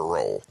Undertaker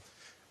role.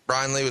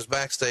 Brian Lee was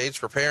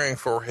backstage preparing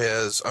for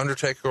his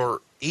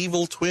Undertaker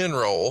evil twin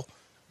role.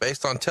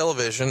 Based on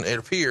television, it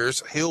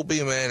appears he'll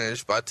be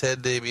managed by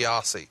Ted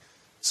DiBiase.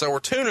 So we're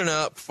tuning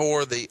up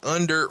for the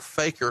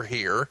Underfaker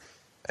here,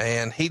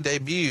 and he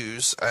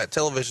debuts at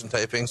television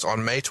tapings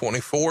on May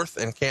 24th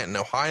in Canton,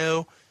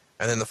 Ohio,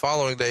 and then the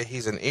following day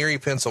he's in Erie,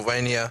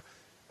 Pennsylvania.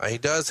 He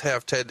does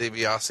have Ted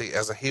DiBiase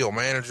as a heel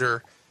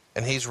manager,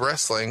 and he's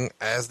wrestling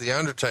as The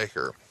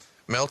Undertaker.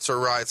 Meltzer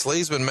writes,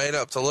 Lee's been made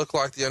up to look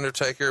like The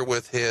Undertaker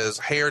with his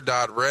hair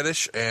dyed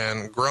reddish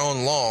and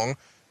grown long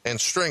and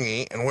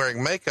stringy and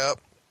wearing makeup,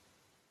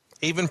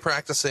 even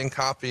practicing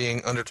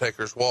copying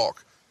Undertaker's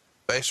walk.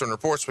 Based on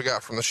reports we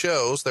got from the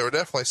shows, there were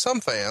definitely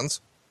some fans,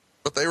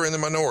 but they were in the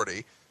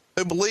minority,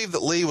 who believed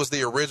that Lee was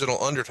the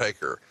original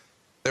Undertaker.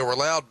 There were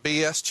loud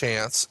BS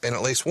chants in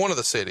at least one of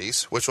the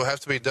cities, which will have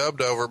to be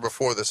dubbed over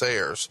before this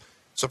airs.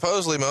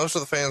 Supposedly, most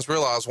of the fans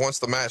realize once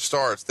the match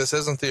starts, this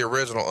isn't the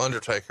original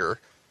Undertaker.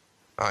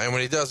 And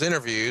when he does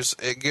interviews,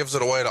 it gives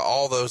it away to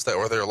all those that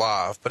were there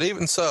live. But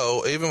even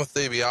so, even with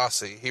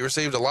DiBiase, he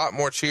received a lot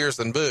more cheers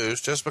than boos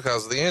just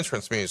because of the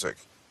entrance music.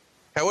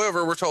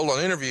 However, we're told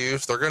on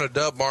interviews they're going to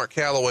dub Mark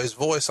Calloway's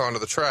voice onto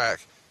the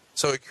track,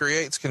 so it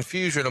creates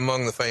confusion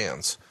among the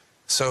fans.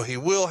 So he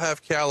will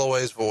have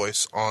Calloway's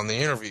voice on the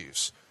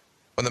interviews.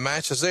 When the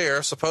match is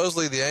there,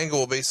 supposedly the angle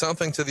will be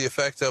something to the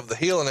effect of the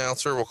heel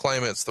announcer will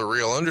claim it's the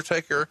real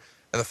Undertaker,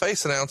 and the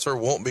face announcer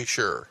won't be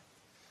sure.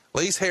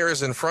 Lee's hair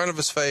is in front of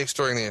his face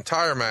during the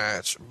entire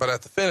match, but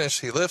at the finish,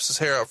 he lifts his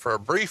hair up for a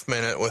brief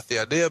minute with the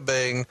idea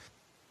being,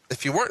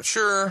 if you weren't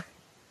sure,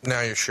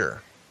 now you're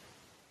sure.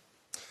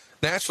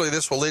 Naturally,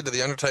 this will lead to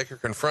The Undertaker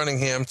confronting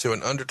him to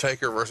an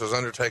Undertaker versus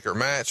Undertaker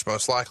match,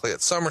 most likely at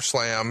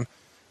SummerSlam.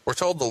 We're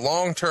told the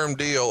long-term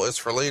deal is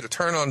for Lee to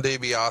turn on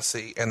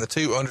DiBiase and the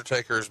two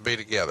Undertakers be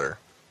together.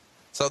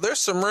 So there's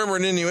some rumor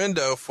and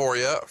innuendo for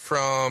you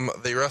from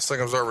the Wrestling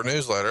Observer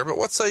newsletter, but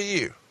what say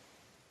you?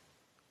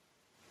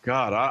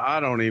 God,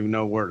 I don't even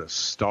know where to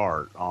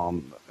start.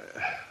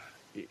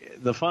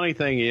 The funny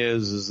thing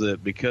is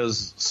that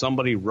because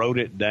somebody wrote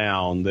it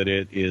down that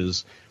it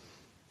is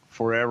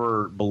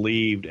forever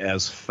believed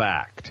as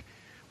fact.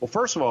 Well,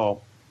 first of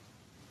all,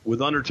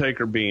 with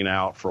Undertaker being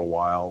out for a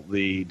while,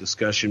 the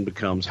discussion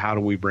becomes, how do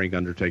we bring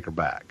Undertaker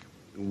back?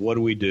 What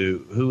do we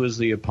do? Who is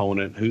the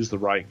opponent? Who's the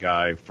right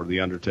guy for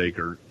the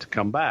Undertaker to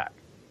come back?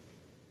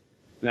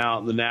 Now,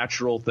 the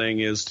natural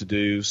thing is to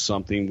do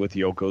something with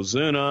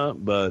Yokozuna,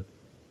 but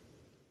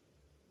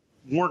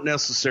weren't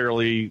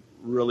necessarily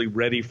really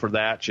ready for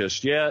that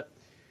just yet.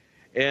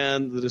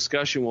 And the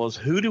discussion was,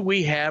 who do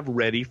we have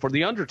ready for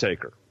the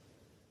Undertaker?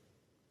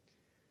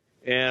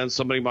 And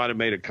somebody might have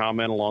made a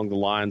comment along the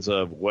lines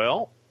of,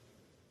 well,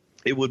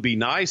 it would be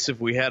nice if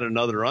we had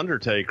another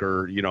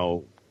Undertaker,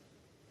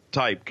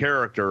 type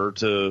character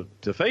to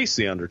face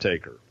the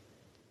Undertaker.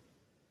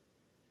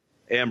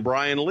 And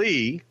Brian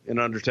Lee and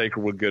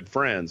Undertaker were good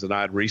friends. And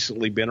I'd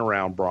recently been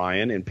around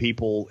Brian, and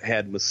people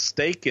had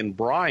mistaken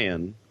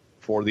Brian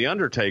for the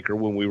Undertaker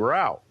when we were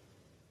out.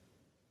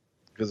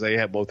 Because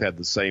they both had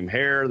the same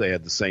hair, they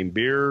had the same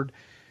beard.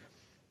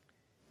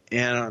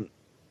 And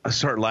I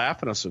started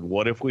laughing. I said,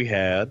 what if we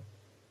had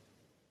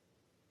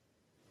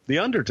the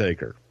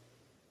Undertaker?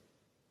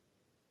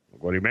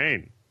 What do you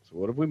mean? So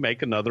what if we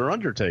make another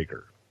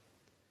Undertaker?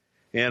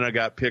 And I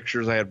got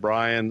pictures. I had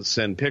Brian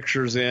send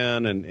pictures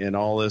in and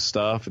all this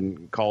stuff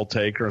and call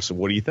Taker. I said,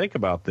 what do you think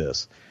about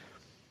this?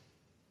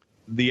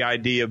 The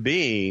idea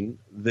being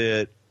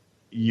that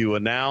you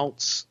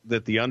announce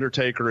that the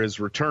Undertaker is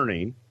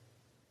returning,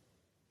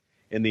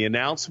 and the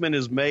announcement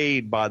is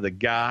made by the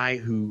guy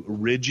who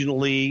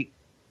originally,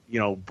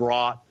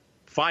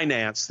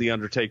 financed the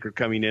Undertaker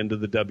coming into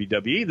the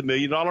WWE, the $1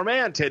 Million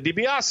Man, Ted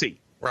DiBiase.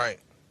 Right.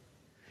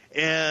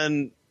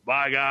 And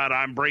by God,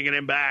 I'm bringing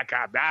him back.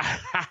 I've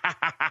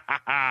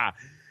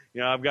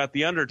got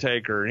the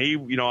Undertaker,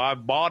 and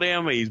I've bought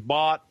him. He's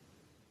bought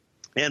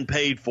and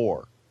paid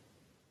for.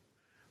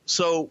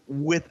 So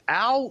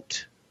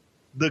without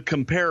the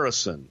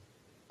comparison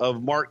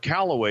of Mark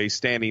Calloway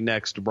standing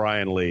next to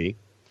Brian Lee,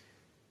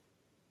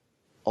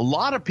 a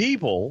lot of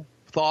people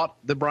thought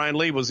that Brian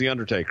Lee was the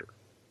Undertaker.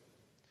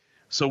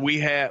 So we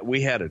had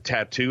a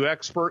tattoo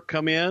expert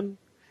come in,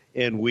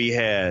 and we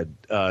had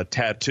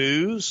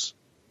tattoos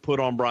put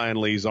on Brian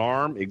Lee's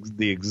arm,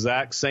 the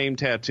exact same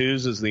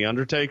tattoos as the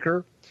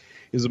Undertaker.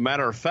 As a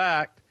matter of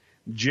fact,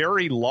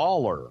 Jerry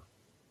Lawler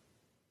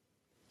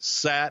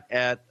sat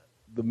at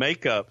the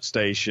makeup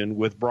station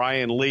with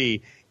Brian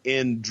Lee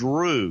and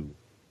drew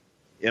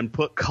and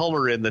put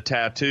color in the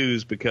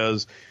tattoos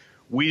because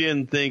we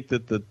didn't think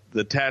that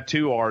the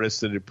tattoo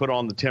artists that had put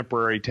on the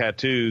temporary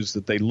tattoos,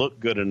 that they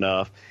looked good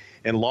enough.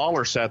 And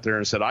Lawler sat there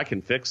and said, I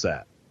can fix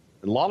that.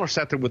 And Lawler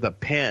sat there with a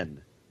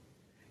pen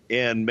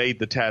and made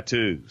the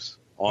tattoos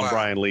on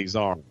Brian Lee's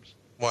arms.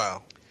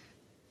 Wow.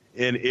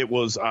 And it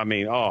was,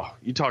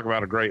 you talk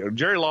about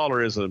Jerry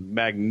Lawler is a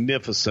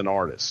magnificent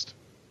artist.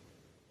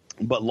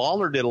 But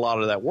Lawler did a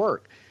lot of that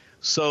work.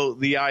 So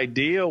the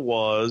idea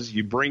was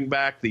you bring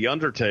back the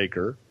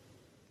Undertaker,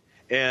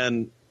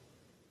 and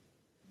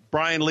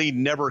Brian Lee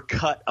never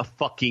cut a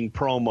fucking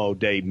promo,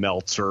 Dave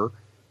Meltzer.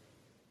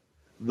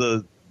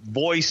 The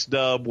voice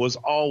dub was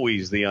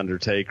always the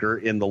Undertaker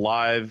in the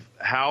live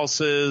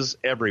houses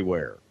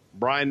everywhere.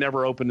 Brian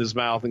never opened his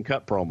mouth and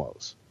cut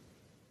promos.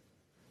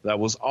 That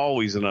was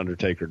always an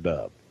Undertaker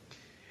dub.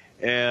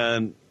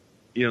 And,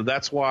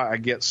 that's why I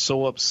get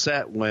so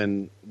upset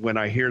when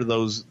I hear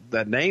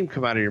that name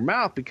come out of your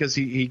mouth, because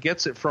he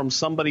gets it from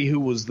somebody who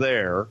was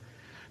there,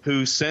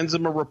 who sends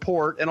him a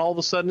report, and all of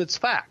a sudden it's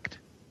fact.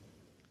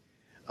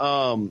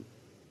 But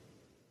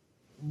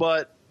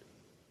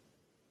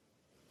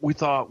we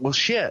thought, well,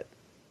 shit.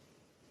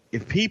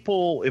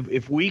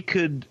 If we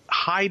could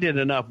hide it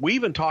enough, we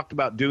even talked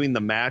about doing the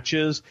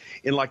matches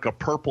in like a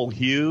purple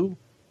hue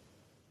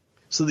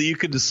so that you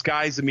could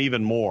disguise them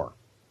even more.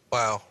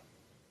 Wow.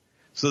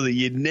 So that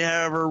you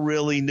never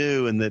really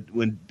knew. And that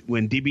when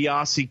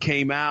DiBiase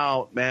came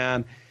out,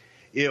 man,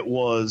 it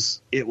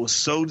was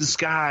so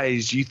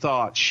disguised. You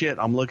thought, shit,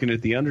 I'm looking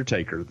at the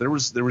Undertaker. There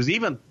was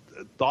even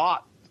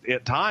thought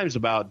at times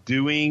about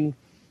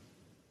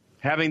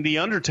having the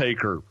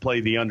Undertaker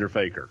play the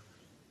Underfaker.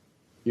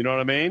 You know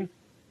what I mean?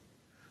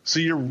 So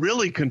you're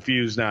really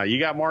confused now. You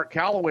got Mark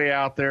Calloway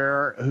out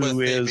there who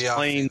is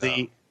playing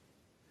the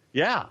 –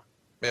 yeah.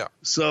 Yeah.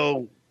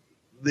 So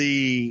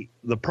the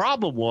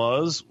problem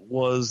was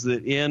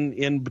that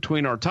in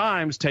between our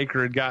times,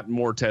 Taker had gotten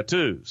more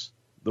tattoos,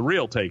 the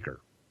real Taker.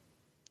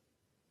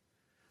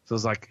 So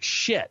it's like,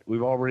 shit,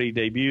 we've already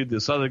debuted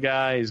this other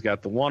guy. He's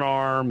got the one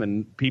arm,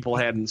 and people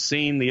hadn't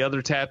seen the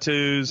other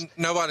tattoos.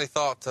 Nobody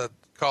thought to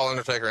call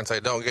Undertaker and say,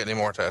 don't get any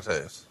more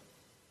tattoos.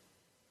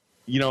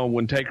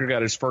 When Taker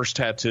got his first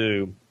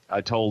tattoo,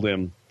 I told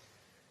him,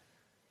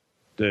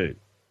 dude,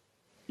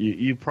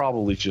 you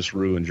probably just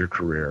ruined your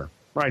career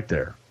right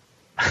there.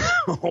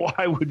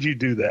 Why would you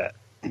do that?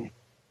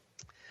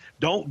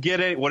 Don't get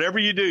any, whatever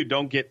you do,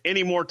 don't get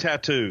any more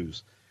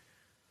tattoos.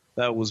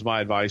 That was my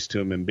advice to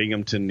him in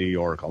Binghamton, New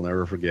York. I'll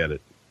never forget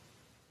it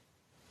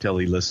till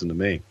he listened to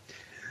me.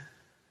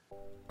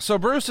 So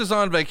Bruce is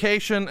on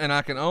vacation, and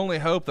I can only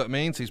hope that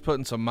means he's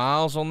putting some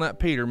miles on that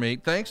Peter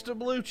meat, thanks to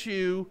Blue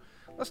Chew.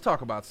 Let's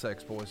talk about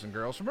sex, boys and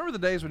girls. Remember the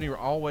days when you were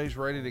always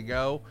ready to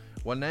go?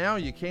 Well, now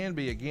you can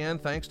be again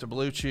thanks to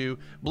Blue Chew.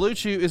 Blue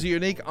Chew is a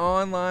unique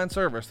online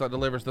service that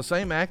delivers the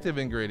same active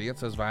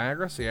ingredients as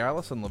Viagra,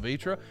 Cialis, and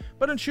Levitra,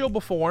 but in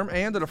chewable form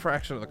and at a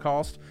fraction of the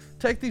cost.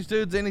 Take these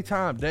dudes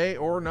anytime, day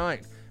or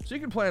night. So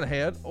you can plan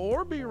ahead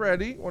or be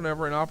ready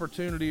whenever an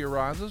opportunity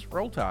arises.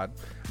 Roll Tide.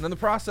 And then the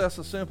process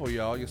is simple,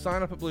 y'all. You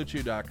sign up at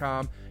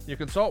BlueChew.com. You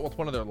consult with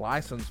one of their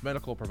licensed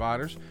medical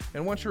providers.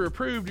 And once you're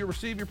approved, you'll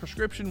receive your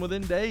prescription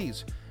within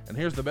days. And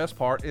here's the best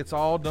part. It's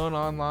all done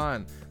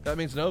online. That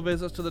means no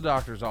visits to the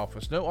doctor's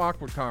office, no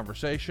awkward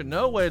conversation,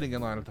 no waiting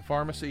in line at the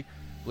pharmacy.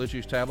 Blue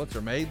Chew's tablets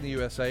are made in the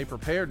USA,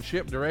 prepared and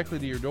shipped directly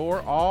to your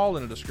door, all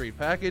in a discreet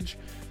package.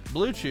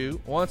 Blue Chew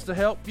wants to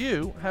help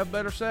you have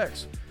better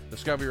sex.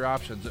 Discover your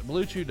options at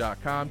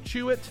BlueChew.com.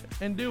 Chew it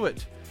and do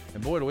it.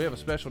 And boy, do we have a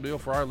special deal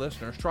for our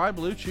listeners. Try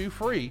Blue Chew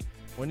free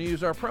when you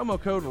use our promo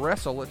code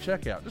WRESTLE at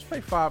checkout. Just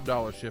pay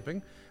 $5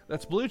 shipping.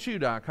 That's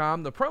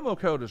BlueChew.com. The promo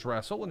code is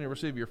WRESTLE, and you'll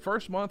receive your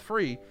first month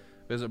free.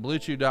 Visit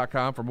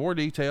BlueChew.com for more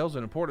details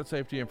and important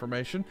safety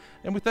information.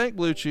 And we thank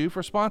Blue Chew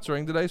for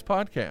sponsoring today's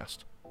podcast.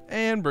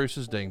 And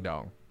Bruce's Ding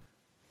Dong.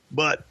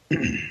 But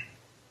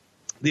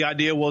the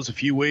idea was a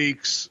few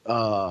weeks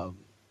for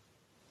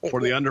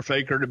the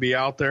Undertaker to be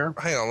out there.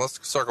 Hang on,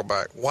 let's circle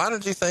back. Why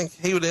did you think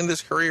he would end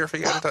his career if he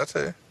got a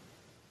tattoo?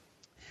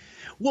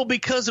 Well,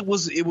 because it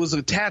was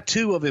a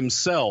tattoo of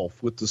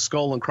himself with the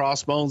skull and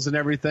crossbones and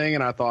everything,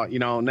 and I thought,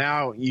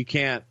 now you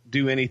can't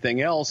do anything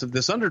else if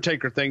this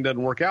Undertaker thing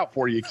doesn't work out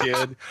for you,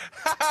 kid.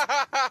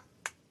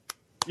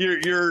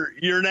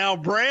 You're now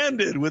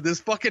branded with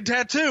this fucking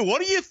tattoo. What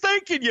are you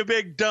thinking, you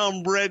big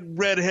dumb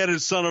red-headed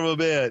son of a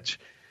bitch?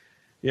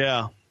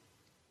 Yeah.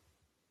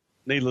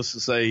 Needless to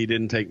say, he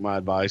didn't take my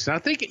advice. And I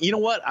think, you know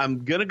what?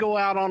 I'm going to go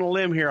out on a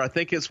limb here. I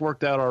think it's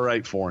worked out all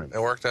right for him.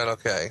 It worked out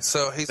okay.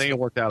 So I think it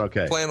worked out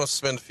okay. Plan was to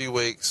spend a few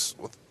weeks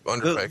with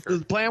Undertaker.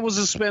 The plan was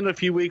to spend a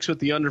few weeks with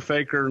the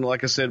Undertaker. And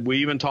like I said, we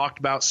even talked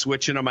about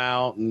switching them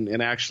out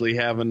and actually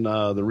having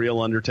the real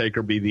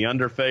Undertaker be the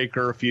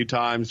Undertaker a few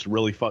times to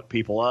really fuck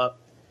people up.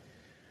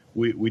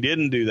 We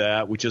didn't do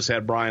that. We just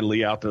had Brian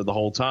Lee out there the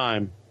whole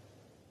time.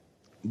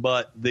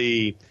 But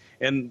the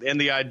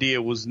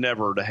idea was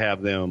never to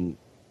have them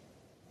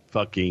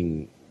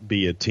fucking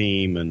be a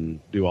team and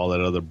do all that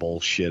other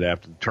bullshit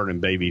after turning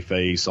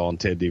babyface on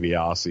Ted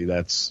DiBiase.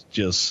 That's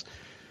just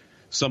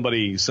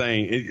somebody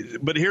saying.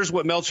 But here's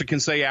what Meltzer can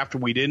say after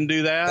we didn't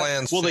do that.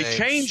 Plans well, changed. they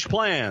changed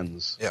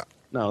plans. Yeah.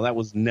 No, that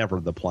was never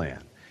the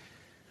plan.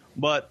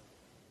 But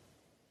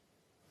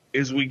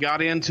as we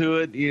got into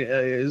it,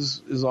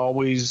 as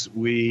always,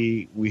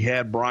 we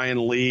had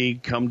Brian Lee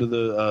come to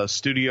the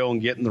studio and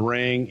get in the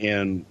ring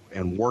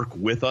and work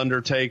with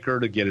Undertaker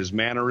to get his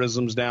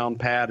mannerisms down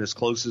pat as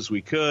close as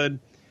we could.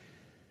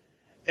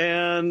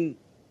 And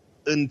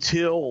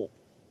until,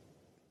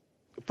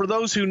 for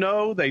those who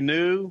know, they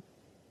knew.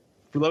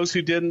 For those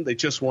who didn't, they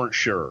just weren't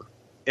sure.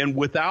 And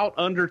without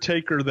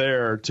Undertaker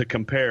there to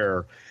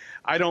compare,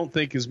 I don't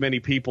think as many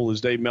people as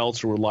Dave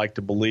Meltzer would like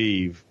to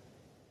believe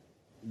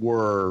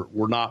were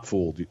not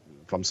fooled,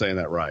 if I'm saying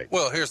that right.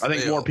 Well, here's the I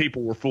think deal. more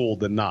people were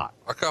fooled than not.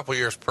 A couple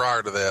years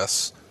prior to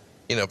this,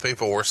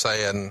 people were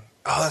saying,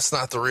 "Oh, that's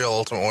not the real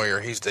Ultimate Warrior.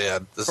 He's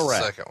dead. This is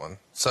the second one."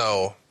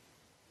 So,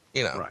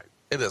 right.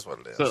 It is what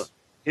it is. So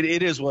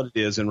it is what it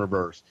is in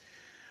reverse.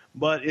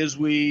 But as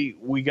we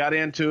got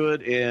into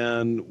it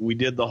and we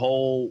did the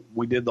whole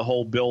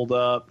build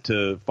up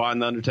to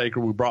find the Undertaker,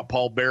 we brought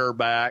Paul Bearer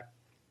back.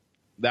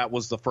 That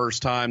was the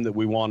first time that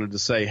we wanted to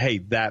say, hey,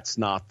 that's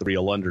not the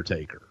real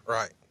Undertaker.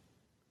 Right.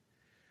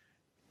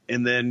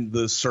 And then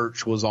the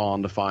search was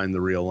on to find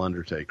the real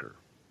Undertaker.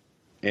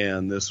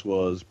 And this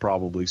was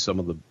probably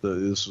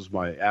this was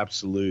my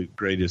absolute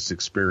greatest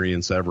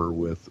experience ever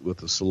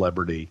with a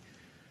celebrity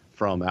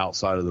from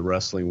outside of the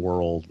wrestling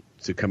world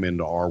to come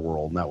into our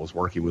world. And that was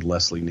working with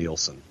Leslie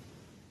Nielsen.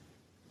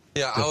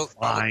 Yeah. To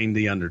find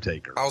the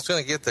Undertaker. I was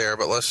going to get there,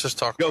 but let's just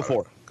talk about it. Go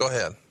for it. Go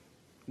ahead.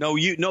 No,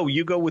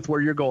 you go with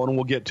where you're going, and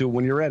we'll get to it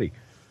when you're ready.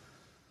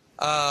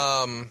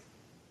 I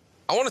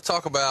want to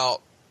talk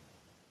about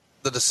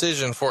the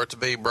decision for it to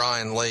be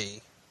Brian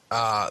Lee.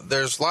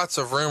 There's lots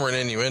of rumor and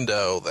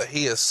innuendo that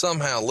he is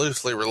somehow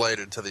loosely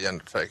related to the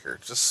Undertaker.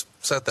 Just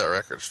set that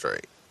record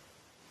straight.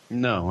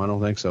 No, I don't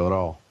think so at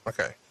all.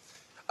 Okay.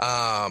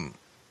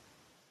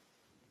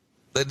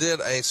 They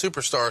did a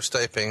Superstars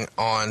taping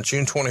on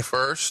June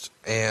 21st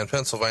in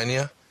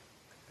Pennsylvania.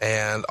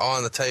 And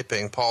on the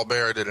taping, Paul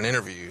Bearer did an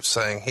interview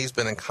saying he's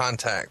been in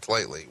contact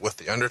lately with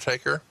The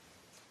Undertaker.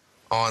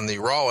 On the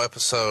Raw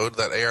episode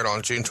that aired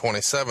on June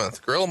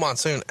 27th, Gorilla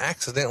Monsoon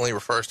accidentally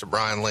refers to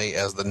Brian Lee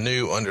as the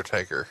new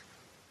Undertaker.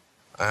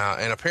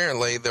 And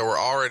apparently there were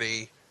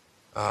already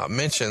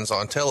mentions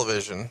on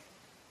television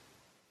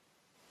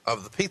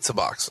of the pizza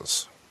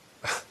boxes.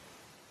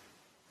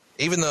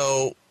 Even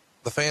though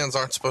the fans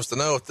aren't supposed to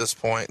know at this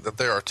point that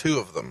there are two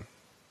of them.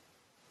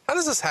 How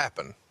does this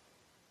happen?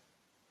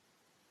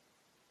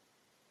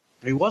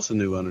 He was the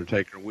new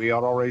Undertaker. We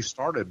had already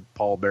started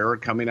Paul Bearer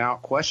coming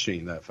out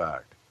questioning that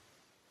fact.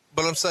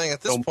 But I'm saying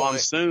at this point,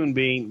 Monsoon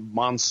being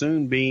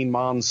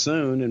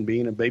Monsoon and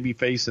being a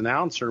babyface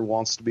announcer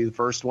wants to be the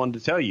first one to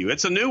tell you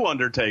it's a new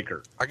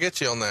Undertaker. I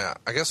get you on that.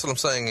 I guess what I'm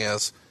saying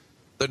is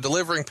they're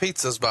delivering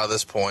pizzas by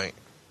this point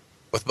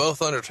with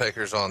both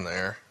Undertakers on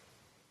there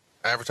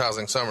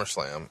advertising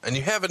SummerSlam, and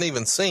you haven't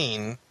even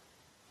seen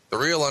the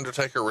real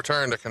Undertaker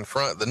return to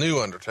confront the new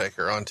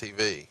Undertaker on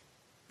TV.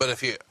 But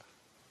if you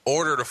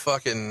ordered a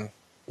fucking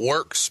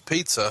Works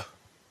pizza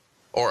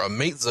or a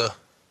Meatza,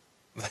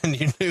 then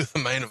you knew the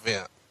main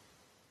event.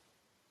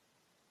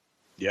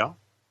 Yeah.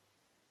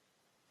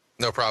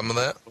 No problem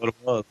with that? What it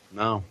was.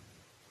 No.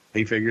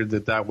 He figured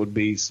that would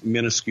be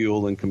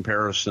minuscule in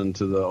comparison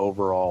to the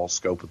overall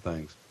scope of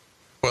things.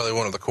 Well, he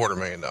wanted the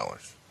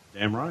 $250,000.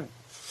 Damn right.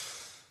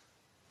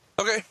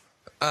 Okay.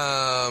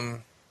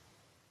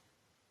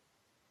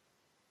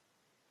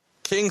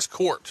 King's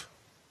Court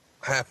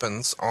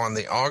happens on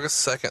the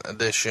August 2nd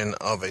edition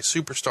of a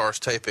Superstars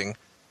taping.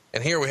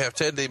 And here we have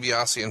Ted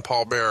DiBiase and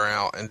Paul Bearer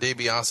out, and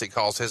DiBiase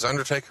calls his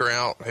Undertaker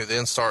out, who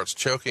then starts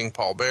choking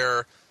Paul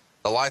Bearer.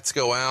 The lights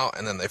go out,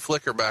 and then they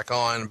flicker back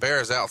on.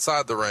 Bearer's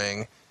outside the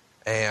ring,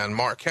 and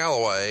Mark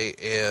Calloway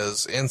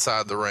is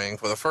inside the ring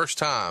for the first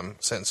time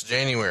since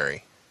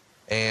January.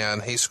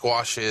 And he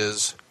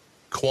squashes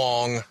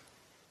Quang.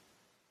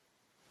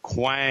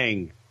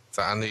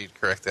 So I knew you'd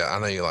correct that. I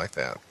know you like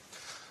that.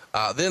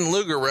 Then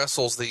Luger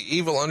wrestles the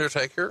evil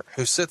Undertaker,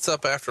 who sits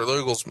up after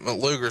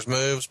Luger's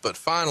moves, but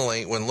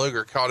finally, when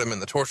Luger caught him in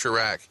the torture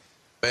rack,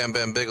 Bam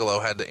Bam Bigelow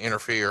had to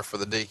interfere for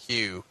the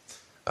DQ.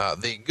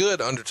 The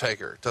good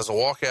Undertaker does a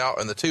walkout,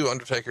 and the two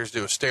Undertakers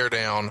do a stare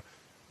down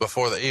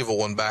before the evil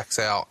one backs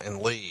out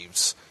and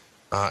leaves.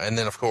 And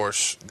then, of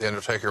course, the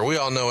Undertaker we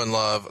all know and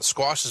love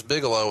squashes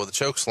Bigelow with a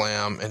choke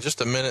slam in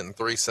just 1 minute and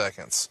 3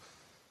 seconds.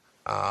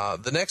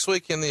 The next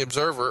week in the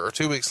Observer, or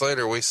 2 weeks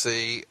later, we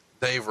see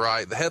Dave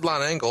Wright. The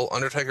headline angle,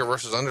 Undertaker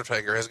versus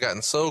Undertaker, has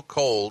gotten so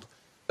cold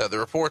that the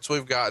reports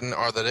we've gotten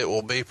are that it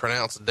will be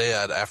pronounced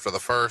dead after the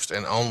first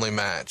and only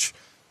match.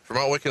 From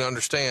what we can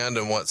understand,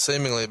 and what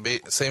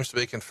seems to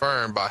be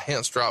confirmed by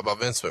hints dropped by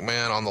Vince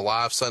McMahon on the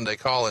live Sunday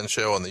call-in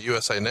show on the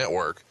USA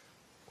Network,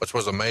 which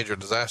was a major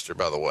disaster,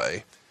 by the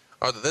way,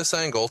 are that this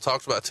angle,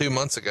 talked about 2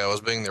 months ago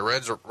as being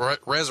the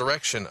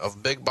resurrection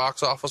of big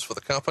box office for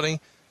the company,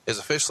 is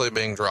officially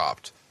being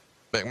dropped.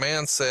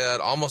 McMahon said,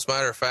 almost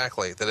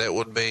matter-of-factly, that it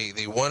would be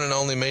the one and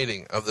only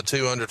meeting of the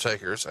two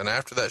Undertakers, and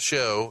after that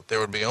show, there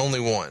would be only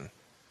one.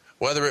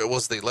 Whether it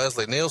was the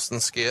Leslie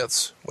Nielsen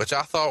skits, which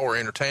I thought were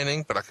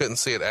entertaining, but I couldn't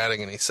see it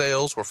adding any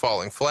sales, were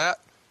falling flat,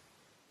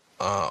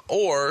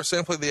 or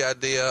simply the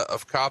idea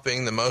of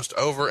copying the most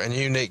over and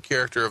unique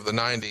character of the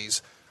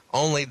 90s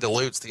only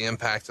dilutes the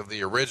impact of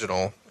the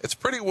original, it's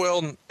pretty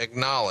well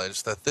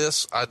acknowledged that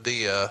this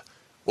idea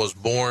was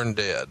born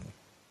dead.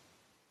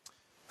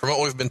 From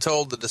what we've been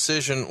told, the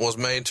decision was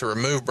made to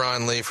remove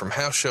Brian Lee from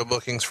house show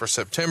bookings for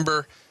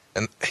September,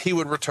 and he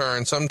would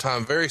return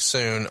sometime very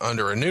soon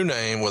under a new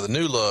name with a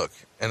new look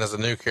and as a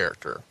new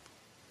character.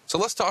 So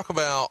let's talk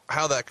about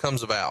how that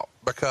comes about,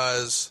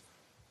 because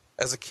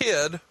as a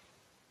kid,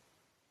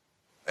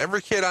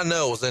 every kid I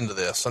know was into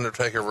this,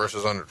 Undertaker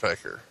versus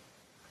Undertaker.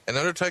 And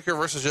Undertaker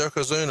versus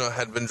Yokozuna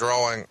had been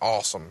drawing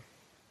awesome.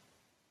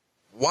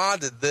 Why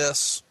did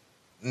this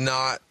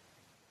not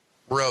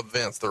rub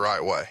Vince the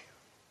right way?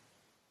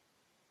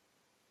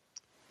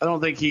 I don't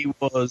think he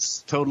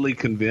was totally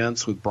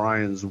convinced with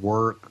Brian's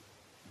work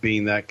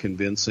being that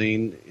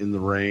convincing in the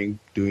ring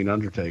doing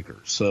Undertaker.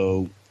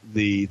 So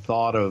the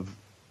thought of,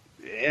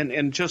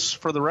 and just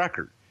for the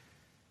record,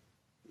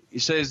 he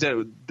says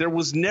that there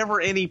was never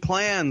any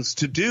plans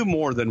to do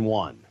more than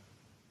one.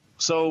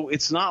 So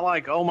it's not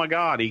like, oh my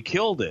God, he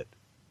killed it.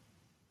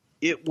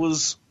 It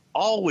was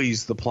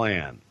always the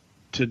plan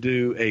to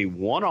do a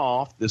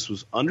one-off. This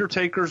was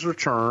Undertaker's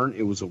return.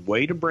 It was a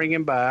way to bring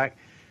him back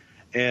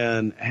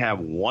and have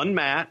one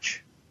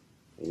match,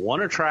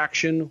 one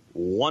attraction,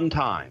 one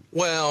time.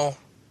 Well,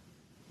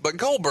 but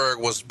Goldberg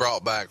was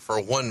brought back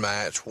for one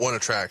match, one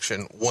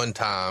attraction, one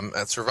time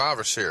at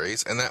Survivor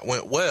Series, and that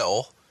went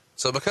well.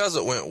 So because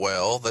it went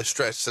well, they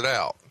stretched it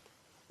out.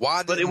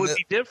 But it would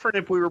be different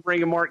if we were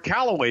bringing Mark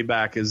Calloway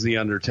back as the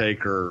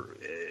Undertaker.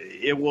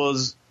 It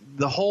was,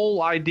 the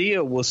whole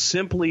idea was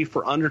simply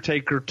for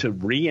Undertaker to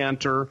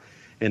re-enter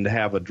and to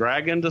have a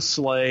dragon to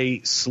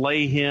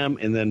slay him,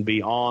 and then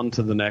be on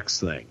to the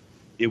next thing.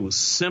 It was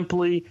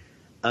simply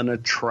an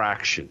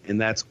attraction, and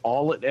that's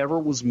all it ever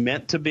was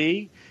meant to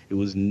be. It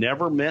was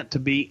never meant to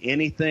be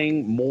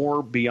anything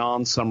more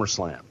beyond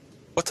SummerSlam.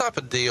 What type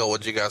of deal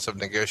would you guys have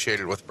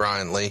negotiated with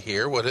Brian Lee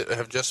here? Would it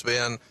have just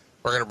been,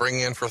 we're going to bring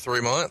you in for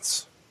 3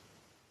 months?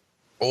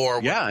 Or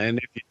yeah, and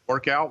if it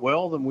work out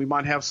well, then we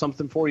might have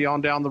something for you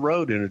on down the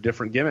road in a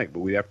different gimmick, but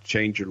we have to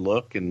change your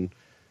look and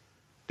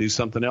do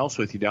something else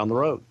with you down the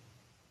road.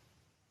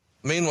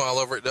 Meanwhile,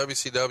 over at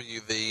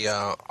WCW, the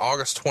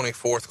August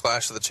 24th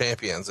Clash of the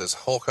Champions is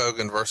Hulk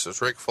Hogan versus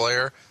Ric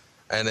Flair,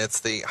 and it's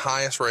the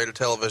highest rated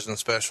television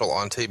special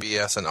on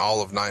TBS in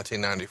all of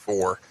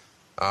 1994.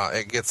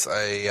 It gets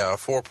a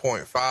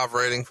 4.5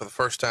 rating for the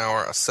first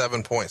hour, a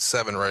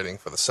 7.7 rating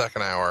for the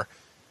second hour,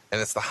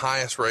 and it's the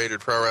highest rated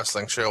pro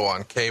wrestling show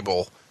on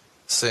cable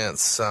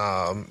since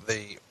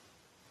the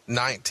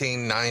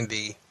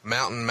 1990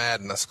 Mountain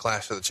Madness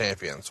Clash of the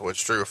Champions,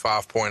 which drew a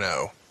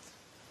 5.0.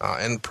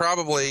 And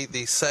probably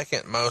the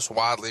second most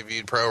widely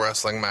viewed pro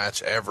wrestling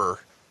match ever,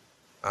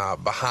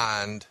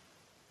 behind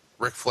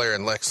Ric Flair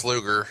and Lex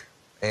Luger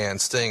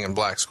and Sting and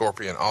Black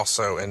Scorpion,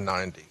 also in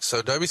 90.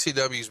 So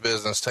WCW's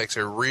business takes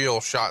a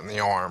real shot in the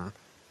arm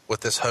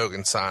with this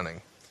Hogan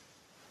signing.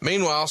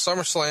 Meanwhile,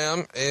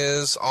 SummerSlam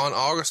is on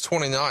August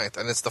 29th,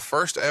 and it's the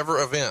first ever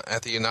event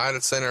at the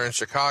United Center in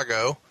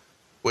Chicago.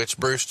 which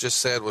Bruce just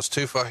said was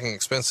too fucking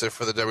expensive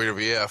for the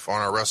WWF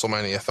on our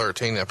WrestleMania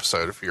 13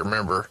 episode, if you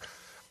remember.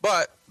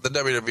 But the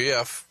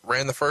WWF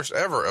ran the first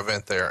ever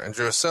event there and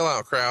drew a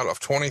sellout crowd of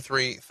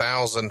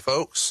 23,000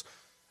 folks.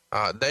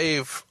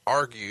 Dave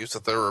argues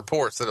that there are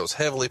reports that it was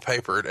heavily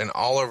papered and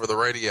all over the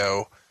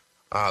radio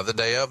the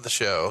day of the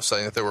show,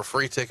 saying that there were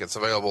free tickets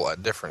available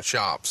at different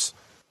shops.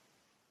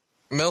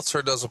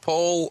 Meltzer does a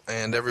poll,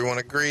 and everyone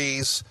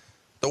agrees.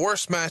 The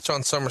worst match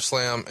on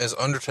SummerSlam is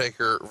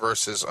Undertaker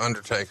versus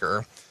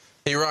Undertaker.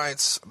 He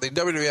writes, the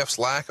WWF's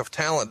lack of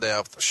talent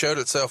depth showed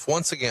itself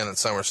once again at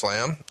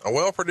SummerSlam. A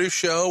well-produced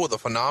show with a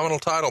phenomenal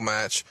title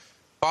match,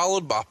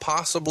 followed by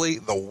possibly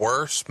the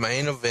worst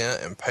main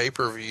event in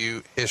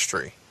pay-per-view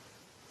history.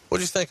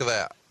 What'd you think of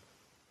that?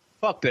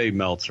 Fuck Dave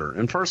Meltzer.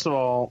 And first of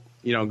all,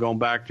 going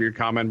back to your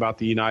comment about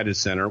the United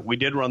Center, we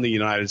did run the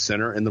United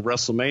Center, and the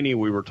WrestleMania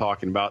we were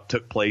talking about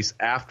took place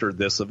after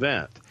this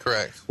event.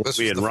 Correct.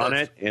 We had run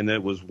it, and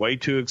it was way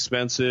too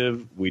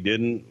expensive. We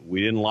didn't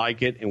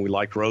like it, and we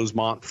liked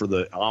Rosemont for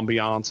the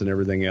ambiance and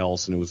everything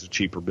else, and it was a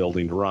cheaper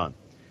building to run.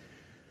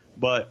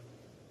 But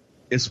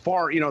as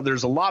far,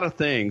 there's a lot of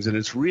things, and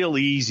it's real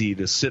easy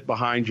to sit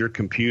behind your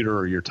computer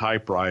or your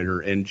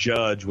typewriter and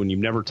judge when you've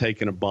never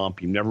taken a bump,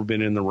 you've never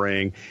been in the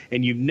ring,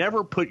 and you've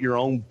never put your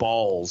own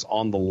balls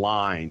on the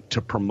line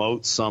to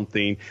promote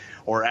something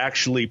or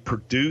actually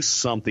produce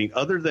something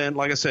other than,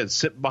 like I said,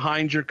 sit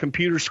behind your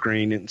computer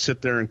screen and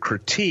sit there and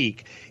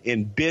critique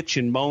and bitch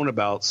and moan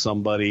about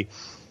somebody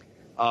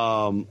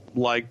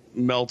like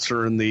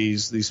Meltzer and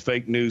these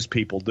fake news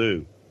people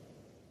do.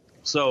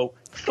 So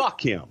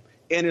fuck him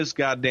and his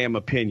goddamn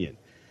opinion,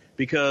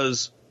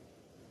 because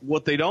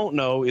what they don't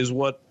know is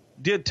what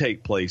did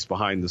take place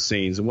behind the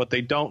scenes, and what they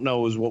don't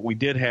know is what we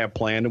did have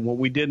planned and what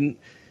we didn't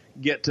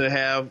get to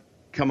have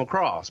come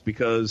across,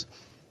 because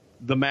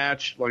the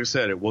match, like I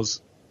said, it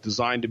was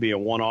designed to be a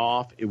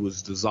one-off. It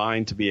was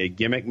designed to be a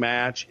gimmick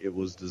match. It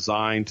was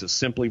designed to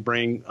simply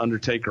bring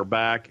Undertaker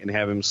back and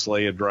have him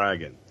slay a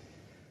dragon.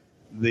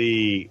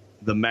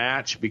 The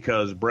match,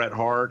 because Bret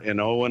Hart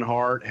and Owen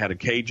Hart had a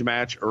cage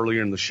match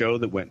earlier in the show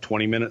that went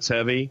 20 minutes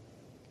heavy.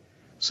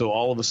 So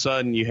all of a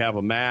sudden you have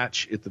a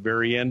match at the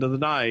very end of the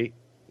night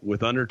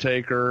with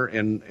Undertaker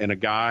and a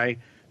guy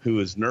who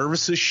is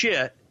nervous as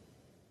shit,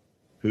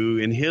 who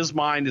in his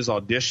mind is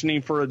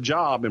auditioning for a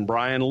job in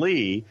Brian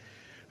Lee,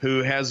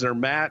 who has their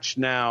match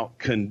now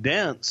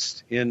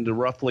condensed into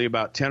roughly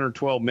about 10 or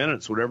 12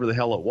 minutes, whatever the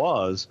hell it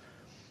was.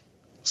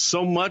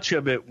 So much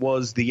of it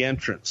was the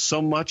entrance.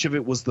 So much of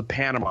it was the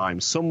pantomime.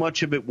 So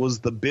much of it was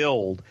the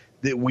build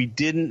that we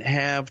didn't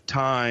have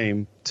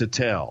time to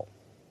tell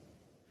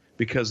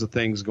because of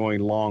things going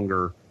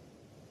longer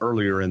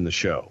earlier in the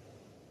show.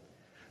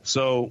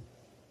 So,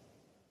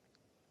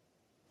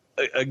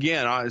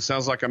 again, it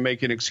sounds like I'm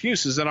making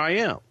excuses, and I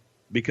am,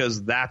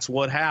 because that's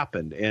what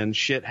happened, and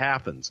shit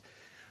happens.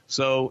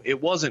 So it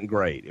wasn't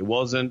great. It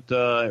wasn't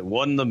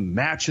the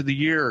match of the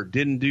year. It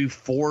didn't do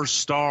 4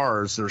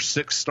 stars or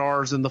 6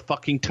 stars in the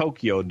fucking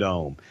Tokyo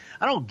Dome.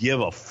 I don't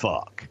give a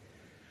fuck.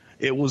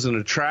 It was an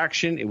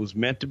attraction. It was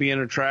meant to be an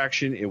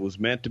attraction. It was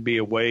meant to be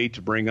a way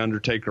to bring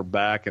Undertaker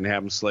back and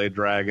have him slay a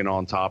dragon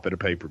on top at a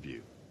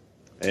pay-per-view.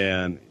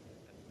 And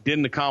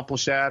didn't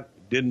accomplish that,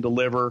 didn't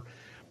deliver,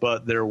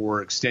 but there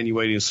were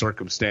extenuating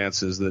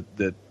circumstances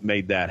that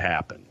made that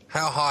happen.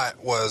 How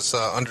hot was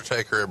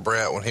Undertaker at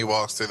Bret when he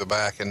walks through the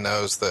back and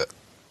knows that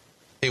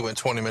he went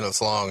 20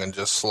 minutes long and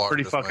just slaughtered?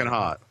 Pretty fucking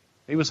hot.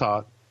 He was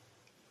hot.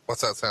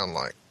 What's that sound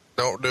like?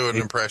 Don't do an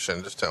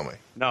impression. Just tell me.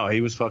 No, he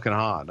was fucking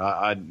hot.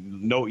 I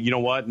know. You know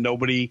what?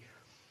 Nobody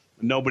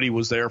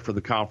was there for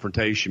the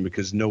confrontation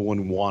because no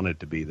one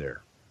wanted to be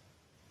there.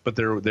 But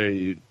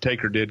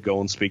Taker did go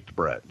and speak to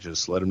Bret.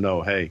 Just let him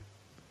know, hey,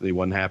 he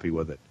wasn't happy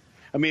with it.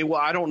 I mean,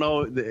 well, I don't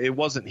know. It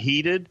wasn't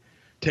heated.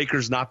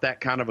 Taker's not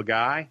that kind of a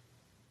guy.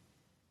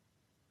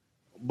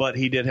 But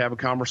he did have a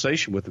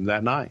conversation with him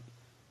that night.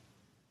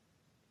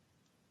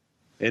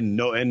 And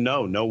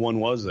no one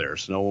was there,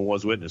 so no one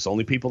was witness.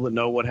 Only people that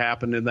know what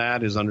happened in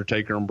that is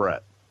Undertaker and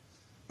Bret.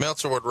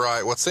 Meltzer would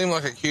write, what seemed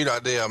like a cute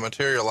idea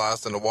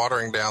materialized into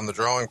watering down the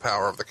drawing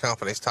power of the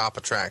company's top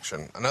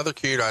attraction. Another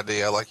cute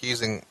idea, like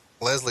using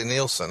Leslie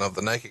Nielsen of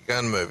the Naked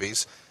Gun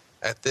movies,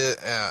 and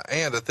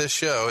at this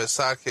show, his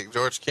sidekick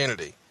George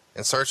Kennedy,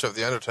 in search of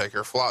the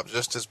Undertaker, flopped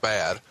just as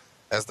bad,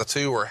 as the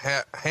two were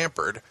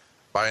hampered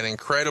by an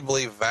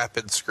incredibly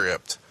vapid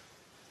script.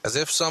 As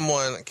if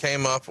someone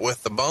came up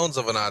with the bones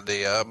of an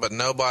idea, but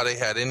nobody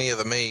had any of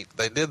the meat,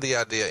 they did the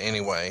idea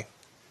anyway.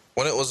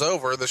 When it was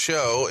over, the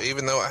show,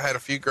 even though it had a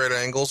few great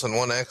angles and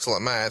one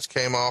excellent match,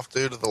 came off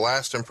due to the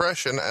last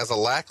impression as a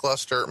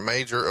lackluster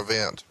major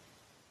event.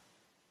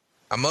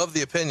 I'm of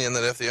the opinion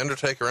that if the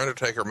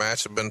Undertaker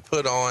match had been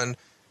put on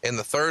in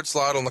the third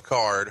slot on the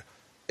card,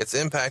 its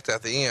impact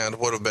at the end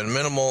would have been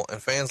minimal,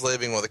 and fans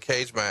leaving with a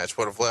cage match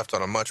would have left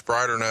on a much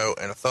brighter note,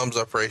 and a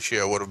thumbs-up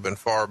ratio would have been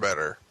far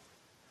better.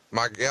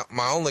 My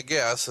only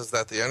guess is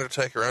that the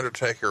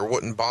Undertaker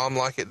wouldn't bomb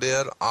like it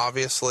did,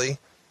 obviously,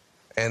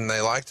 and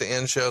they like to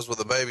end shows with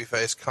a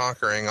babyface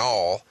conquering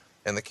all,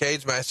 and the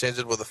cage match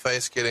ended with the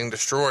face getting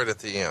destroyed at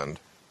the end.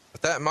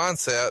 But that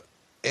mindset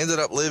ended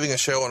up leaving a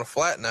show on a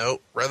flat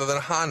note rather than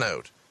a high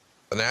note.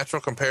 The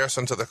natural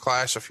comparison to the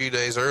Clash a few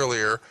days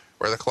earlier,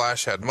 where the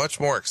Clash had much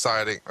more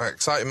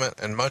excitement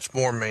and much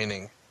more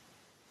meaning.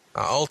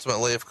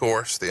 Ultimately, of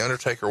course, The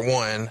Undertaker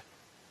won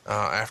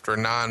after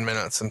 9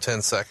 minutes and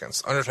 10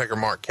 seconds. Undertaker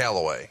Mark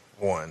Calloway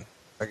won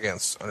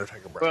against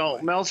Undertaker Bradley.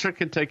 Well, Meltzer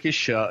could take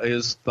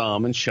his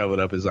thumb and shove it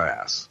up his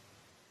ass.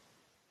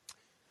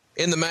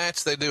 In the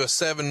match, they do a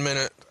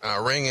 7-minute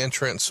ring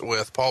entrance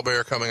with Paul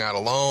Bearer coming out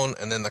alone,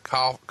 and then the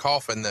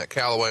coffin that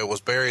Calloway was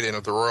buried in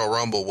at the Royal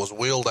Rumble was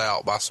wheeled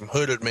out by some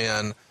hooded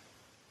men,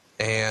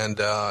 and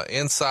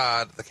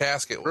inside the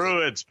casket was...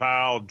 Druids,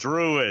 pal,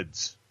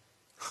 Druids.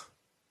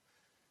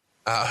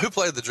 Who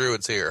played the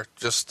Druids here?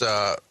 Just...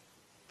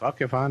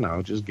 fuck if I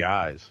know, just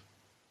guys.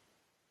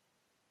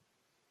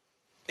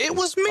 It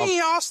was me,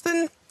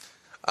 Austin.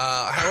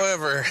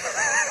 However,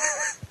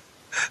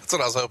 that's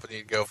what I was hoping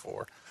you'd go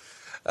for.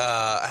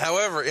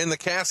 However, in the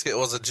casket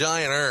was a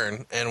giant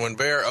urn, and when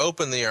Bear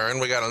opened the urn,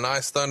 we got a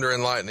nice thunder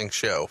and lightning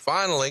show.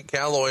 Finally,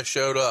 Calloway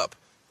showed up.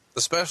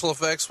 The special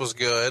effects was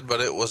good, but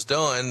it was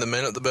done the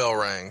minute the bell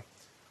rang.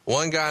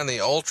 One guy in the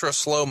ultra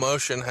slow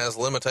motion has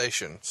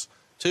limitations.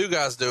 2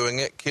 guys doing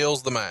it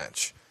kills the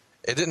match.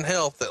 It didn't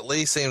help that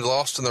Lee seemed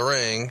lost in the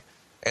ring,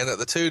 and that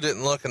the two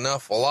didn't look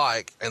enough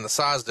alike, and the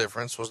size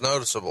difference was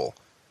noticeable.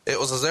 It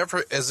was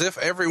as if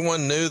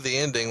everyone knew the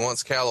ending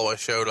once Calloway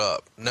showed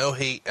up. No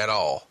heat at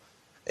all.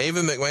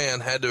 Even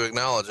McMahon had to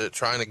acknowledge it,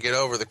 trying to get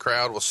over the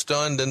crowd was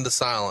stunned into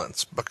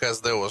silence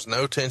because there was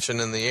no tension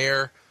in the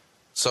air,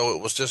 so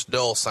it was just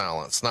dull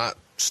silence, not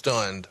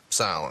stunned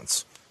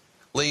silence.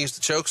 Lee used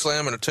a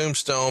chokeslam and a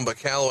tombstone, but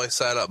Calloway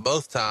sat up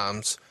both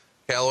times.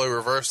 Calloway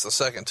reversed the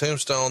second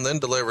tombstone, then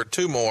delivered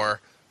 2 more,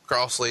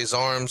 crossed Lee's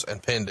arms,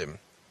 and pinned him.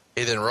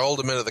 He then rolled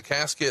him into the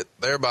casket,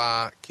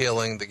 thereby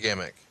killing the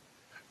gimmick.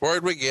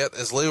 Word we get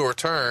is Lee will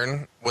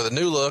return with a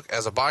new look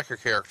as a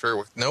biker character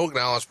with no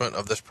acknowledgement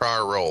of this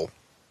prior role.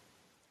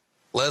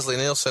 Leslie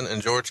Nielsen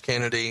and George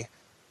Kennedy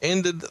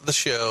ended the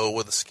show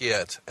with a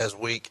skit as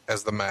weak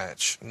as the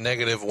match.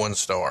 -1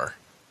 star.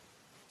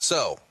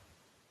 So,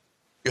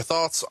 your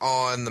thoughts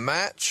on the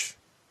match,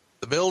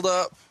 the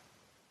build-up,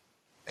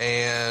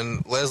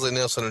 and Leslie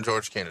Nielsen and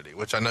George Kennedy,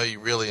 which I know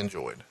you really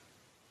enjoyed.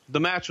 The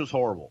match was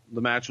horrible.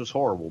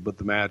 But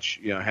the match,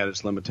 had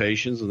its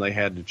limitations, and they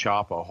had to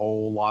chop a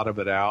whole lot of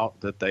it out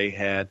that they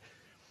had.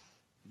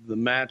 The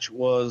match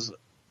was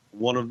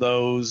one of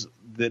those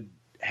that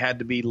had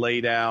to be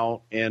laid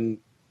out and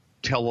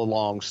tell a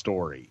long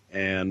story,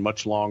 and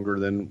much longer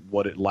than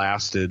what it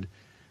lasted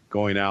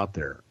going out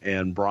there.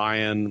 And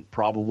Brian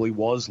probably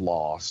was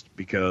lost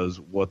because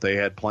what they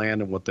had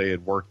planned and what they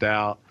had worked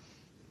out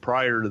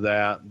prior to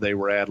that, they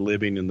were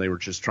ad-libbing, and they were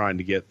just trying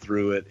to get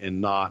through it and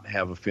not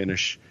have a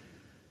finish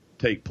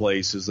take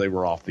place as they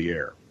were off the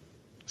air.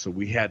 So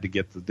we had to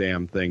get the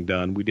damn thing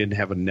done. We didn't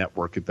have a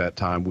network at that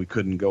time. We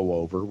couldn't go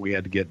over. We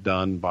had to get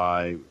done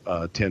by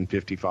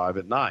 10:55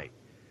 at night.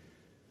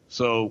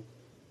 So,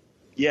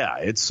 yeah,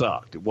 it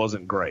sucked. It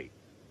wasn't great.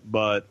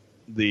 But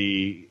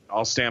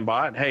I'll stand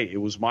by it. Hey, it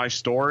was my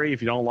story.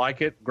 If you don't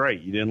like it,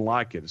 great. You didn't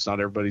like it. It's not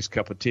everybody's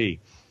cup of tea.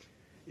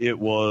 It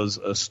was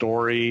a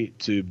story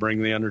to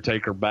bring The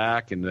Undertaker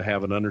back and to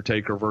have an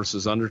Undertaker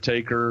versus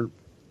Undertaker,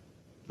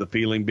 the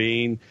feeling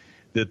being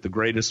that the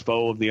greatest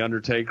foe of The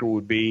Undertaker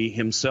would be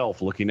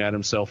himself, looking at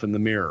himself in the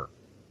mirror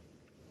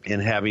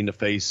and having to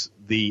face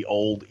the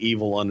old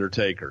evil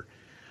Undertaker.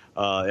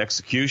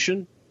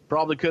 Execution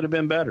probably could have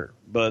been better,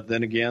 but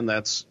then again,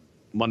 that's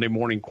Monday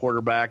morning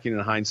quarterbacking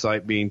and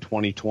hindsight being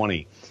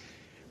 2020.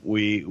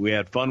 We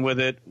had fun with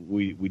it.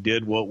 We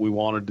did what we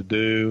wanted to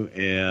do,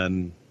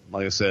 and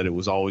like I said, it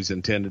was always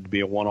intended to be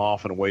a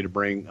one-off and a way to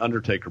bring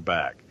Undertaker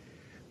back.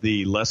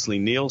 The Leslie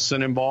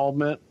Nielsen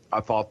involvement,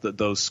 I thought that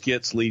those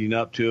skits leading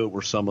up to it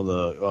were some of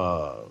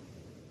the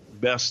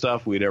best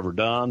stuff we'd ever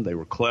done. They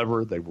were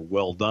clever. They were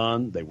well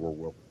done. They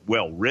were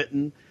well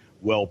written,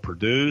 well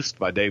produced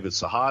by David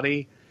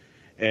Sahadi.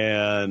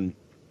 And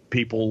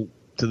people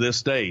to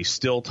this day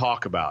still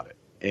talk about it.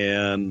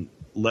 And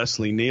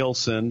Leslie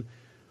Nielsen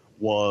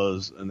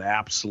was an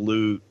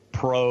absolute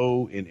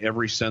pro in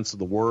every sense of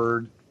the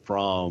word,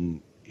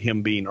 from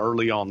him being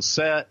early on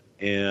set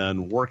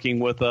and working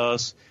with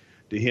us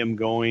to him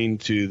going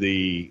to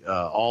the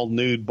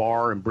all-nude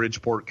bar in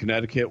Bridgeport,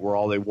 Connecticut, where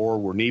all they wore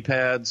were knee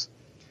pads,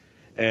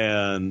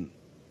 and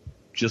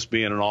just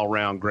being an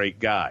all-around great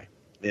guy.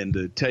 And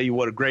to tell you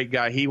what a great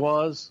guy he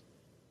was,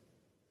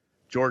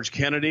 George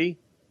Kennedy,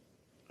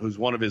 who's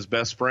one of his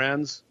best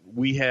friends,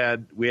 we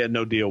had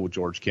no deal with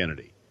George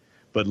Kennedy.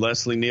 But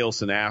Leslie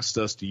Nielsen asked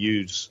us to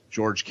use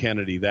George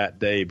Kennedy that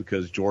day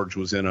because George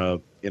was in a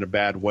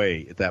bad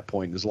way at that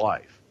point in his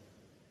life.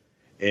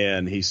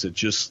 And he said,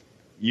 just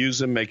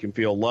use him, make him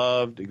feel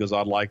loved. He goes,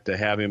 I'd like to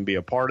have him be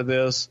a part of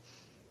this.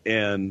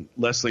 And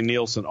Leslie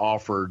Nielsen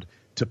offered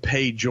to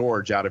pay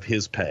George out of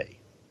his pay.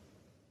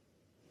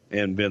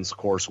 And Vince, of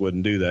course,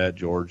 wouldn't do that.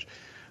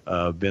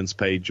 Vince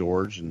paid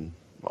George, and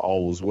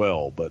all was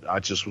well. But I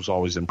just was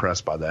always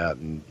impressed by that.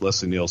 And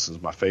Leslie Nielsen's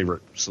my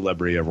favorite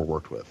celebrity I ever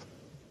worked with.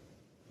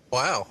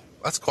 Wow.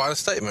 That's quite a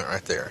statement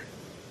right there.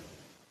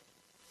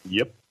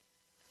 Yep.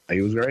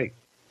 He was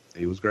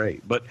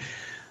great. But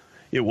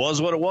it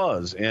was what it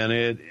was, and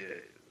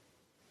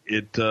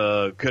it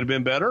could have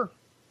been better,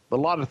 but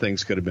a lot of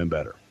things could have been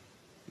better.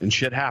 And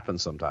shit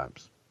happens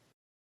sometimes.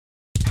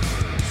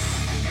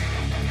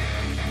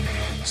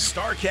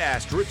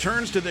 StarCast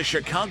returns to the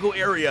Chicago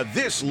area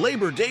this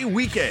Labor Day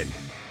weekend.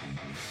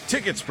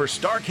 Tickets for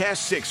StarCast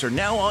 6 are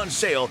now on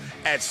sale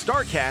at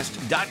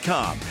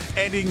StarCast.com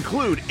and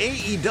include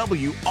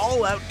AEW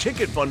All-Out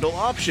Ticket Bundle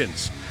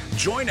options.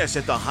 Join us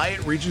at the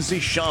Hyatt Regency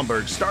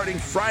Schaumburg starting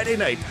Friday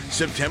night,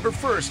 September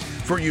 1st,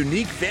 for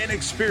unique fan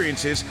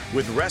experiences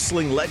with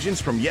wrestling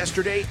legends from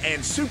yesterday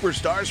and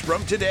superstars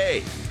from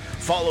today.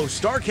 Follow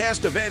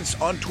StarCast events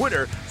on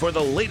Twitter for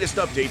the latest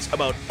updates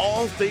about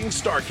all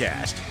things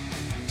StarCast.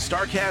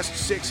 StarCast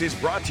 6 is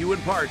brought to you in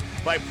part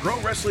by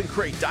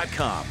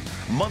ProWrestlingCrate.com.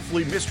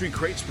 Monthly mystery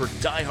crates for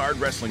die-hard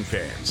wrestling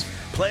fans.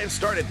 Plans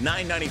start at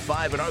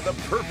 $9.95 and are the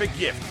perfect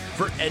gift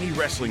for any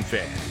wrestling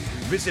fan.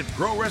 Visit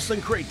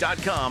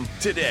ProWrestlingCrate.com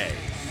today.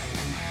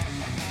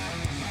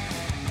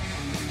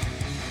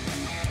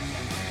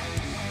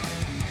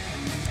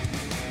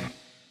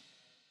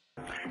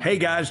 Hey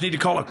guys, need to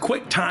call a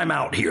quick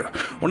timeout here.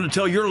 Wanted to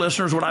tell your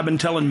listeners what I've been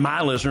telling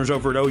my listeners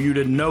over at OU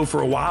didn't know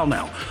for a while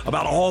now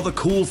about all the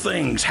cool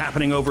things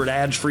happening over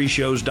at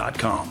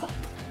adsfreeshows.com.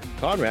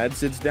 Conrad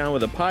sits down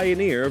with a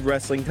pioneer of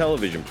wrestling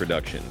television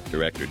production,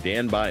 director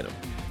Dan Bynum,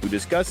 who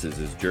discusses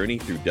his journey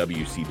through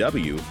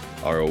WCW,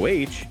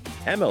 ROH,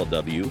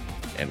 MLW,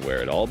 and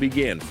where it all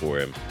began for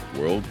him,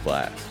 world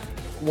class.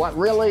 What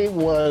really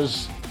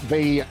was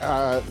the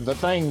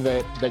thing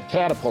that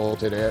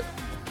catapulted it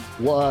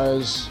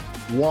was,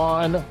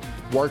 one,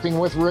 working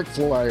with Ric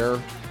Flair.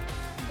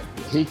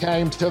 He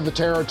came to the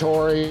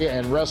territory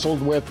and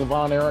wrestled with the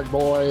Von Erich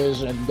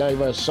boys and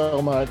gave us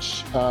so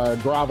much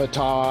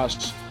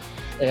gravitas.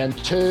 And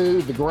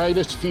two, the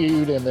greatest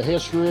feud in the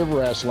history of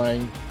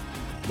wrestling,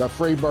 the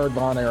Freebird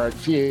Von Erich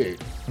feud.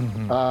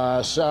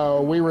 Mm-hmm.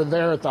 So we were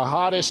there at the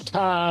hottest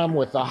time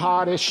with the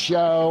hottest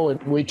show,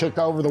 and we took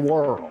over the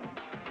world.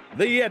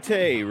 The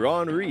Yeti,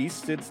 Ron Reese,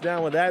 sits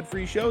down with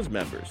Ad-Free Shows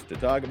members to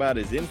talk about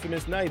his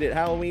infamous night at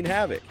Halloween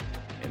Havoc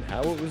and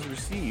how it was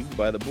received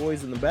by the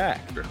boys in the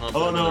back.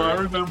 Oh, no, I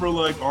remember,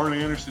 like, Arn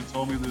Anderson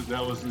told me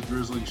that was the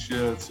drizzling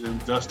shits,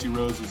 and Dusty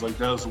Rhodes was like,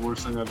 that was the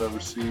worst thing I've ever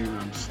seen. And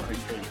I'm just like,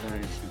 hey,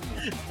 thanks.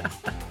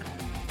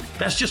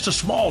 That's just a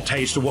small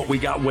taste of what we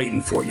got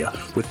waiting for you.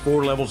 With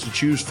 4 levels to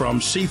choose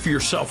from, see for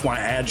yourself why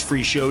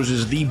Ads-Free Shows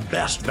is the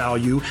best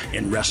value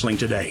in wrestling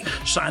today.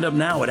 Sign up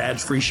now at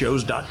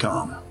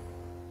adsfreeshows.com.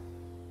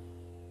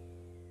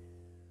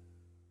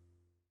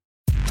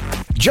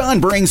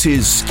 John brings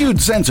his skewed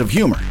sense of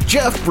humor.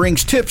 Jeff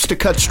brings tips to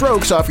cut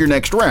strokes off your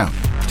next round.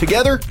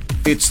 Together,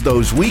 it's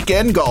those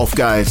weekend golf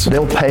guys.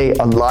 They'll pay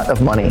a lot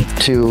of money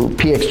to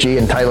PXG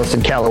and Titleist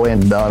and Callaway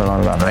and on and on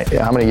and on, right?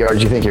 How many yards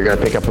do you think you're going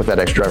to pick up with that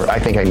extra driver? I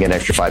think I can get an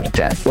extra 5 to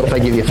 10. What if I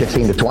give you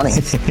 15 to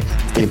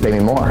 20? You pay me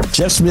more.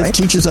 Jeff Smith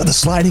teaches on a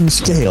sliding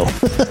scale.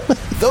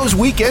 Those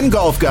Weekend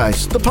Golf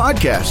Guys, the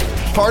podcast,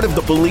 part of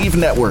the Believe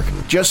Network.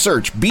 Just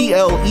search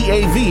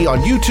BLEAV on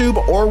YouTube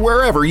or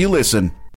wherever you listen.